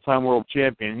time world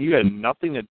champion. You had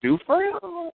nothing to do for him?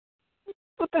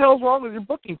 What the hell's wrong with your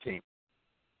booking team?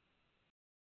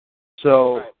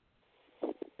 So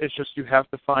It's just you have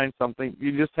to find something.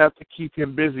 You just have to keep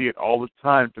him busy at all the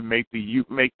time to make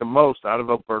the most out of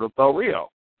Alberto Del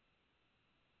Rio.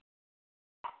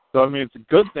 So I mean, it's a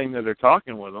good thing that they're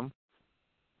talking with him.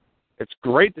 It's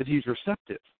great that he's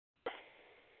receptive.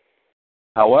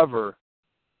 However,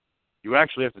 you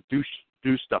actually have to do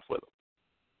stuff with him.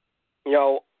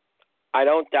 I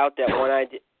don't doubt that when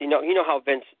you know how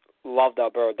Vince loved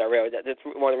Alberto Del Rio. That's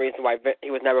one of the reasons why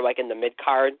he was never in the mid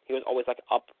card. He was always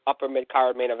upper mid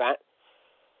card main event.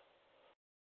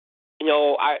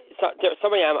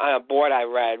 Somebody on a board I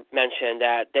read mentioned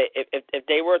that if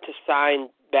they were to sign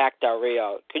back Del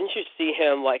Rio, couldn't you see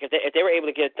him if they were able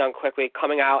to get it done quickly,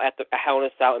 coming out at the Hell in a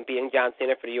Cell and beating John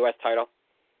Cena for the U.S. title?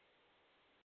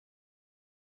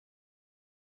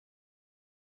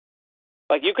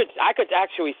 I could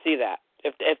actually see that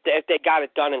if they got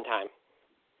it done in time.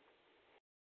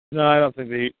 No, I don't think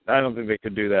they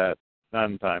could do that. Not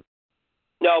in time.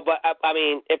 No, but I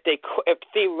mean,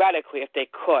 theoretically, if they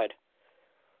could,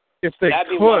 that'd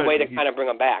be one way to kind of bring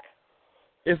them back.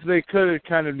 If they could, it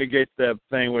kind of negates that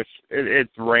thing, which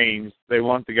it's Reigns. They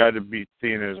want the guy to be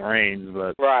seen as Reigns,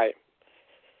 but right.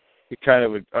 It kind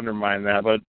of would undermine that.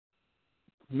 But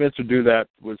Vince would do that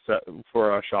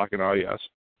for a shock and awe, yes.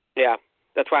 Yeah.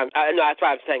 That's why I'm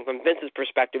saying from Vince's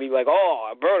perspective, he'd be like, "Oh,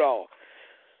 Alberto,"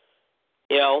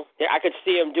 I could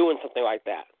see him doing something like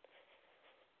that.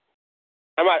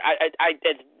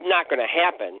 It's not going to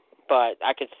happen, but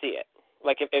I could see it.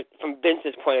 If from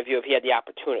Vince's point of view, if he had the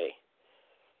opportunity,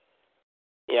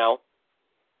 All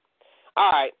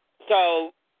right.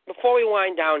 So before we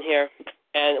wind down here,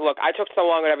 and look, I took so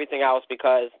long on everything else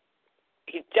because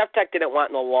Jeff Tech didn't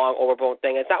want no long overblown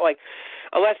thing. It's not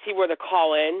unless he were to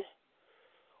call in.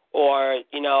 Or,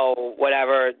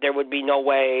 whatever, there would be no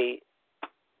way.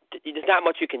 There's not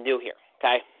much you can do here,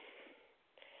 okay?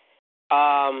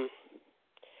 And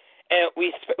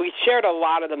we shared a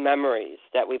lot of the memories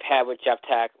that we've had with Jeff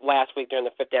Tech last week during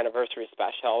the 5th anniversary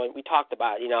special, and we talked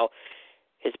about,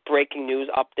 his breaking news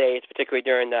updates, particularly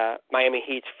during the Miami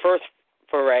Heat's first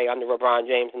foray under LeBron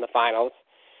James in the finals.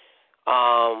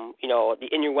 The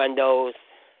innuendos,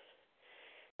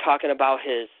 talking about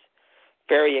his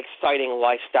very exciting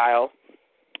lifestyle,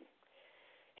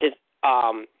 his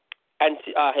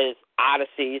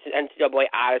odysseys, NCAA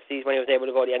odysseys, when he was able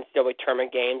to go to the NCAA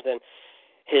tournament games, and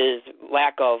his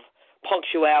lack of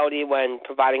punctuality when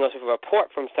providing us with a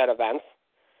report from said events.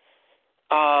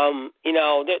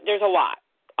 There's a lot.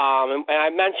 And I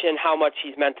mentioned how much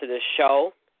he's meant to this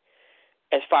show,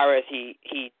 as far as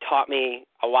he taught me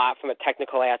a lot from a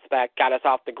technical aspect, got us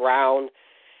off the ground,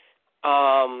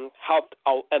 helped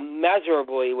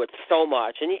immeasurably with so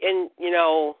much. And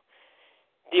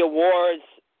the awards,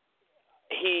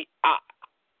 he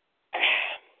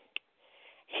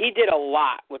did a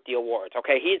lot with the awards,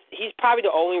 okay? He's probably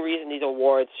the only reason these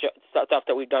awards, stuff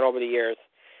that we've done over the years,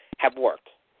 have worked.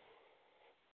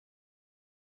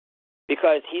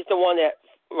 Because he's the one that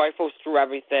rifles through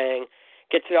everything,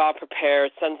 gets it all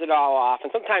prepared, sends it all off,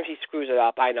 and sometimes he screws it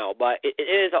up, I know, but it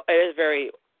is a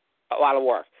lot of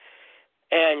work.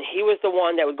 And he was the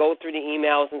one that would go through the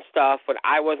emails and stuff when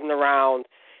I wasn't around.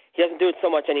 He doesn't do it so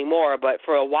much anymore, but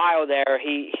for a while there,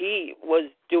 he was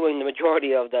doing the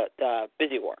majority of the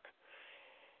busy work.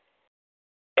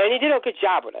 And he did a good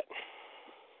job with it.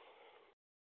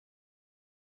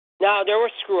 Now, there were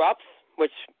screw-ups,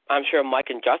 which I'm sure Mike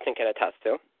and Justin can attest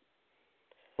to.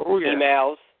 Oh, yeah.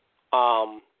 Emails.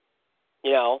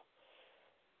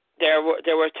 There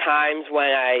were times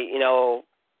when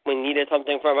we needed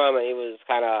something from him, and he was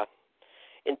kind of,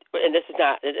 and this is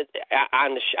not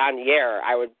on the air.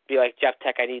 I would be like, Jeff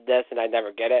Tech, I need this, and I'd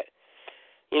never get it.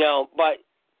 But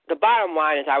the bottom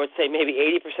line is, I would say maybe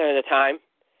 80% of the time,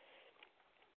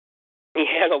 he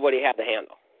handled what he had to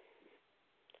handle.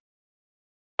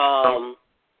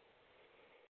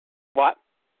 What?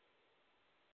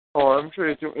 Oh, I'm sure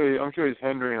he's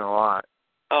hindering a lot.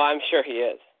 Oh, I'm sure he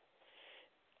is.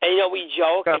 And we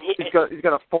joke. He's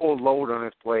got a full load on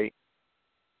his plate.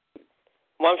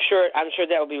 Well, I'm sure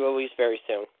that will be released very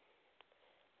soon.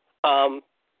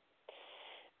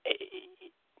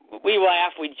 We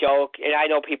laugh, we joke, and I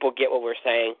know people get what we're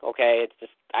saying. Okay, it's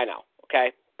just I know.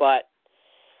 Okay, but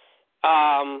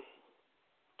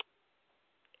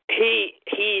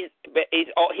he's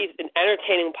an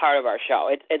entertaining part of our show.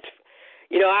 It's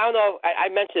I don't know. I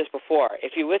mentioned this before.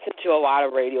 If you listen to a lot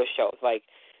of radio shows, like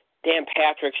Dan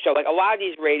Patrick's show, like a lot of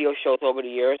these radio shows over the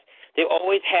years, they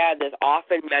always had this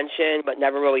often mentioned but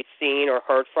never really seen or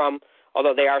heard from,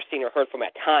 although they are seen or heard from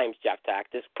at times, Jeff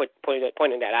Tack, just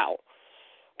pointing that out.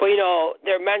 But,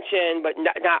 they're mentioned but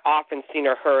not often seen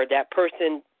or heard. That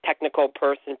person, technical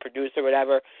person, producer,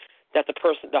 whatever, that the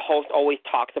host always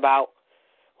talks about.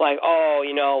 Like,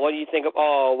 what do you think of,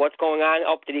 what's going on?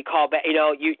 Oh, did he call back?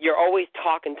 You're always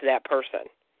talking to that person.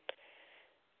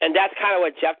 And that's kind of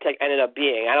what Jeff Tech ended up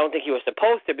being. I don't think he was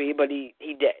supposed to be, but he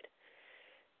did.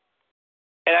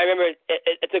 And I remember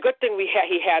it's a good thing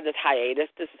he had this hiatus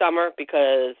this summer,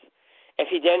 because if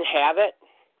he didn't have it,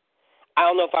 I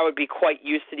don't know if I would be quite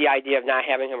used to the idea of not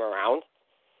having him around,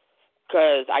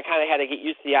 because I kind of had to get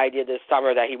used to the idea this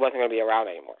summer that he wasn't going to be around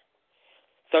anymore.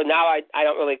 So now I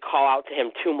don't really call out to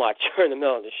him too much in the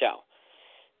middle of the show.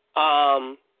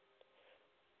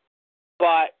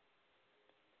 But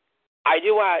I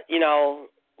do want,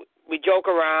 we joke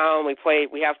around, we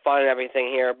have fun and everything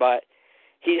here, but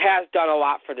he has done a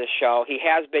lot for this show. He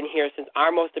has been here since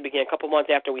almost the beginning, a couple months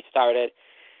after we started.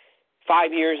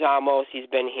 5 years almost he's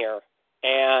been here.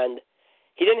 And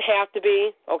he didn't have to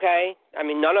be, okay? I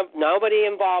mean, nobody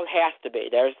involved has to be.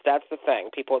 That's the thing.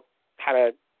 People kind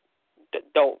of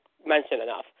don't mention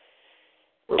enough.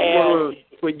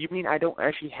 Wait, you mean I don't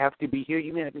actually have to be here?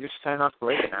 You mean I can just sign off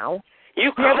right now?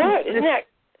 You could, isn't that?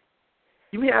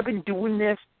 You mean I've been doing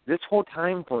this whole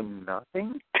time for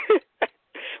nothing?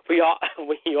 We all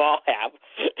have,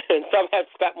 and some have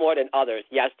spent more than others.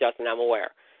 Yes, Justin, I'm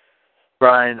aware.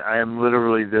 Brian, I am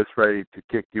literally this ready to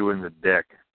kick you in the dick.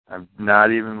 I'm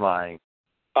not even lying.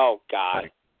 Oh,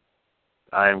 God.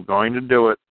 I am going to do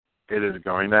it. It is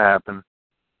going to happen.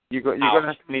 You're going to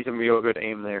have to need some real good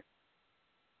aim there.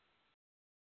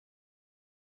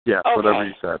 Yeah, okay. Whatever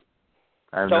you said.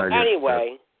 So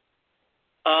anyway,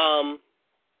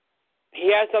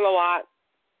 he has done a lot.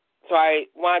 So I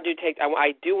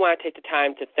do want to take the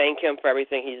time to thank him for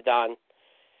everything he's done,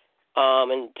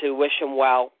 and to wish him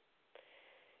well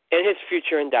in his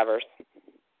future endeavors.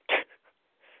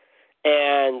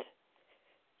 And,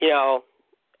 you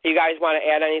guys want to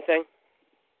add anything?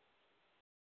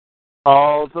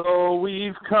 Although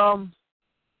we've come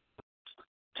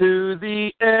to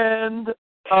the end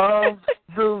of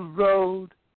the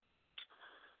road,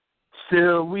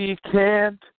 still we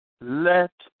can't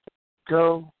let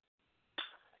go.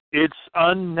 It's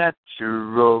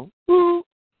unnatural. Ooh.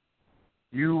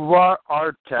 You are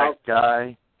our tech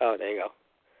guy. Oh, there you go.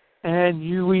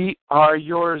 And we are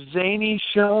your zany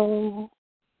show.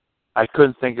 I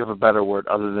couldn't think of a better word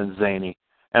other than zany.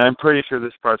 And I'm pretty sure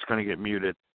this part's going to get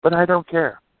muted, but I don't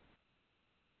care.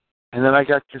 And then I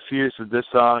got confused with this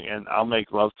song and I'll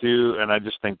Make Love To You, and I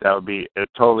just think that would be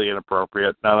totally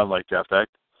inappropriate, not unlike Jeff Beck.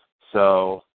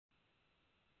 So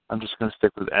I'm just going to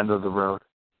stick with End of the Road.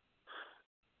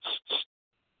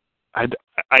 I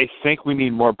think we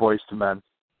need more Boys to Men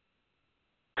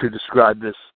to describe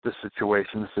this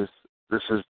situation. This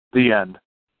is the end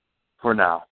for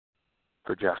now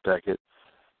for Jeff Beckett.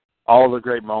 All the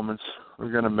great moments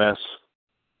we're going to miss.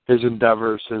 His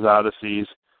endeavors, his odysseys,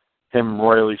 him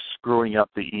royally screwing up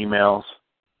the emails,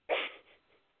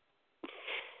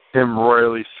 him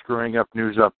royally screwing up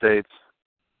news updates,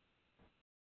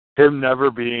 him never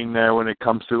being there when it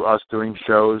comes to us doing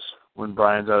shows when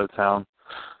Brian's out of town.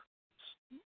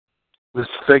 This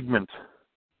figment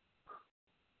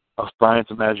of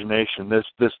Brian's imagination, this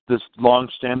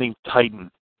long-standing titan.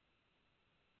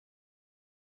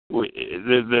 We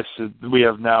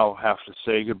have to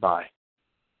say goodbye.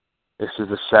 This is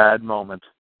a sad moment,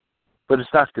 but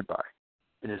it's not goodbye.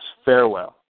 It is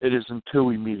farewell. It is until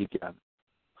we meet again.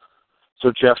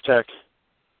 So, Jeff Tech,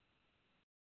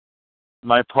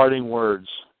 my parting words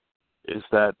is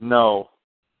that no,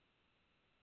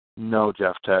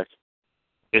 Jeff Tech,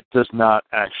 it does not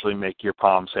actually make your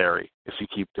palms hairy if you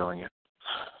keep doing it.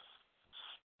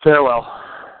 Farewell.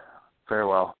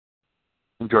 Farewell.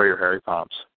 Enjoy your hairy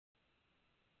palms.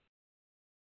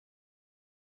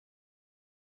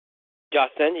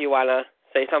 Justin, you want to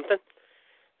say something?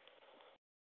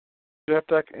 Jeff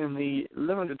Beck, in the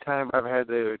limited time I've had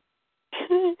to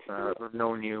have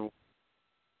known you,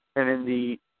 and in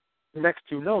the next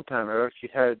to no time I've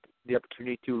actually had the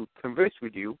opportunity to converse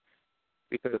with you,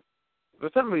 because for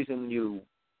some reason you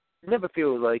never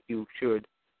feel like you should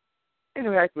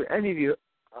interact with any of your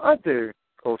other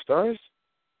co-stars.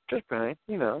 Just Brian,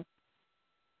 you know,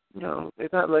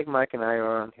 it's not like Mike and I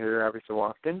are on here every so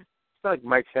often. It's not like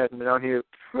Mike hasn't been on here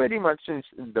pretty much since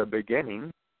the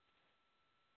beginning.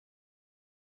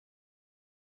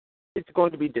 It's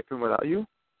going to be different without you.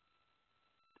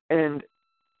 And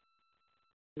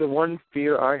the one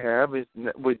fear I have is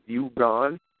that with you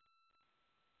gone,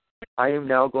 I am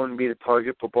now going to be the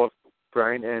target for both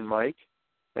Brian and Mike,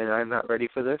 and I'm not ready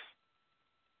for this.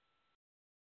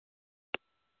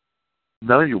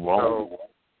 No, you won't.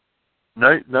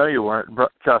 No, you weren't.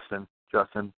 Justin,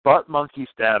 butt monkey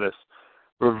status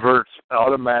reverts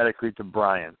automatically to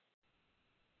Brian.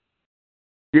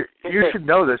 You should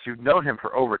know this. You've known him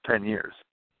for over 10 years.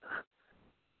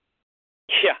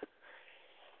 Yeah.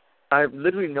 I've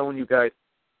literally known you guys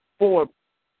for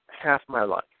half my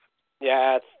life.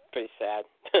 Yeah, it's pretty sad.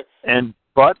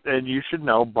 and you should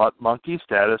know, butt monkey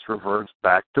status reverts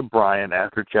back to Brian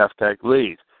after Jeff Tech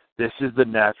leaves. This is the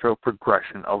natural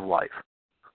progression of life.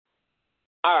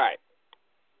 All right.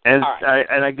 And all right.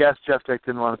 I guess Jeff Tech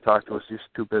didn't want to talk to us. He's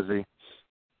too busy.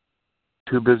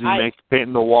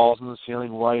 Painting the walls and the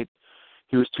ceiling white.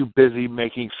 He was too busy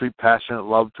making sweet, passionate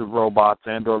love to robots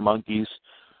and/or monkeys,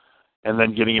 and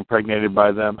then getting impregnated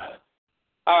by them.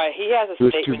 All right, he has a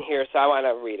statement here, so I want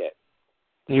to read it.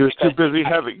 He was too busy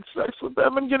having sex with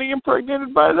them and getting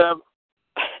impregnated by them,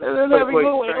 and then having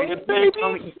little alien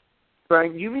babies.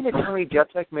 Brian, you mean to tell me Jeff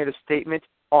Tech made a statement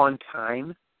on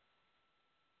time?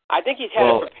 I think he's had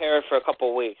it prepared for a couple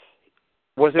of weeks.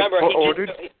 Was it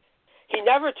ordered? He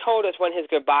never told us when his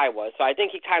goodbye was, so I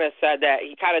think he kind of said that.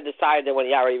 He kind of decided that when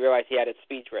he already realized he had his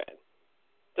speech written.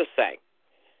 Just saying.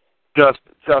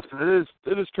 Justin,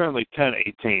 it is currently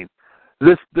 10:18.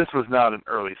 This was not an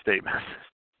early statement.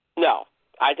 No,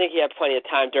 I think he had plenty of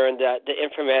time during the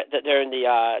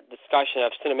discussion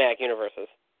of cinematic universes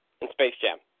in Space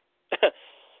Jam.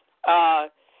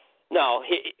 No,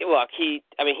 he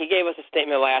gave us a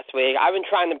statement last week. I've been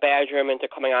trying to badger him into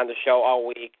coming on the show all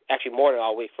week, actually more than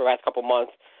all week, for the last couple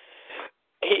months.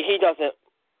 He doesn't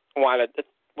want to,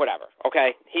 whatever,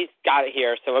 okay? He's got it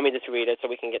here, so let me just read it so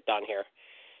we can get done here.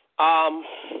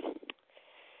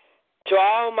 To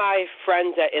all my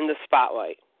friends at In the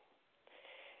Spotlight,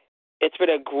 it's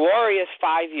been a glorious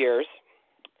 5 years,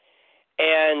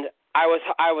 and I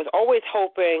was always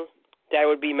hoping there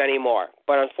would be many more.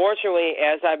 But unfortunately,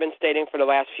 as I've been stating for the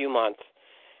last few months,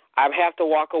 I have to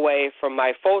walk away from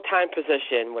my full-time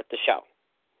position with the show.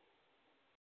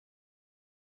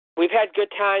 We've had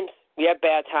good times. We have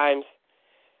bad times.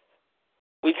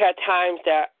 We've had times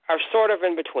that are sort of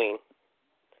in between.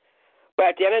 But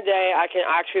at the end of the day, I can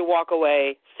actually walk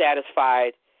away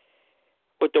satisfied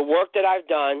with the work that I've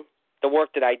done, the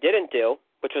work that I didn't do,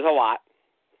 which was a lot,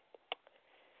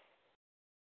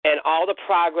 and all the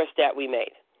progress that we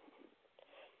made.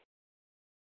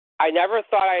 I never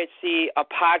thought I'd see a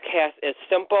podcast as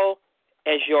simple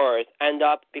as yours end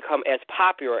up become as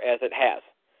popular as it has.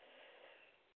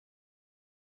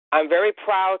 I'm very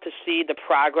proud to see the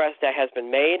progress that has been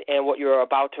made and what you're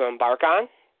about to embark on.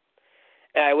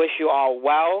 And I wish you all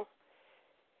well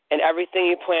in everything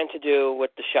you plan to do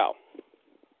with the show.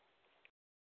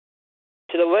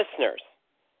 To the listeners,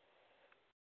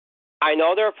 I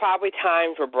know there are probably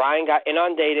times where Brian got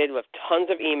inundated with tons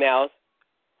of emails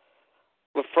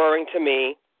referring to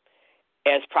me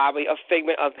as probably a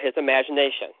figment of his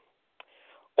imagination.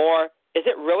 Or is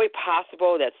it really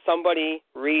possible that somebody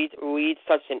leads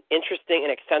such an interesting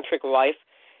and eccentric life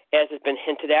as has been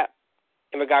hinted at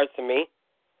in regards to me?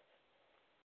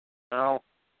 No.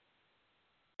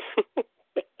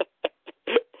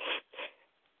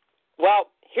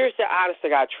 Well, here's the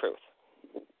honest-to-God truth.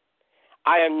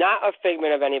 I am not a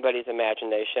figment of anybody's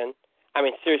imagination. I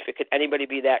mean, seriously, could anybody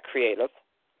be that creative?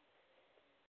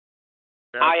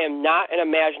 Yeah. I am not an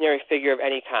imaginary figure of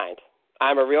any kind.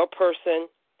 I'm a real person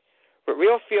with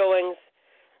real feelings,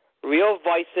 real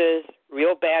vices,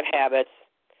 real bad habits.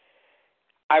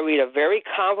 I lead a very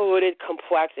convoluted,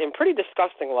 complex, and pretty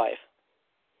disgusting life.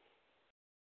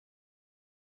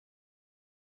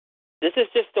 This is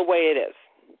just the way it is.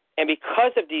 And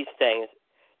because of these things,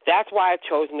 that's why I've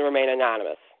chosen to remain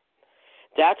anonymous.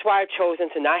 That's why I've chosen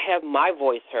to not have my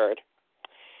voice heard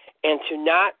and to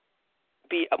not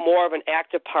be more of an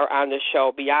active part on this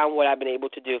show beyond what I've been able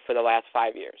to do for the last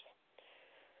 5 years.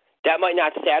 That might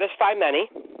not satisfy many,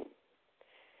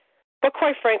 but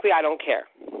quite frankly, I don't care.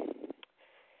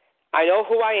 I know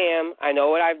who I am. I know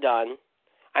what I've done.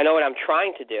 I know what I'm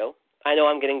trying to do. I know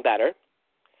I'm getting better.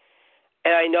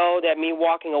 And I know that me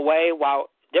walking away, while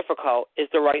difficult, is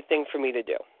the right thing for me to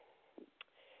do.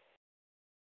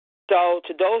 So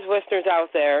to those listeners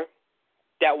out there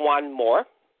that want more,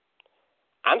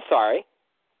 I'm sorry.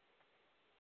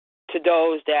 To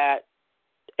those that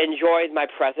enjoyed my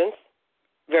presence,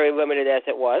 very limited as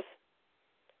it was,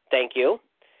 thank you.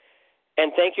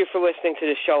 And thank you for listening to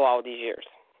the show all these years.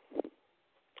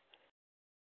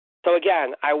 So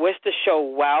again, I wish the show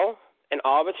well in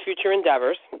all of its future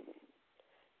endeavors.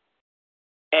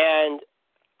 And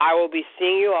I will be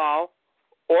seeing you all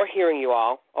or hearing you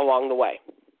all along the way.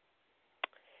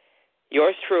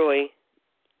 Yours truly,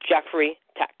 Jeffrey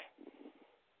Tech.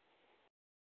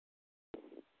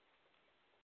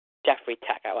 Jeffrey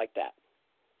Tech, I like that.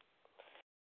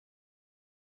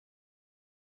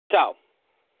 So,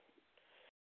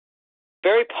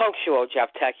 very punctual,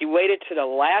 Jeff Tech. You waited to the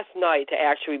last night to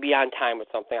actually be on time with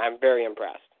something. I'm very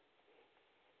impressed.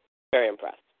 Very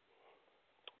impressed.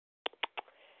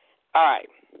 All right.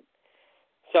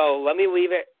 So let me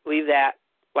leave that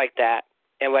like that,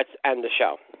 and let's end the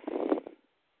show.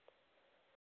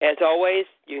 As always,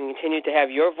 you can continue to have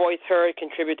your voice heard,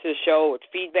 contribute to the show with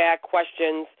feedback,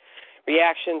 questions,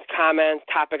 reactions, comments,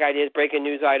 topic ideas, breaking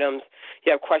news items.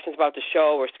 You have questions about the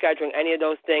show or scheduling, any of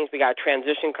those things. We got a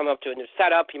transition coming up to a new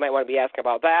setup. You might want to be asking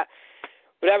about that.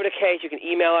 Whatever the case, you can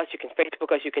email us, you can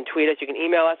Facebook us, you can tweet us, you can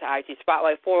email us at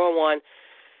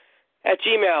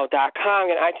itspotlight411@gmail.com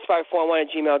and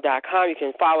itspotlight411@gmail.com. You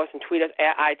can follow us and tweet us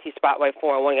at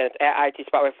itspotlight411. Again, it's at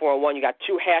itspotlight411. You got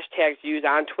 2 hashtags used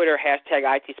on Twitter, hashtag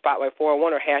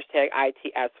itspotlight411 or hashtag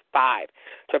ITS5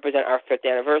 to represent our 5th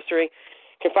anniversary.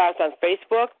 You can follow us on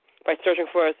Facebook by searching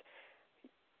for us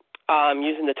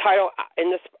using the title in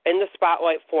the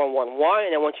Spotlight 411.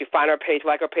 And then once you find our page,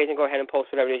 like our page, and go ahead and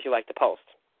post whatever it is you like to post.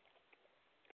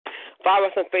 Follow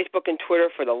us on Facebook and Twitter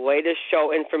for the latest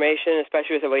show information,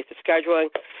 especially as it relates to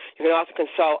scheduling. You can also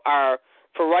consult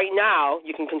for right now,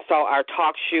 you can consult our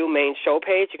TalkShoe main show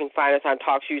page. You can find us on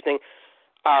TalkShoe using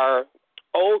our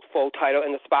old full title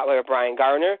in the Spotlight of Brian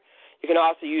Gardner. You can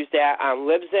also use that on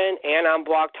Libsyn and on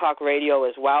Blog Talk Radio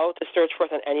as well to search for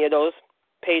us on any of those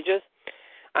pages.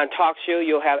 On TalkShoe,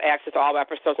 you'll have access to all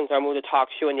episodes since I moved to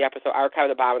TalkShoe in the episode archive at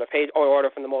the bottom of the page, or order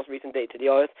from the most recent date to the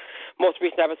oldest. Most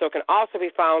recent episode can also be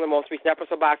found in the most recent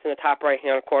episode box in the top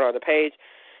right-hand corner of the page.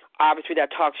 Obviously,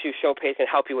 that TalkShoe show page can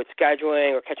help you with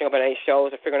scheduling or catching up on any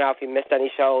shows or figuring out if you missed any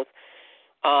shows.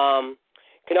 You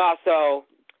can also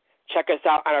check us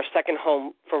out on our second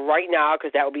home for right now,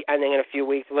 because that will be ending in a few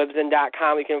weeks,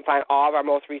 Libsyn.com. You can find all of our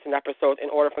most recent episodes in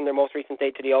order from their most recent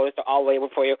date to the oldest. They're all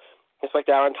labeled for you, just like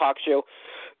they are on TalkShoe.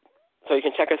 So you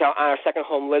can check us out on our second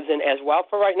home, Libsyn, as well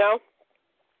for right now.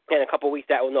 In a couple of weeks,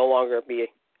 that will no longer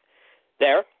be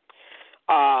there.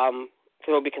 So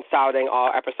we'll be consolidating all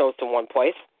episodes to one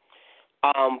place.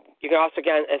 You can also,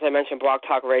 again, as I mentioned, Blog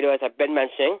Talk Radio, as I've been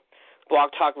mentioning.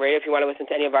 Blog Talk Radio, if you want to listen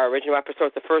to any of our original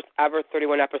episodes, the first ever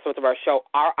 31 episodes of our show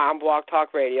are on Blog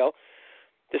Talk Radio.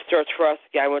 Just search for us,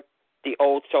 again, with the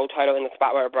old show title in the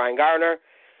Spotlight of Brian Gardner.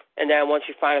 And then once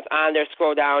you find us on there,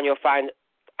 scroll down, you'll find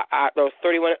those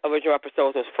 31 original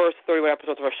episodes, those first 31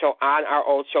 episodes of our show on our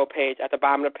old show page at the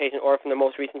bottom of the page in order from the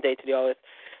most recent date to the oldest.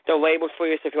 They're labeled for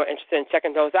you, so if you're interested in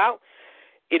checking those out,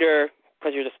 either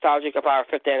because you're nostalgic about our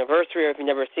 5th anniversary or if you've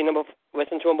never seen them,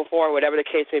 listened to them before, whatever the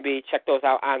case may be, check those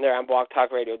out on there on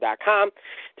blogtalkradio.com.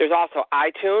 There's also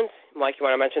iTunes. Mike, you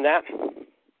want to mention that?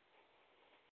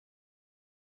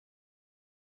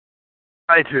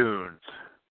 iTunes.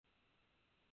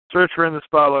 Search for In the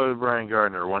Spotlight with Brian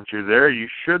Gardner. Once you're there, you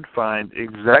should find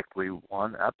exactly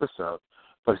one episode.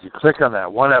 But if you click on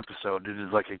that one episode, it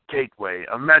is like a gateway,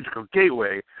 a magical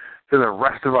gateway to the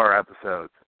rest of our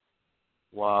episodes.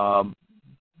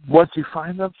 Once you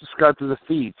find them, subscribe to the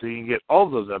feed so you can get all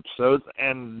of those episodes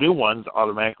and new ones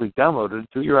automatically downloaded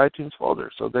to your iTunes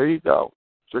folder. So there you go.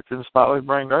 Search In the Spotlight with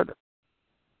Brian Gardner.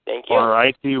 Thank you. Or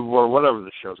IT, or whatever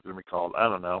the show's going to be called. I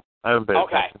don't know. I haven't paid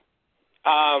attention.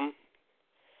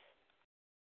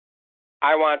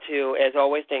 I want to, as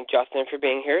always, thank Justin for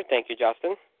being here. Thank you,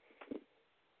 Justin.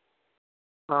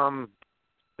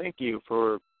 Thank you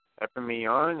for having me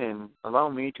on and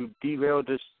allowing me to derail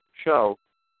this show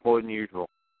more than usual.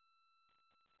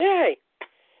 Yay!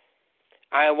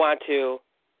 I want to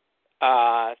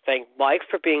thank Mike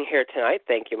for being here tonight.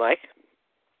 Thank you, Mike.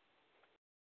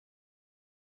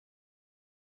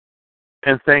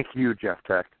 And thank you, Jeff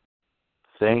Tech.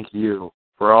 Thank you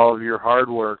for all of your hard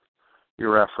work,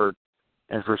 your effort,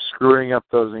 and for screwing up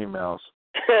those emails.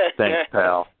 Thanks,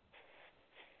 pal.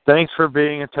 Thanks for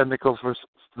being a technical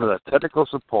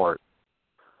support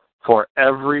for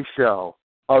every show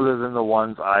other than the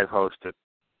ones I've hosted.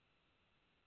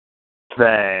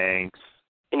 Thanks.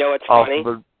 You know what's funny?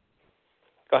 Go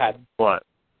ahead. What?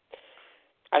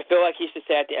 I feel like you should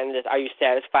say at the end of this, are you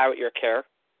satisfied with your care?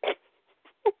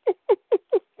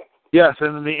 Yes,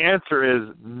 and the answer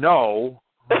is no.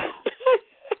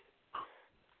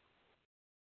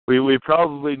 We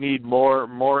probably need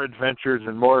more adventures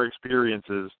and more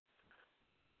experiences,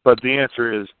 but the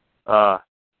answer is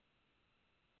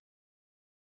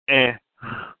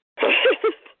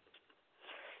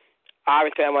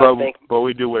Obviously, I want to thank. But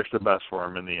we do wish the best for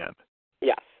him in the end.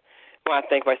 Yes. I want to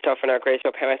thank myself and our great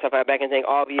show, pat myself on the back, and thank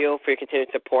all of you for your continued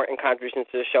support and contributions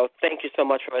to the show. Thank you so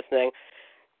much for listening.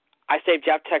 I saved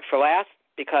Jeff Tech for last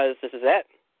because this is it.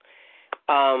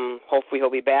 Hopefully he'll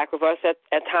be back with us at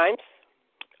times.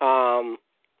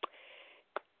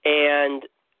 And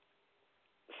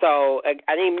so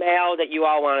any mail that you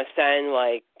all want to send,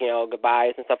 like,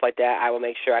 goodbyes and stuff like that, I will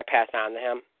make sure I pass on to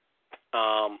him.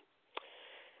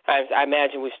 I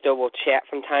imagine we still will chat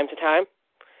from time to time.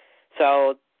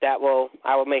 So I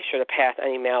will make sure to pass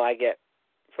any mail I get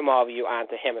from all of you on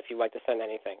to him if you'd like to send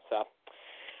anything. So,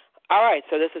 all right,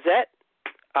 so this is it.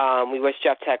 We wish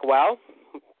Jeff Tech well.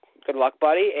 Good luck,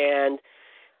 buddy. And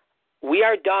we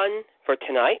are done for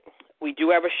tonight. We do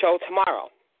have a show tomorrow.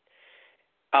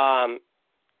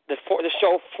 The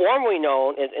show formerly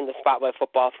known as In the Spotlight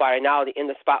Football Friday, now the In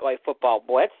the Spotlight Football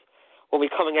Blitz, will be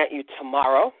coming at you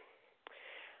tomorrow.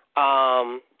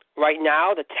 Right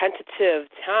now, the tentative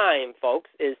time, folks,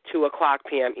 is 2 o'clock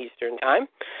p.m. Eastern Time.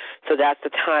 So that's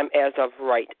the time as of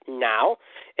right now.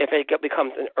 If it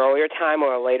becomes an earlier time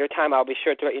or a later time, I'll be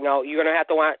sure to let you know. You're going to have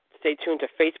to stay tuned to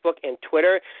Facebook and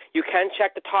Twitter. You can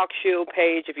check the Talk Shoe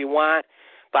page if you want,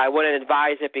 but I wouldn't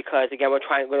advise it because, again, we're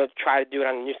going to try to do it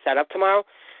on a new setup tomorrow.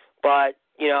 But,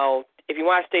 if you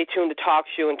want to stay tuned to Talk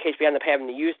Shoe in case we end up having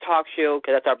to use Talk Shoe,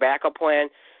 because that's our backup plan,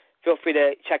 feel free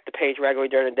to check the page regularly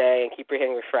during the day and keep your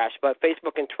hitting refresh. But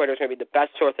Facebook and Twitter is going to be the best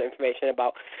source of information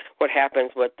about what happens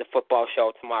with the football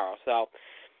show tomorrow.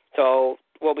 So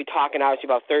we'll be talking, obviously,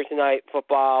 about Thursday night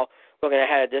football, looking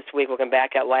ahead at this week, looking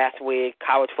back at last week,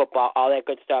 college football, all that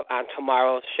good stuff on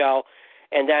tomorrow's show.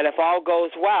 And then if all goes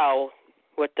well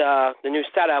with the new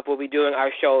setup, we'll be doing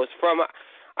our shows from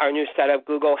our new setup,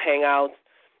 Google Hangouts,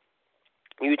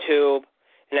 YouTube,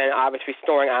 and then obviously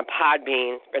storing on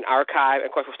Podbean, an archive.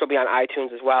 Of course, we'll still be on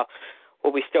iTunes as well.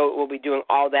 We'll be doing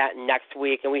all that next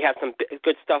week, and we have some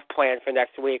good stuff planned for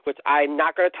next week, which I'm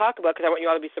not going to talk about because I want you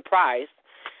all to be surprised.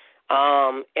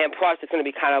 And plus, it's going to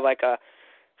be kind of like a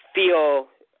feel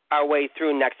our way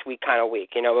through next week kind of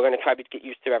week. We're going to try to get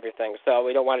used to everything, so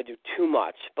we don't want to do too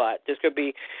much. But there's going to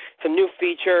be some new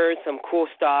features, some cool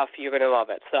stuff. You're going to love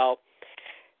it. So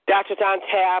that's what's on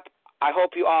tap. I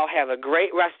hope you all have a great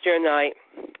rest of your night.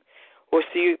 We'll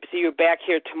see you back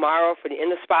here tomorrow for the In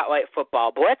the Spotlight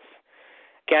Football Blitz.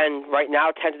 Again, right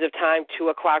now, tentative time, 2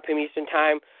 o'clock p.m. Eastern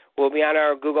Time. We'll be on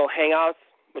our Google Hangouts,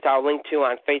 which I'll link to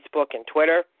on Facebook and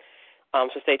Twitter.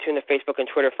 So stay tuned to Facebook and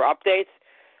Twitter for updates.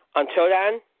 Until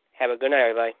then, have a good night,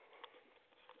 everybody.